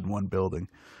contained in one building.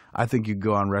 I think you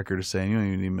go on record as saying you don't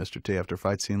even need Mr. T. After a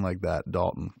fight scene like that,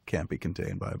 Dalton can't be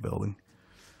contained by a building.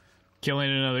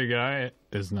 Killing another guy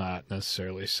is not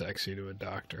necessarily sexy to a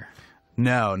doctor.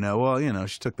 No. Well, you know,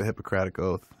 she took the Hippocratic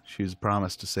Oath. She was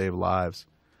promised to save lives.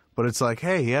 But it's like,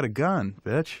 hey, he had a gun,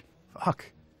 bitch.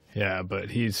 Fuck. Yeah,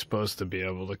 but he's supposed to be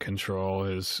able to control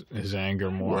his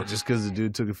anger more. Well, just because the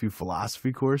dude took a few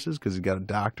philosophy courses because he got a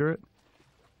doctorate?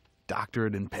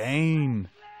 Doctorate in pain.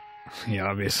 He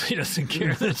obviously doesn't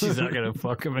care that she's not going to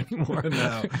fuck him anymore.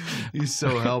 No. He's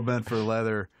so hell-bent for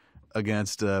leather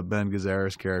against Ben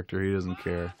Gazzara's character, he doesn't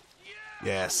care.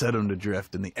 Yeah, set him to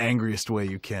drift in the angriest way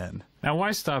you can. Now,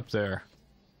 why stop there?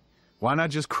 Why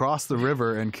not just cross the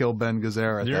river and kill Ben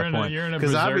Gazzara at that point? You're in a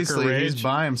because berserker obviously rage. he's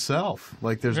by himself.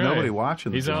 Like, there's nobody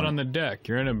watching. He's out on the deck.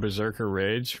 You're in a berserker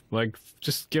rage. Like,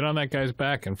 just get on that guy's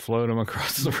back and float him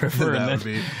across the river.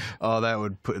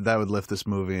 that would lift this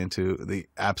movie into the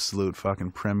absolute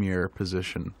fucking premier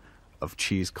position of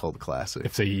cheese cult classic.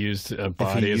 If they used a if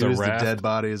body he as a used raft. a dead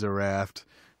body as a raft,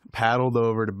 paddled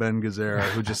over to Ben Gazzara,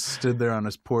 who just stood there on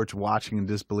his porch watching in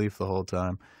disbelief the whole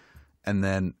time, and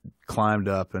then climbed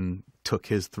up and took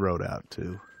his throat out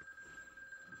too.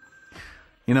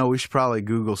 You know, we should probably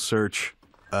Google search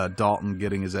Dalton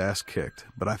getting his ass kicked,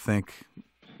 but I think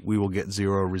we will get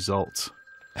 0 results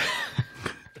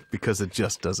because it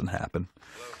just doesn't happen.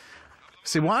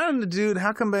 See, why didn't the dude,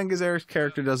 how come Ben Gazzara's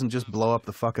character doesn't just blow up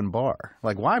the fucking bar?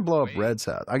 Like, why blow up Red's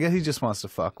house? I guess he just wants to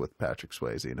fuck with Patrick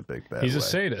Swayze in a big bad He's way. a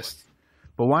sadist.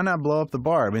 But why not blow up the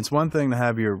bar? I mean, it's one thing to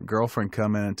have your girlfriend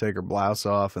come in and take her blouse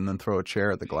off and then throw a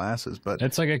chair at the glasses, but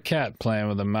It's like a cat playing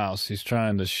with a mouse. He's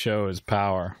trying to show his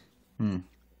power.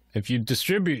 If you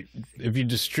distribute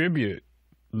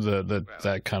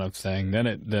that kind of thing, then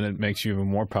it makes you even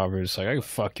more powerful. It's like, I can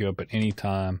fuck you up at any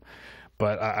time,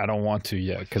 but I don't want to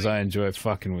yet because I enjoy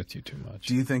fucking with you too much.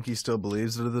 do you think he still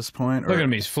believes it at this point? Look at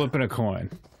him, he's flipping a coin.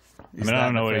 I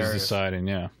don't know what he's deciding.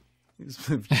 Yeah, He's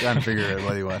trying to figure out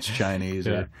whether he wants Chinese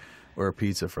or a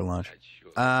pizza for lunch.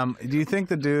 Do you think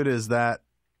the dude is that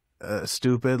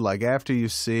stupid? Like, after you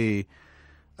see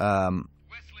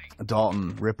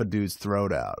Dalton rip a dude's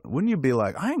throat out, wouldn't you be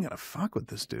like, I ain't gonna fuck with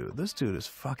this dude. This dude is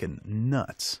fucking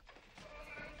nuts.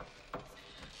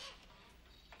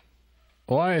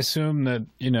 Well, I assume that,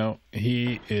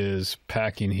 he is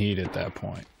packing heat at that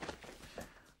point.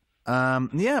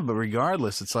 Yeah, but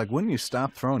regardless, it's like, wouldn't you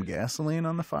stop throwing gasoline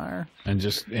on the fire And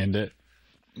just end it.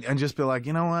 and just be like,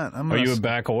 you know what? Or you would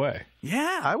back away.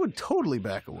 Yeah, I would totally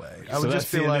back away. I So would that's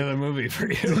just be the like, end of the movie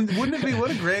for you. wouldn't it be,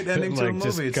 what a great ending to a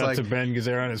Just movie? It's cut like, to Ben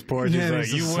Gazzara on his porch. yeah, He's like,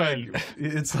 it's you just win. like,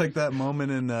 it's like that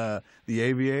moment in The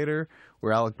Aviator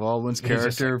where Alec Baldwin's He's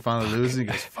just character like, finally loses and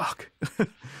he goes, fuck.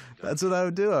 That's what I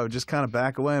would do. I would just kind of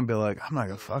back away and be like, I'm not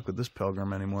going to fuck with this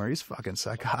pilgrim anymore. He's fucking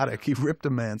psychotic. He ripped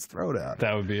a man's throat out.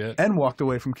 That would be it. And walked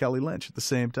away from Kelly Lynch at the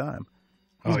same time.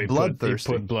 He's He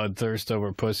bloodthirsty. put bloodthirst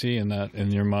over pussy, and that in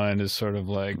your mind is sort of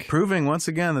like... Proving once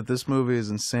again that this movie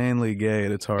is insanely gay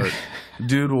at its heart.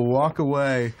 Dude will walk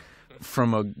away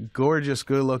from a gorgeous,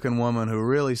 good-looking woman who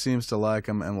really seems to like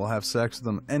him and will have sex with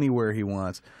him anywhere he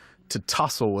wants, to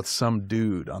tussle with some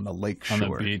dude on the lake shore. On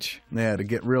the beach. Yeah, to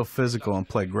get real physical and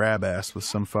play grab ass with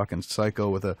some fucking psycho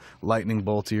with a lightning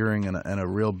bolt earring and a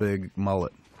real big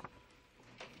mullet.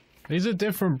 He's a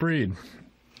different breed.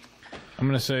 I'm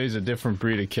going to say he's a different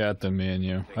breed of cat than me and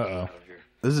you. Uh-oh.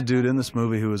 There's a dude in this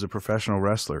movie who was a professional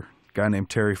wrestler, a guy named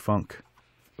Terry Funk.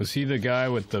 Was he the guy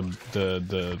with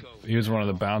the he was one of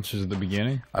the bouncers at the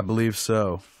beginning? I believe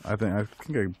so. I think I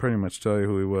can pretty much tell you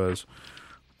who he was.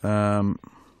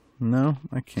 No,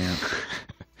 I can't,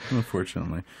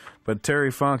 unfortunately. But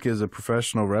Terry Funk is a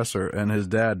professional wrestler, and his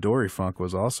dad, Dory Funk,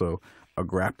 was also a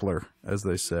grappler, as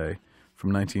they say,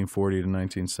 from 1940 to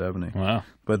 1970. Wow.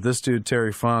 But this dude,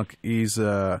 Terry Funk, he's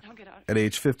at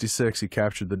age 56, he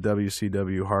captured the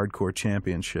WCW Hardcore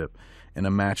Championship in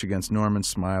a match against Norman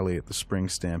Smiley at the Spring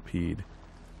Stampede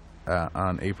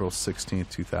on April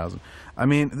 16th, 2000. I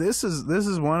mean, this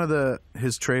is one of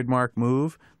his trademark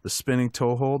move, the spinning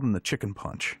toe hold and the chicken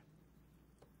punch.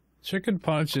 Chicken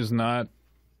punch is not...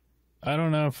 I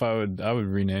don't know if I would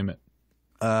rename it.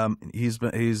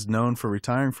 He's known for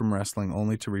retiring from wrestling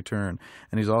only to return,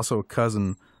 and he's also a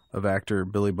cousin of actor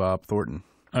Billy Bob Thornton.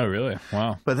 Oh, really?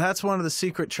 Wow. But that's one of the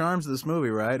secret charms of this movie,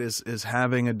 right? Is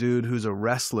having a dude who's a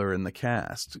wrestler in the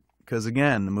cast. Because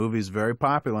again, the movie's very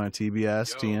popular on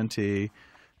TBS, TNT,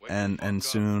 and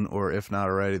soon, or if not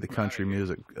already, the country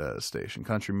music station,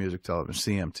 country music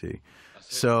television, CMT.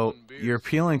 So you're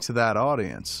appealing to that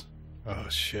audience, Oh,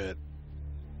 shit.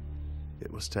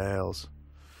 It was tails.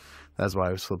 That's why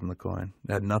I was flipping the coin.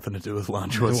 It had nothing to do with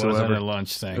lunch whatsoever. It wasn't a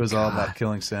lunch thing. It was all about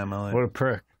killing Sam Elliott. What a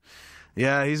prick.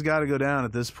 Yeah, he's got to go down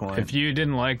at this point. If you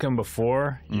didn't like him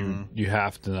before, you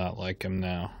have to not like him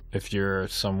now. If you're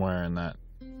somewhere in that.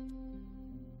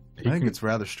 I think it's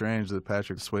rather strange that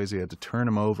Patrick Swayze had to turn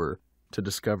him over to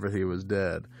discover he was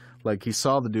dead. Like, he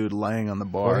saw the dude laying on the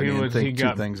bar and he didn't think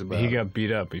two things about it. He got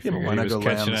beat up. Yeah, but why not go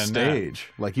lay on the stage?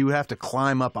 Like, you have to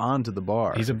climb up onto the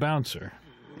bar. He's a bouncer.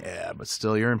 Yeah, but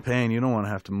still, you're in pain. You don't want to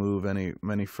have to move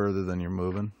any further than you're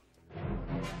moving.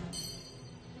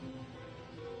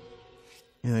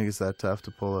 You think it's that tough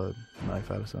to pull a knife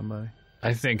out of somebody?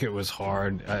 I think it was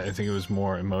hard. I think it was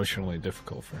more emotionally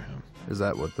difficult for him. Is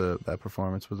that what that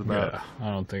performance was about? Yeah, I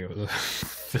don't think it was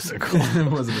physical.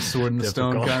 Was it a sword in the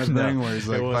stone kind of thing where he's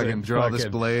like, if I can draw this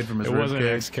blade from his ribcage? It wasn't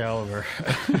Excalibur.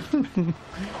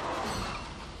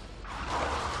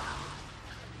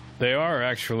 They are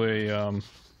actually...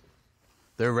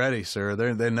 They're ready, sir.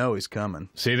 They know he's coming.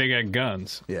 See, they got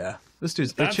guns. Yeah. This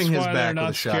dude's itching his back with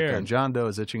a shotgun. John Doe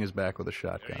is itching his back with a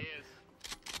shotgun.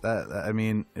 I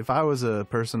mean, if I was a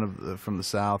person from the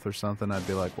South or something, I'd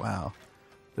be like, wow,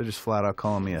 they're just flat out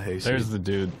calling me a hayseed. There's the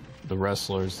dude, the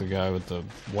wrestler's the guy with the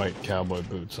white cowboy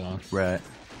boots on. Right.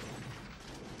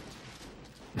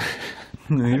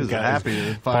 He was happy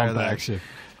to fire that. Action.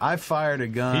 I fired a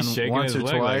gun once or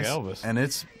twice, like and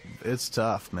it's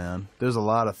tough, man. There's a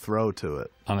lot of throw to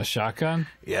it. On a shotgun?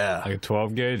 Yeah. Like a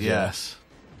 12 gauge? Yes.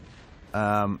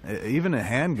 Even a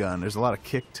handgun, there's a lot of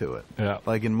kick to it. Yeah.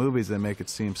 Like in movies, they make it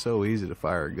seem so easy to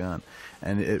fire a gun,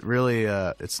 and it really,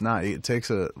 it's not. It takes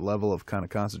a level of kind of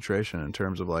concentration in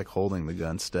terms of like holding the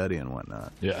gun steady and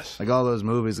whatnot. Yes. Like all those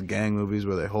movies, the gang movies,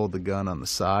 where they hold the gun on the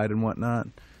side and whatnot.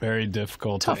 Very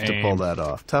difficult. Tough to pull that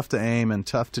off. Tough to aim and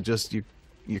tough to just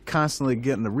you're constantly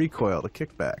getting the recoil to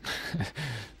kick back.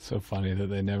 So funny that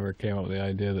they never came up with the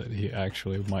idea that he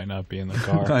actually might not be in the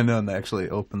car. I know, and they actually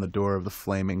opened the door of the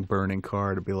flaming, burning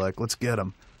car to be like, let's get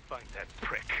him. Find that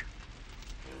prick.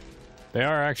 They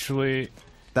are actually...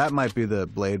 That might be the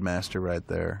Blade Master right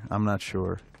there. I'm not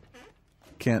sure.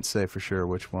 Can't say for sure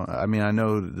which one. I mean, I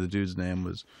know the dude's name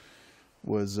was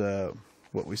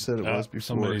what we said it was before.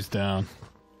 Somebody's down.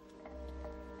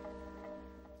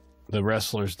 The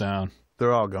wrestler's down.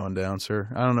 They're all going down, sir.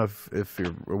 I don't know if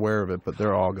you're aware of it, but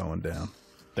they're all going down.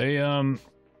 They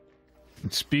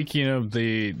speaking of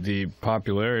the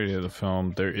popularity of the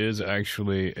film, there is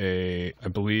actually I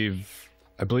believe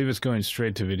it's going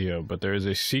straight to video, but there is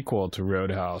a sequel to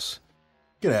Roadhouse.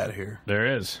 Get out of here. There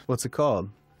is. What's it called?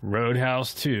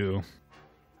 Roadhouse 2.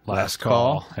 Last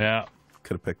Call. Yeah.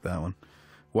 Could have picked that one.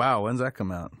 Wow, when's that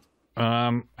come out?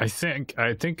 I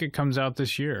think it comes out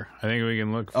this year. I think we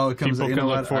can look. Oh, it comes out. You know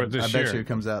what? For it this year. I bet you it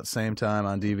comes out same time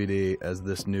on DVD as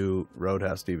this new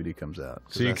Roadhouse DVD comes out.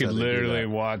 So you could literally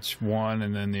watch one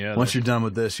and then the other. Once you're done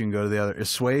with this, you can go to the other. Is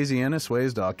Swayze in it?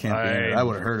 Swayze dog can't be in it. I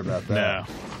would have heard about that.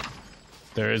 No.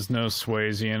 There is no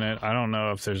Swayze in it. I don't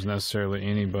know if there's necessarily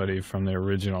anybody from the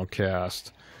original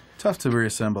cast. Tough to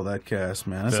reassemble that cast,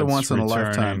 man. That's a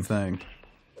once-in-a-lifetime thing.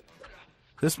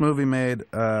 This movie made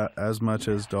as much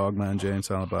as Dogma and Jay and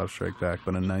Silent Bob Strike Back,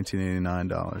 but in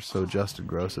 $1989. So adjusted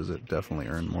grosses, it definitely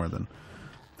earned more than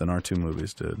our two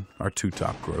movies did. Our two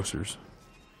top grossers.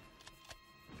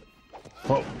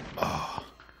 Whoa. Oh.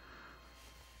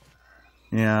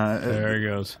 Yeah. There he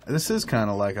goes. This is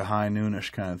kind of like a High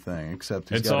Noonish kind of thing, except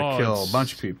he's got to kill a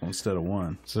bunch of people instead of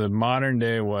one. It's a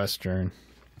modern-day Western.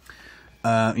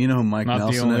 You know who Mike Nelson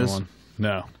is? Not the only one.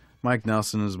 No. Mike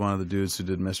Nelson is one of the dudes who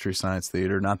did Mystery Science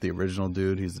Theater. Not the original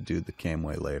dude. He's the dude that came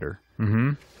way later.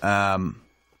 Mm-hmm.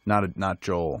 Not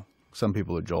Joel. Some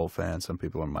people are Joel fans. Some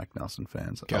people are Mike Nelson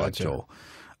fans. Gotcha. I like Joel.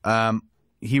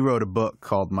 He wrote a book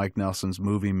called Mike Nelson's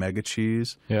Movie Mega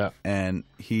Cheese. Yeah. And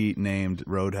he named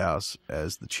Roadhouse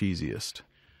as the cheesiest.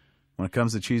 When it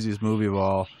comes to cheesiest movie of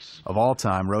all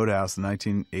time, Roadhouse, the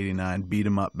 1989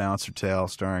 beat-em-up bouncer tale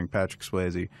starring Patrick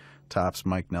Swayze, tops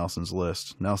Mike Nelson's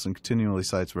list. Nelson continually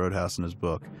cites Roadhouse in his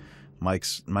book,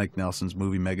 Mike Nelson's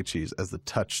Movie Mega Cheese, as the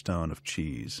touchstone of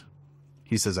cheese.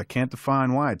 He says, I can't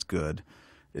define why it's good.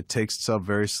 It takes itself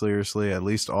very seriously. At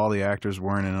least all the actors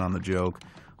weren't in on the joke,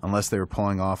 unless they were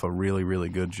pulling off a really, really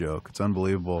good joke. It's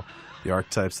unbelievable, the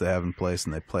archetypes they have in place,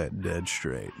 and they play it dead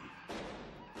straight.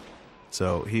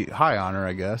 So, high honor,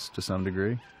 I guess, to some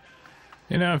degree.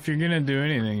 You know, if you're going to do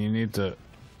anything, you need to...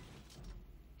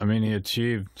 I mean, he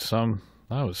achieved some...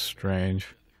 That was strange.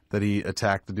 That he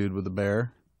attacked the dude with the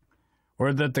bear?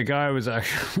 Or that the guy was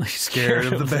actually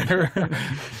scared of the bear?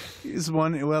 He's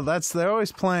one... Well, they're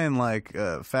always playing like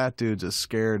fat dudes as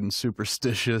scared and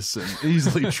superstitious and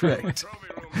easily tricked.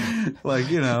 Like,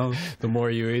 you know, the more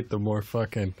you eat, the more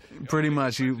fucking. Pretty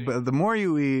much, the more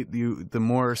you eat, the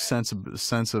more sense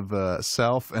of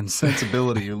self and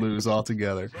sensibility you lose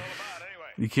altogether.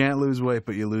 You can't lose weight,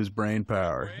 but you lose brain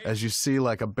power. As you see,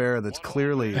 like a bear that's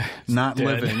clearly not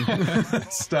living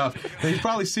stuff that you've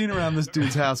probably seen around this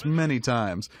dude's house many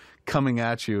times, coming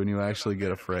at you, and you actually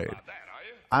get afraid.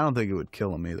 I don't think it would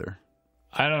kill him either.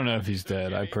 I don't know if he's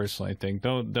dead. I personally think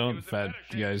don't fat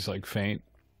guys like faint,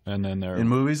 and then they're in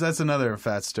movies. That's another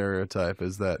fat stereotype,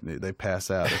 is that they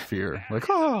pass out of fear, like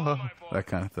oh, that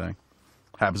kind of thing.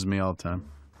 Happens to me all the time.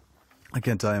 I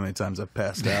can't tell you how many times I've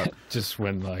passed out. Just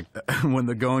when like when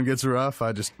the going gets rough,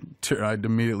 I'd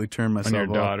immediately turn myself off. When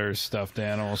your daughter's stuffed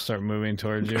animals start moving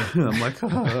towards you, I'm like,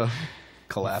 oh.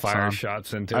 Collapse fire on.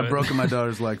 shots into I've it. broken my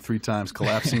daughter's leg 3 times,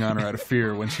 collapsing on her out of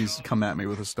fear when she's come at me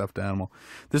with a stuffed animal.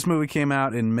 This movie came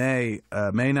out in May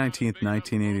 19th,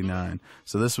 1989.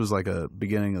 So this was like a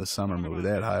beginning of the summer movie. They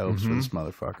had high hopes for this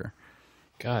motherfucker.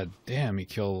 God damn, he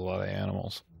killed a lot of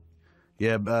animals.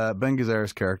 Yeah, Ben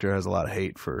Gazzara's character has a lot of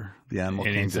hate for the animal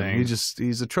kingdom.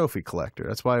 He's a trophy collector.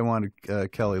 That's why he wanted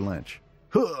Kelly Lynch.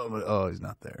 Oh, he's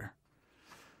not there.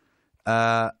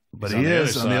 But he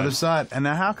is on the other side. And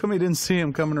now how come he didn't see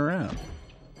him coming around?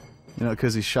 You know,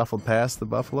 because he shuffled past the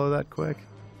buffalo that quick?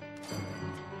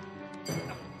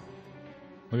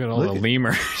 Look at all the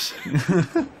lemurs.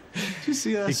 Did you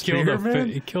see that spear, man?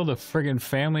 He killed a friggin'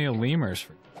 family of lemurs.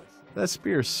 That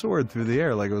spear soared through the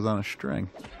air like it was on a string.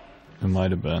 It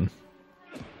might have been.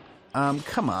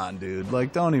 Come on, dude.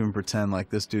 Like, don't even pretend like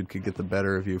this dude could get the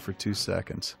better of you for 2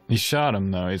 seconds. He shot him,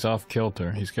 though. He's off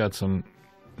kilter. He's got some...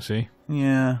 See?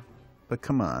 Yeah, but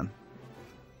come on.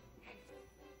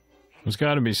 There's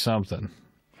got to be something.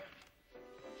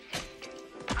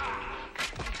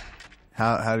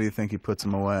 How do you think he puts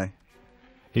him away?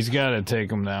 He's got to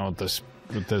take him down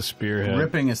with the spearhead.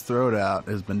 Ripping his throat out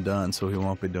has been done, so he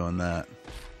won't be doing that.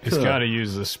 He's got to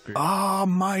use the spear. Oh,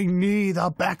 my knee,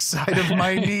 the backside of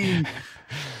my knee.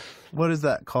 What is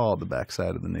that called, the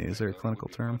backside of the knee? Is there a clinical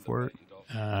term for it?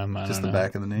 Just the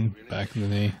back of the knee? Back of the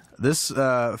knee. This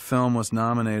film was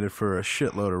nominated for a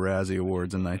shitload of Razzie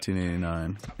Awards in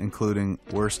 1989, including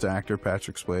Worst Actor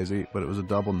Patrick Swayze, but it was a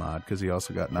double nod because he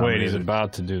also got nominated. Wait, he's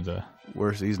about to do the...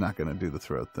 Worst, he's not going to do the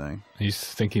throat thing. He's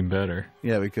thinking better.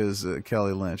 Yeah, because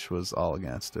Kelly Lynch was all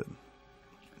against it.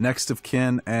 Next of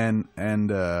Kin and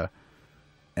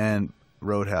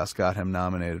Roadhouse got him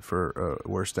nominated for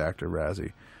Worst Actor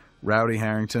Razzie. Rowdy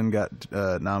Harrington got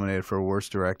nominated for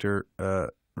Worst Director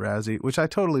Razzie, which I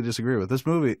totally disagree with. This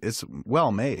movie, it's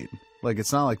well made. Like,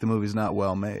 it's not like the movie's not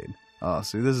well made. Oh,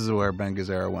 see, this is where Ben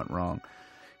Gazzara went wrong.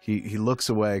 He looks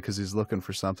away because he's looking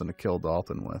for something to kill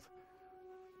Dalton with.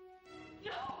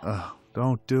 Oh,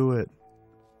 don't do it.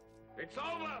 It's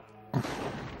over.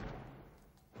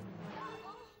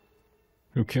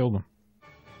 Who killed him?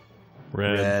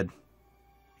 Red.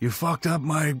 You fucked up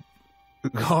my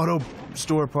auto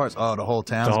store parts. Oh, the whole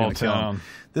town's gonna kill him.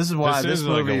 This is why this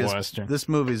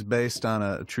movie is based on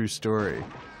a true story.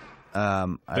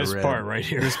 This part right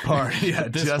here. This part, yeah,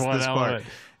 just this part.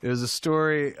 It was a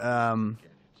story.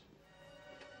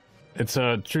 It's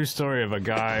a true story of a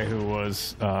guy who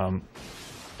was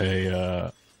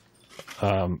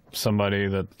somebody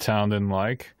that the town didn't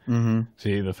like. Mm-hmm.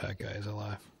 See, the fat guy is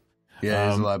alive.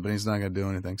 Yeah, he's alive, but he's not going to do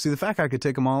anything. See, the fat guy could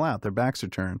take them all out. Their backs are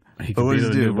turned. But what does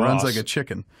he do? Runs like a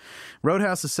chicken.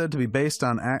 Roadhouse is said to be based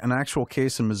on an actual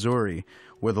case in Missouri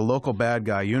where the local bad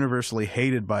guy, universally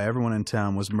hated by everyone in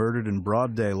town, was murdered in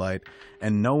broad daylight,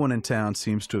 and no one in town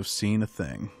seems to have seen a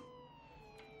thing.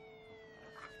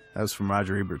 That was from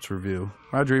Roger Ebert's review.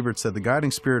 Roger Ebert said, the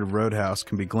guiding spirit of Roadhouse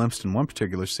can be glimpsed in one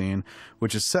particular scene,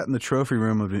 which is set in the trophy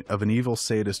room of an evil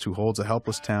sadist who holds a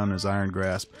helpless town in his iron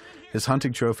grasp. His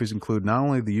hunting trophies include not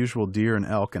only the usual deer and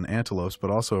elk and antelopes, but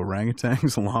also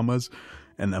orangutans, llamas,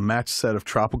 and a matched set of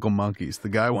tropical monkeys. The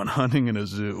guy went hunting in a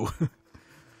zoo.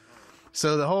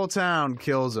 So the whole town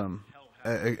kills him,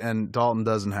 and Dalton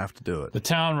doesn't have to do it. The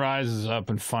town rises up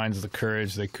and finds the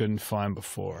courage they couldn't find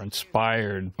before,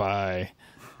 inspired by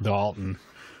Dalton.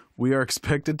 We are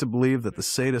expected to believe that the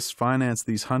sadists financed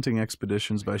these hunting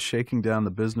expeditions by shaking down the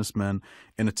businessmen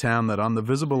in a town that on the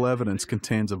visible evidence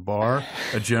contains a bar,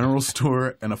 a general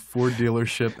store, and a Ford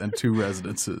dealership and 2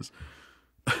 residences.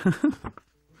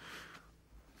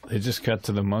 They just cut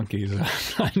to the monkeys.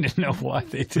 I didn't know why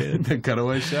they did. The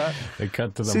cutaway shot? They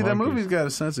cut to the monkeys. See, that movie's got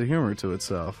a sense of humor to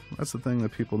itself. That's the thing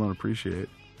that people don't appreciate.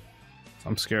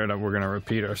 I'm scared that we're going to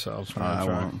repeat ourselves when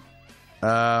I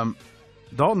won't.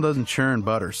 Dalton doesn't churn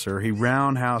butter, sir. He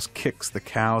roundhouse kicks the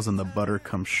cows and the butter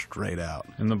comes straight out.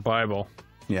 In the Bible,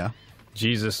 yeah,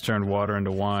 Jesus turned water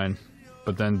into wine.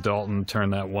 But then Dalton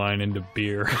turned that wine into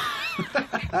beer.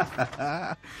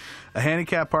 A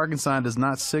handicap parking sign does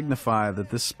not signify that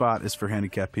this spot is for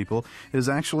handicapped people. It is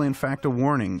actually, in fact, a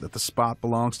warning that the spot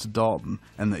belongs to Dalton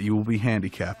and that you will be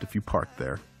handicapped if you park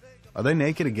there. Are they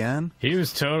naked again? He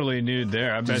was totally nude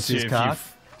there. I bet you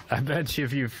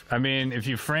if you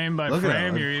frame by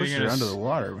frame, you're either under the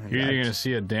water. You're either gonna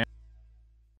see a damn